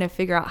to kind of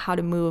figure out how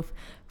to move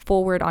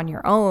forward on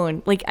your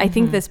own. Like, I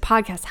think this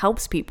podcast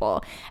helps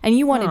people, and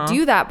you want to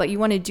do that, but you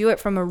want to do it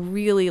from a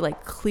really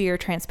like clear,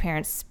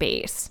 transparent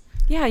space.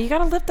 Yeah, you got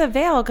to lift the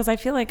veil, because I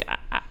feel like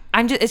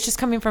it's just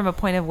coming from a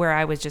point of where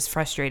I was just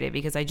frustrated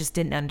because I just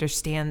didn't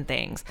understand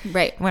things.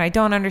 Right. When I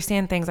don't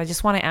understand things, I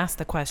just want to ask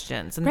the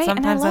questions. And Right, and I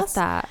sometimes love that's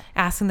that.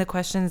 asking the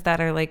questions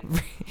that are like,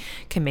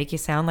 can make you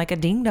sound like a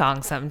ding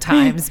dong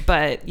sometimes,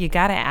 but you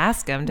got to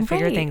ask them to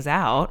figure Right. things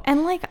out.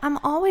 And like, I'm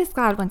always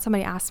glad when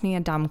somebody asks me a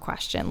dumb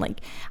question. Like,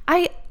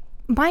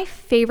 my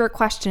favorite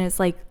question is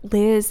like,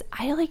 Liz,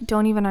 I like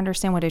don't even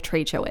understand what a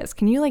trade show is.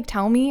 Can you like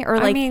tell me? Or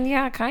like, I mean,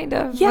 yeah, kind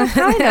of. yeah,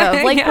 kind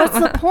of. Like, Yeah. what's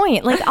the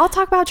point? Like, I'll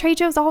talk about trade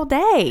shows all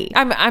day.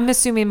 I'm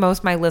assuming most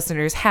of my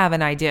listeners have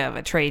an idea of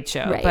a trade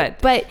show, Right.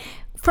 But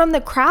from the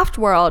craft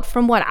world,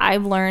 from what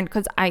I've learned,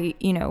 because I,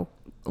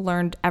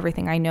 learned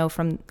everything I know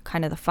from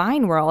kind of the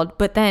fine world,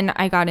 but then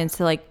I got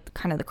into like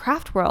kind of the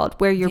craft world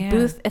where your Yeah.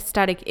 booth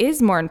aesthetic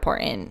is more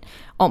important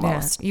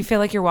almost. yeah, you feel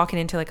like you're walking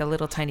into like a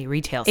little tiny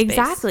retail space.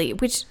 Exactly,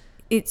 which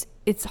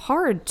it's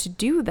hard to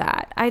do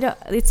that.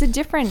 It's a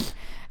different,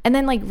 and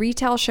then like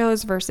retail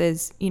shows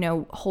versus,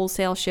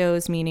 wholesale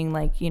shows, meaning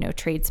like,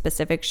 trade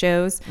specific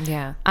shows.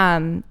 Yeah.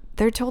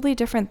 They're totally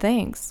different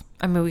things.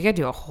 I mean, we could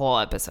do a whole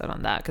episode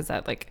on that, because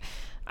that like,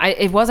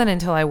 it wasn't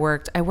until I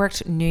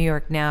worked New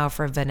York Now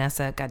for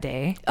Vanessa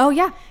Gade. Oh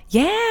yeah.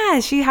 Yeah,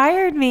 she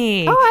hired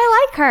me. Oh,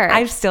 I like her.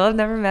 I still have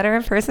never met her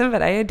in person,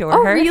 but I adore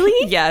Oh, her.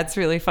 really? Yeah, it's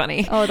really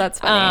funny. Oh, that's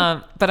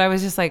funny. But I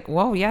was just like,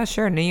 whoa, yeah,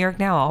 sure. New York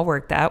Now, I'll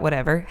work that,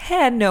 whatever.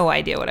 Had no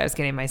idea what I was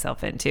getting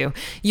myself into.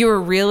 You were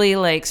really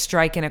like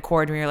striking a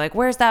chord when you're like,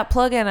 where's that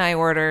plugin I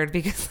ordered?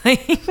 Because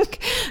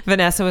like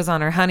Vanessa was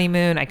on her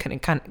honeymoon. I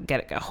couldn't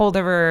get a hold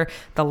of her.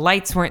 The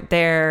lights weren't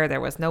there. There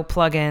was no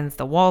plugins.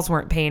 The walls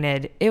weren't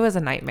painted. It was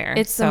a nightmare.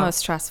 It's the most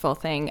stressful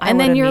thing. I And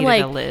then would've you're needed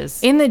like a Liz.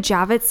 in the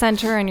Javits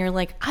Center and you're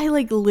like, I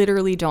like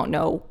literally don't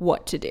know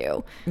what to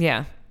do.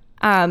 Yeah.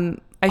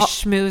 I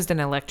schmoozed an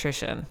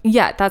electrician.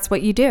 Yeah, that's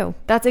what you do.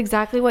 That's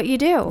exactly what you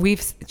do.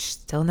 We've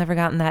still never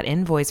gotten that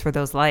invoice for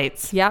those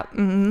lights. Yep.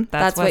 Mm-hmm.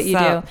 That's what you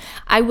up. do.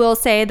 I will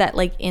say that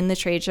like in the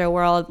trade show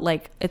world,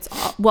 like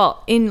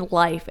in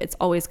life, it's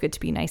always good to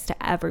be nice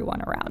to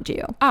everyone around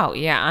you. Oh,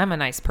 yeah. I'm a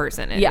nice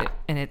person. Yeah.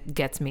 And it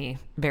gets me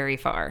very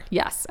far.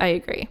 Yes, I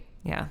agree.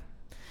 Yeah.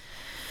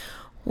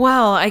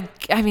 Well,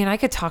 I mean, I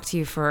could talk to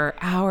you for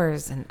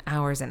hours and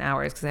hours and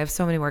hours because I have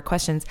so many more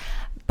questions.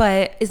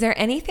 But is there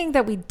anything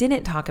that we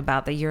didn't talk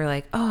about that you're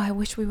like, oh, I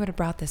wish we would have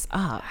brought this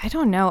up? I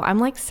don't know. I'm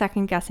like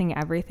second guessing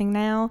everything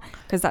now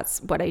because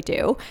that's what I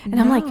do.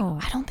 And I'm like,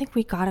 I don't think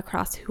we got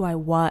across who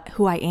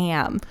I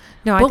am.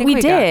 No, but we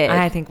did.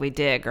 I think we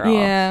did, girl.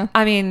 Yeah.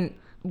 I mean,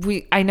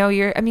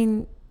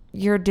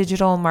 you're a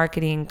digital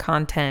marketing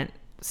content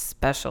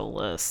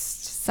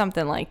specialist.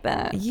 Something like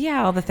that.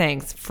 Yeah, all the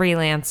things.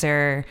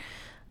 Freelancer.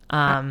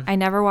 I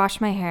never wash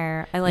my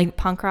hair. I like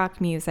punk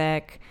rock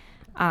music.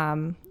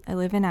 I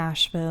live in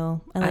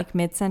Asheville. I like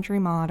mid-century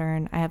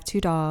modern. I have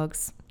 2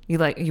 dogs. You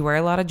wear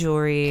a lot of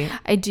jewelry.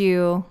 I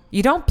do.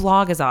 You don't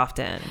blog as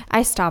often.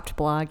 I stopped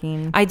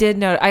blogging. I did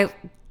know.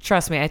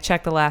 Trust me. I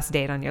checked the last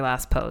date on your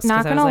last post.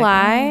 Not gonna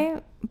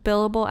lie,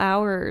 billable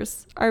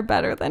hours are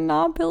better than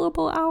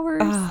non-billable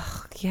hours.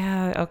 Oh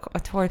yeah.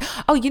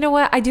 Oh, you know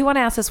what? I do want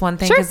to ask this one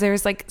thing because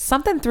there's like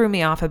something threw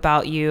me off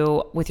about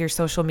you with your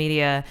social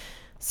media.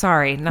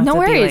 Sorry, not no to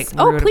worries. be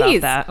like rude please.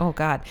 about that. Oh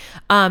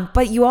God.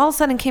 But you all of a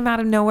sudden came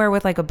out of nowhere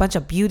with like a bunch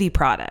of beauty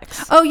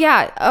products. Oh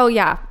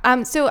yeah.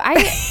 So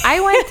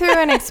I went through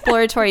an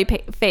exploratory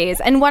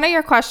phase, and one of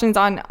your questions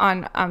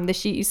on the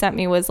sheet you sent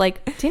me was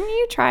like, didn't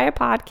you try a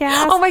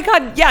podcast? Oh my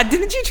God. Yeah.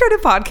 Didn't you try to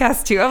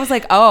podcast too? I was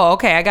like, oh,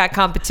 okay. I got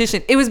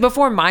competition. It was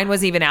before mine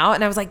was even out.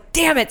 And I was like,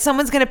 damn it.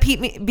 Someone's going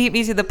to beat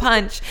me to the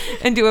punch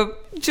and do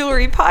a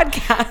jewelry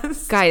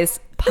podcast.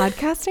 Guys,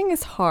 podcasting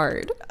is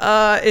hard.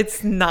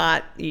 It's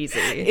not easy.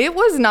 It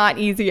was not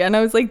easy. And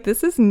I was like,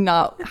 this is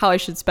not how I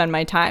should spend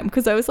my time.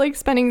 Because I was like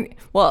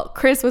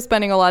Chris was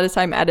spending a lot of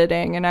time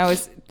editing and I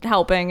was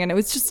helping, and it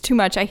was just too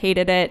much. I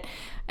hated it.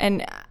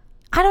 And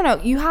I don't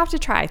know. You have to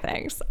try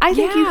things. I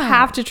think you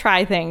have to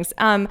try things.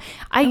 I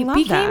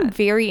became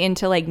very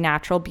into like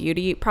natural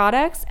beauty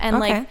products and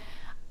like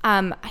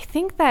I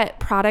think that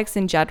products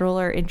in general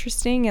are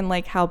interesting and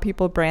like how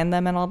people brand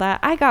them and all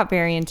that. I got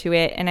very into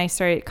it and I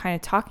started kind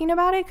of talking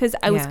about it because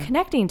I was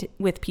connecting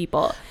with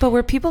people. But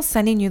were people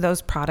sending you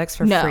those products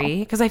for free?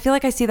 Because I feel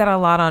like I see that a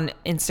lot on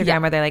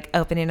Instagram where they're like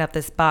opening up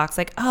this box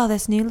like, oh,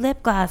 this new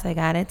lip gloss I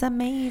got. It's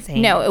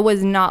amazing. No, it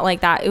was not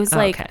like that. It was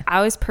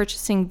I was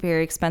purchasing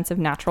very expensive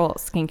natural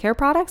skincare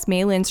products.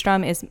 May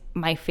Lindstrom is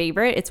my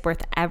favorite. It's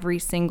worth every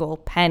single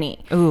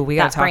penny. Ooh, we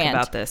got to talk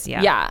about this.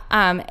 Yeah. Yeah.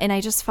 And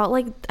I just felt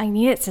like I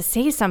needed to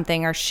say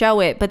something or show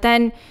it. But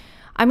then,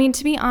 I mean,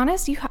 to be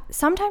honest,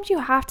 sometimes you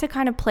have to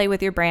kind of play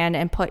with your brand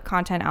and put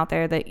content out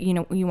there that, you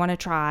know, you want to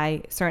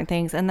try certain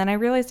things. And then I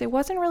realized it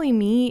wasn't really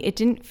me. It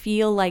didn't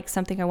feel like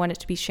something I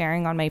wanted to be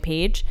sharing on my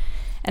page.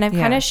 And I've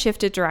kind of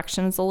shifted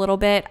directions a little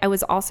bit. I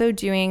was also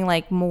doing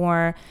like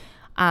more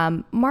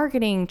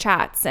marketing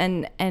chats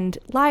and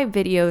live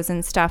videos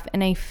and stuff.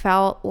 And I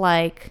felt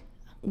like,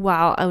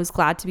 wow, I was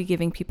glad to be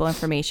giving people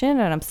information,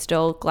 and I'm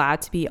still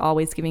glad to be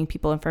always giving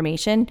people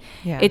information.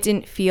 Yeah. It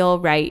didn't feel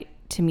right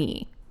to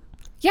me.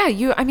 Yeah,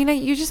 you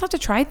just have to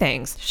try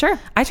things. Sure.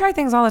 I try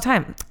things all the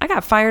time. I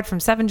got fired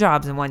from 7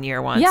 jobs in 1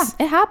 year once. Yeah,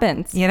 it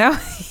happens. You know?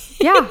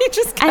 Yeah. You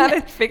just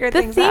gotta figure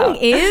things out. The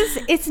thing is,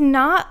 it's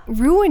not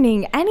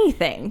ruining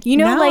anything. You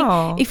know,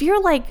 like if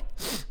you're like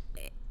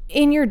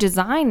in your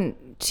design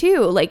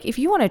too, like if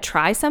you want to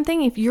try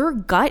something, if your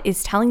gut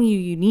is telling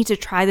you need to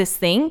try this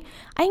thing,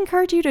 I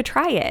encourage you to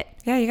try it.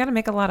 Yeah, you got to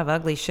make a lot of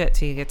ugly shit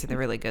till you get to the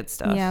really good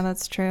stuff. Yeah,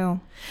 that's true.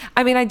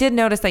 I mean, I did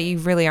notice that you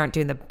really aren't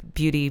doing the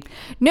beauty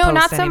No,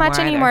 not so much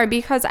anymore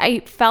because I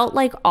felt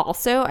like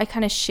also I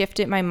kind of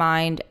shifted my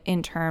mind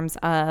in terms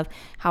of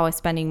how I was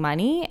spending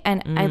money,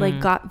 and I like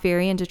got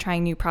very into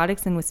trying new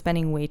products and was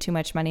spending way too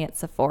much money at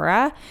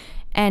Sephora,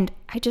 and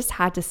I just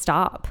had to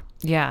stop.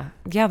 Yeah,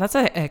 that's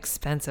an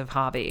expensive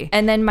hobby.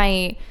 And then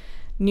my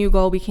new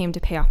goal became to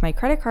pay off my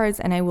credit cards,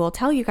 and I will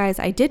tell you guys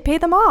I did pay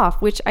them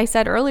off, which I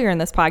said earlier in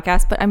this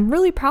podcast, but I'm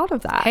really proud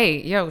of that.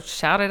 Hey,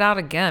 shout it out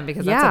again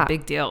because that's a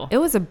big deal. It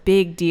was a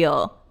big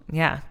deal.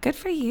 Yeah, good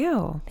for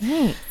you.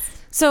 Thanks.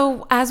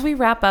 So as we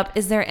wrap up,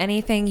 is there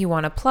anything you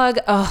want to plug?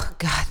 Oh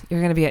God,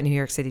 you're going to be at New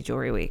York City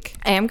Jewelry Week.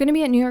 I am going to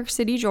be at New York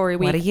City Jewelry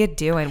Week. What are you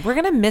doing? We're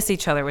going to miss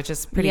each other, which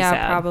is pretty sad.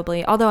 Yeah,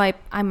 probably. Although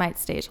I might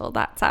stay till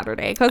that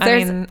Saturday.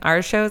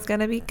 Our show's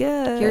going to be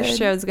good. Your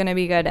show's going to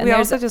be good. And we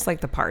also just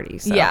like the party.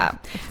 So. Yeah,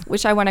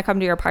 which I want to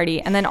come to your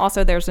party. And then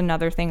also there's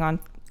another thing on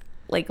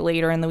like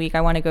later in the week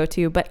I want to go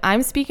to. But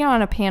I'm speaking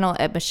on a panel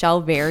at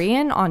Michelle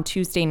Varian on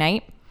Tuesday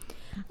night.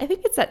 I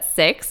think it's at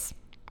 6.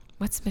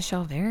 What's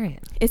Michelle Varian?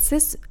 It's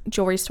this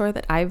jewelry store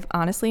that I've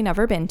honestly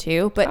never been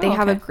to, but they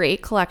have a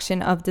great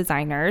collection of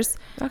designers.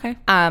 Okay.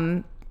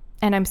 And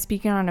I'm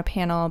speaking on a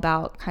panel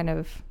about kind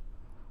of...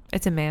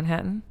 It's in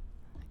Manhattan?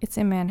 It's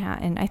in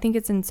Manhattan. I think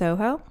it's in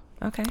Soho.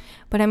 Okay.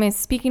 But I'm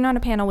speaking on a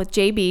panel with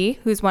JB,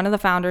 who's one of the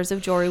founders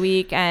of Jewelry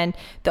Week and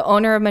the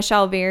owner of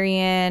Michelle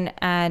Varian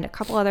and a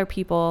couple other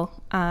people.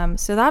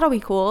 So that'll be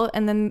cool.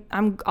 And then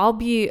I'll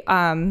be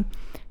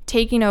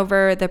taking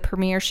over the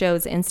Premiere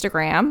Show's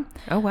Instagram.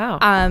 Oh,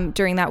 wow.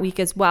 During that week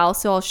as well.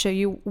 So I'll show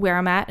you where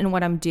I'm at and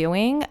what I'm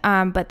doing.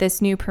 But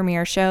this new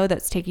Premiere Show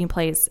that's taking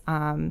place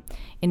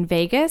in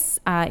Vegas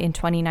in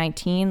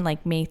 2019,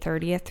 like May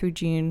 30th through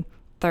June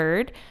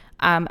 3rd.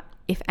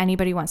 If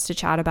anybody wants to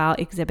chat about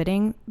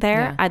exhibiting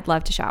there, I'd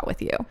love to chat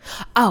with you.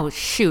 Oh,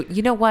 shoot.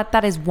 You know what?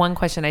 That is one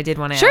question I did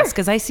want to ask,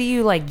 because I see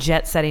you like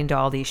jet setting to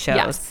all these shows.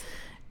 Yes.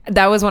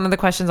 That was one of the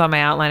questions on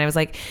my outline. I was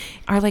like,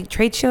 are like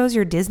trade shows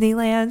your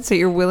Disneyland? So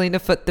you're willing to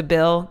foot the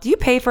bill? Do you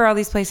pay for all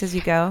these places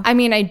you go? I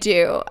mean, I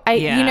do.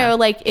 You know,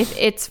 like if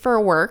it's for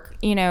work,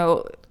 you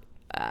know,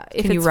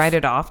 if Can you write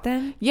it off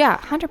then? Yeah,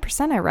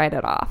 100% I write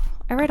it off.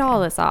 I write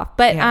all this off.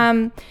 But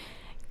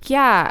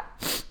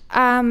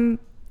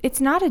it's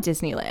not a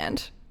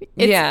Disneyland.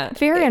 It's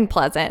very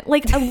unpleasant.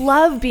 Like I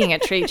love being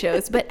at trade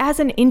shows, but as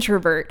an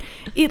introvert,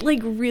 it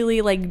like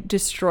really like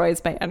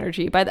destroys my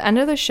energy. By the end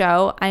of the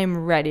show,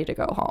 I'm ready to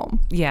go home.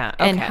 Yeah.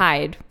 And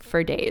hide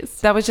for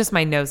days. That was just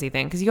my nosy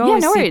thing, because you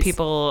always see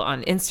people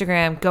on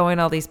Instagram going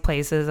all these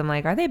places. I'm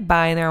like, are they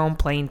buying their own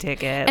plane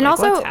ticket? And like,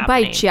 also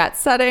by jet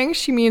setting,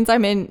 she means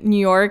I'm in New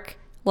York,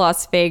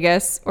 Las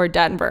Vegas, or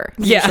Denver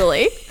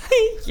usually.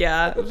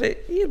 Yeah, but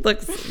it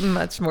looks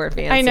much more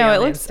fancy. I know, on it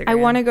looks. Instagram. I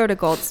want to go to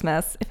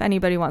Goldsmiths. If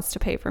anybody wants to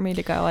pay for me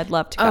to go, I'd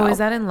love to go. Oh, is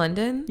that in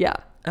London? Yeah.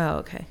 Oh,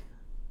 okay.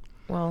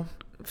 Well,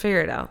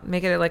 figure it out.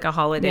 Make it like a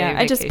holiday. Yeah,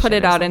 I just put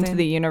it out into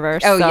the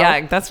universe. Oh, so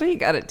yeah, that's what you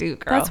got to do,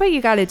 girl. That's what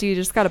you got to do. You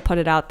just got to put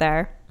it out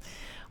there.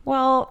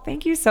 Well,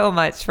 thank you so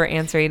much for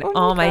answering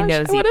all my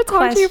nosy questions. I want to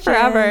talk to you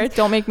forever.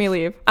 Don't make me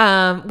leave.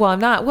 Well, I'm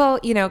not. Well,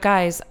 you know,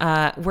 guys,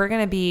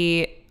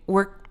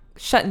 we're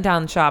shutting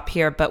down shop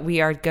here, but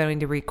we are going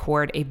to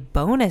record a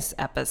bonus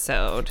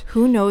episode.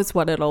 Who knows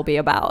what it'll be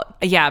about?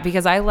 Yeah,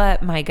 because I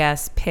let my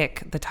guests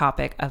pick the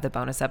topic of the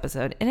bonus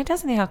episode, and it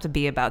doesn't have to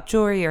be about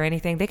jewelry or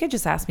anything. They could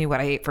just ask me what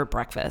I ate for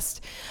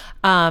breakfast.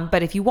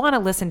 But if you want to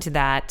listen to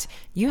that,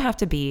 you have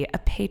to be a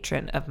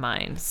patron of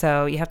mine.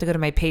 So you have to go to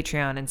my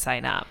Patreon and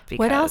sign up.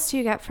 What else do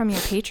you get from your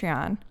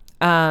Patreon?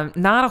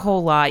 Not a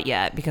whole lot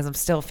yet, because I'm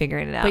still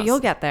figuring it out. But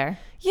you'll get there.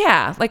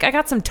 Yeah, like I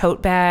got some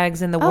tote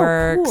bags in the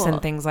works cool.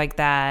 and things like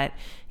that.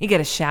 You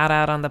get a shout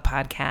out on the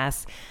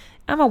podcast.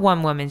 I'm a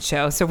one-woman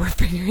show, so we're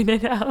figuring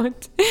it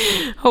out.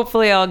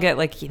 Hopefully I'll get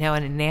like, you know,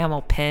 an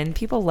enamel pin.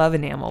 People love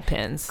enamel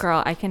pins.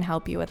 Girl, I can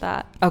help you with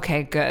that.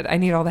 Okay, good. I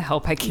need all the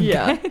help I can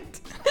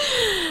get.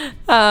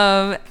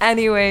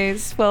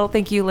 Anyways, well,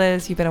 thank you,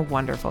 Liz. You've been a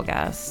wonderful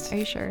guest. Are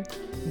you sure?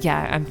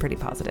 Yeah, I'm pretty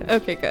positive.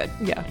 Okay, good.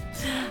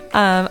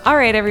 Yeah. All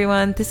right,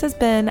 everyone. This has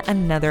been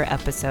another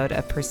episode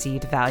of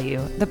Perceived Value,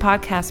 the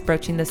podcast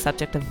broaching the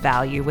subject of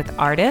value with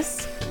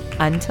artists.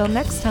 Until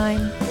next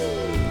time.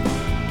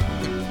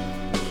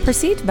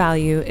 Perceived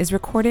Value is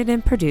recorded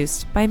and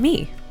produced by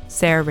me,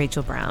 Sarah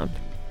Rachel Brown.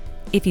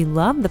 If you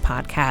love the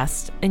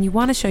podcast and you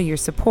want to show your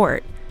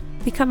support,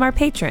 become our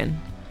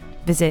patron.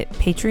 Visit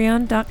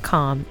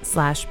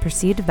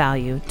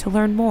patreon.com/perceivedvalue to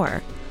learn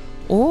more.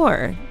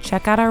 Or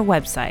check out our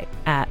website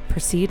at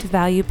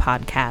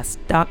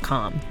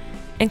perceivedvaluepodcast.com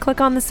and click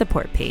on the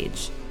support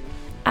page.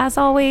 As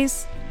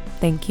always,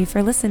 thank you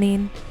for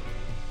listening.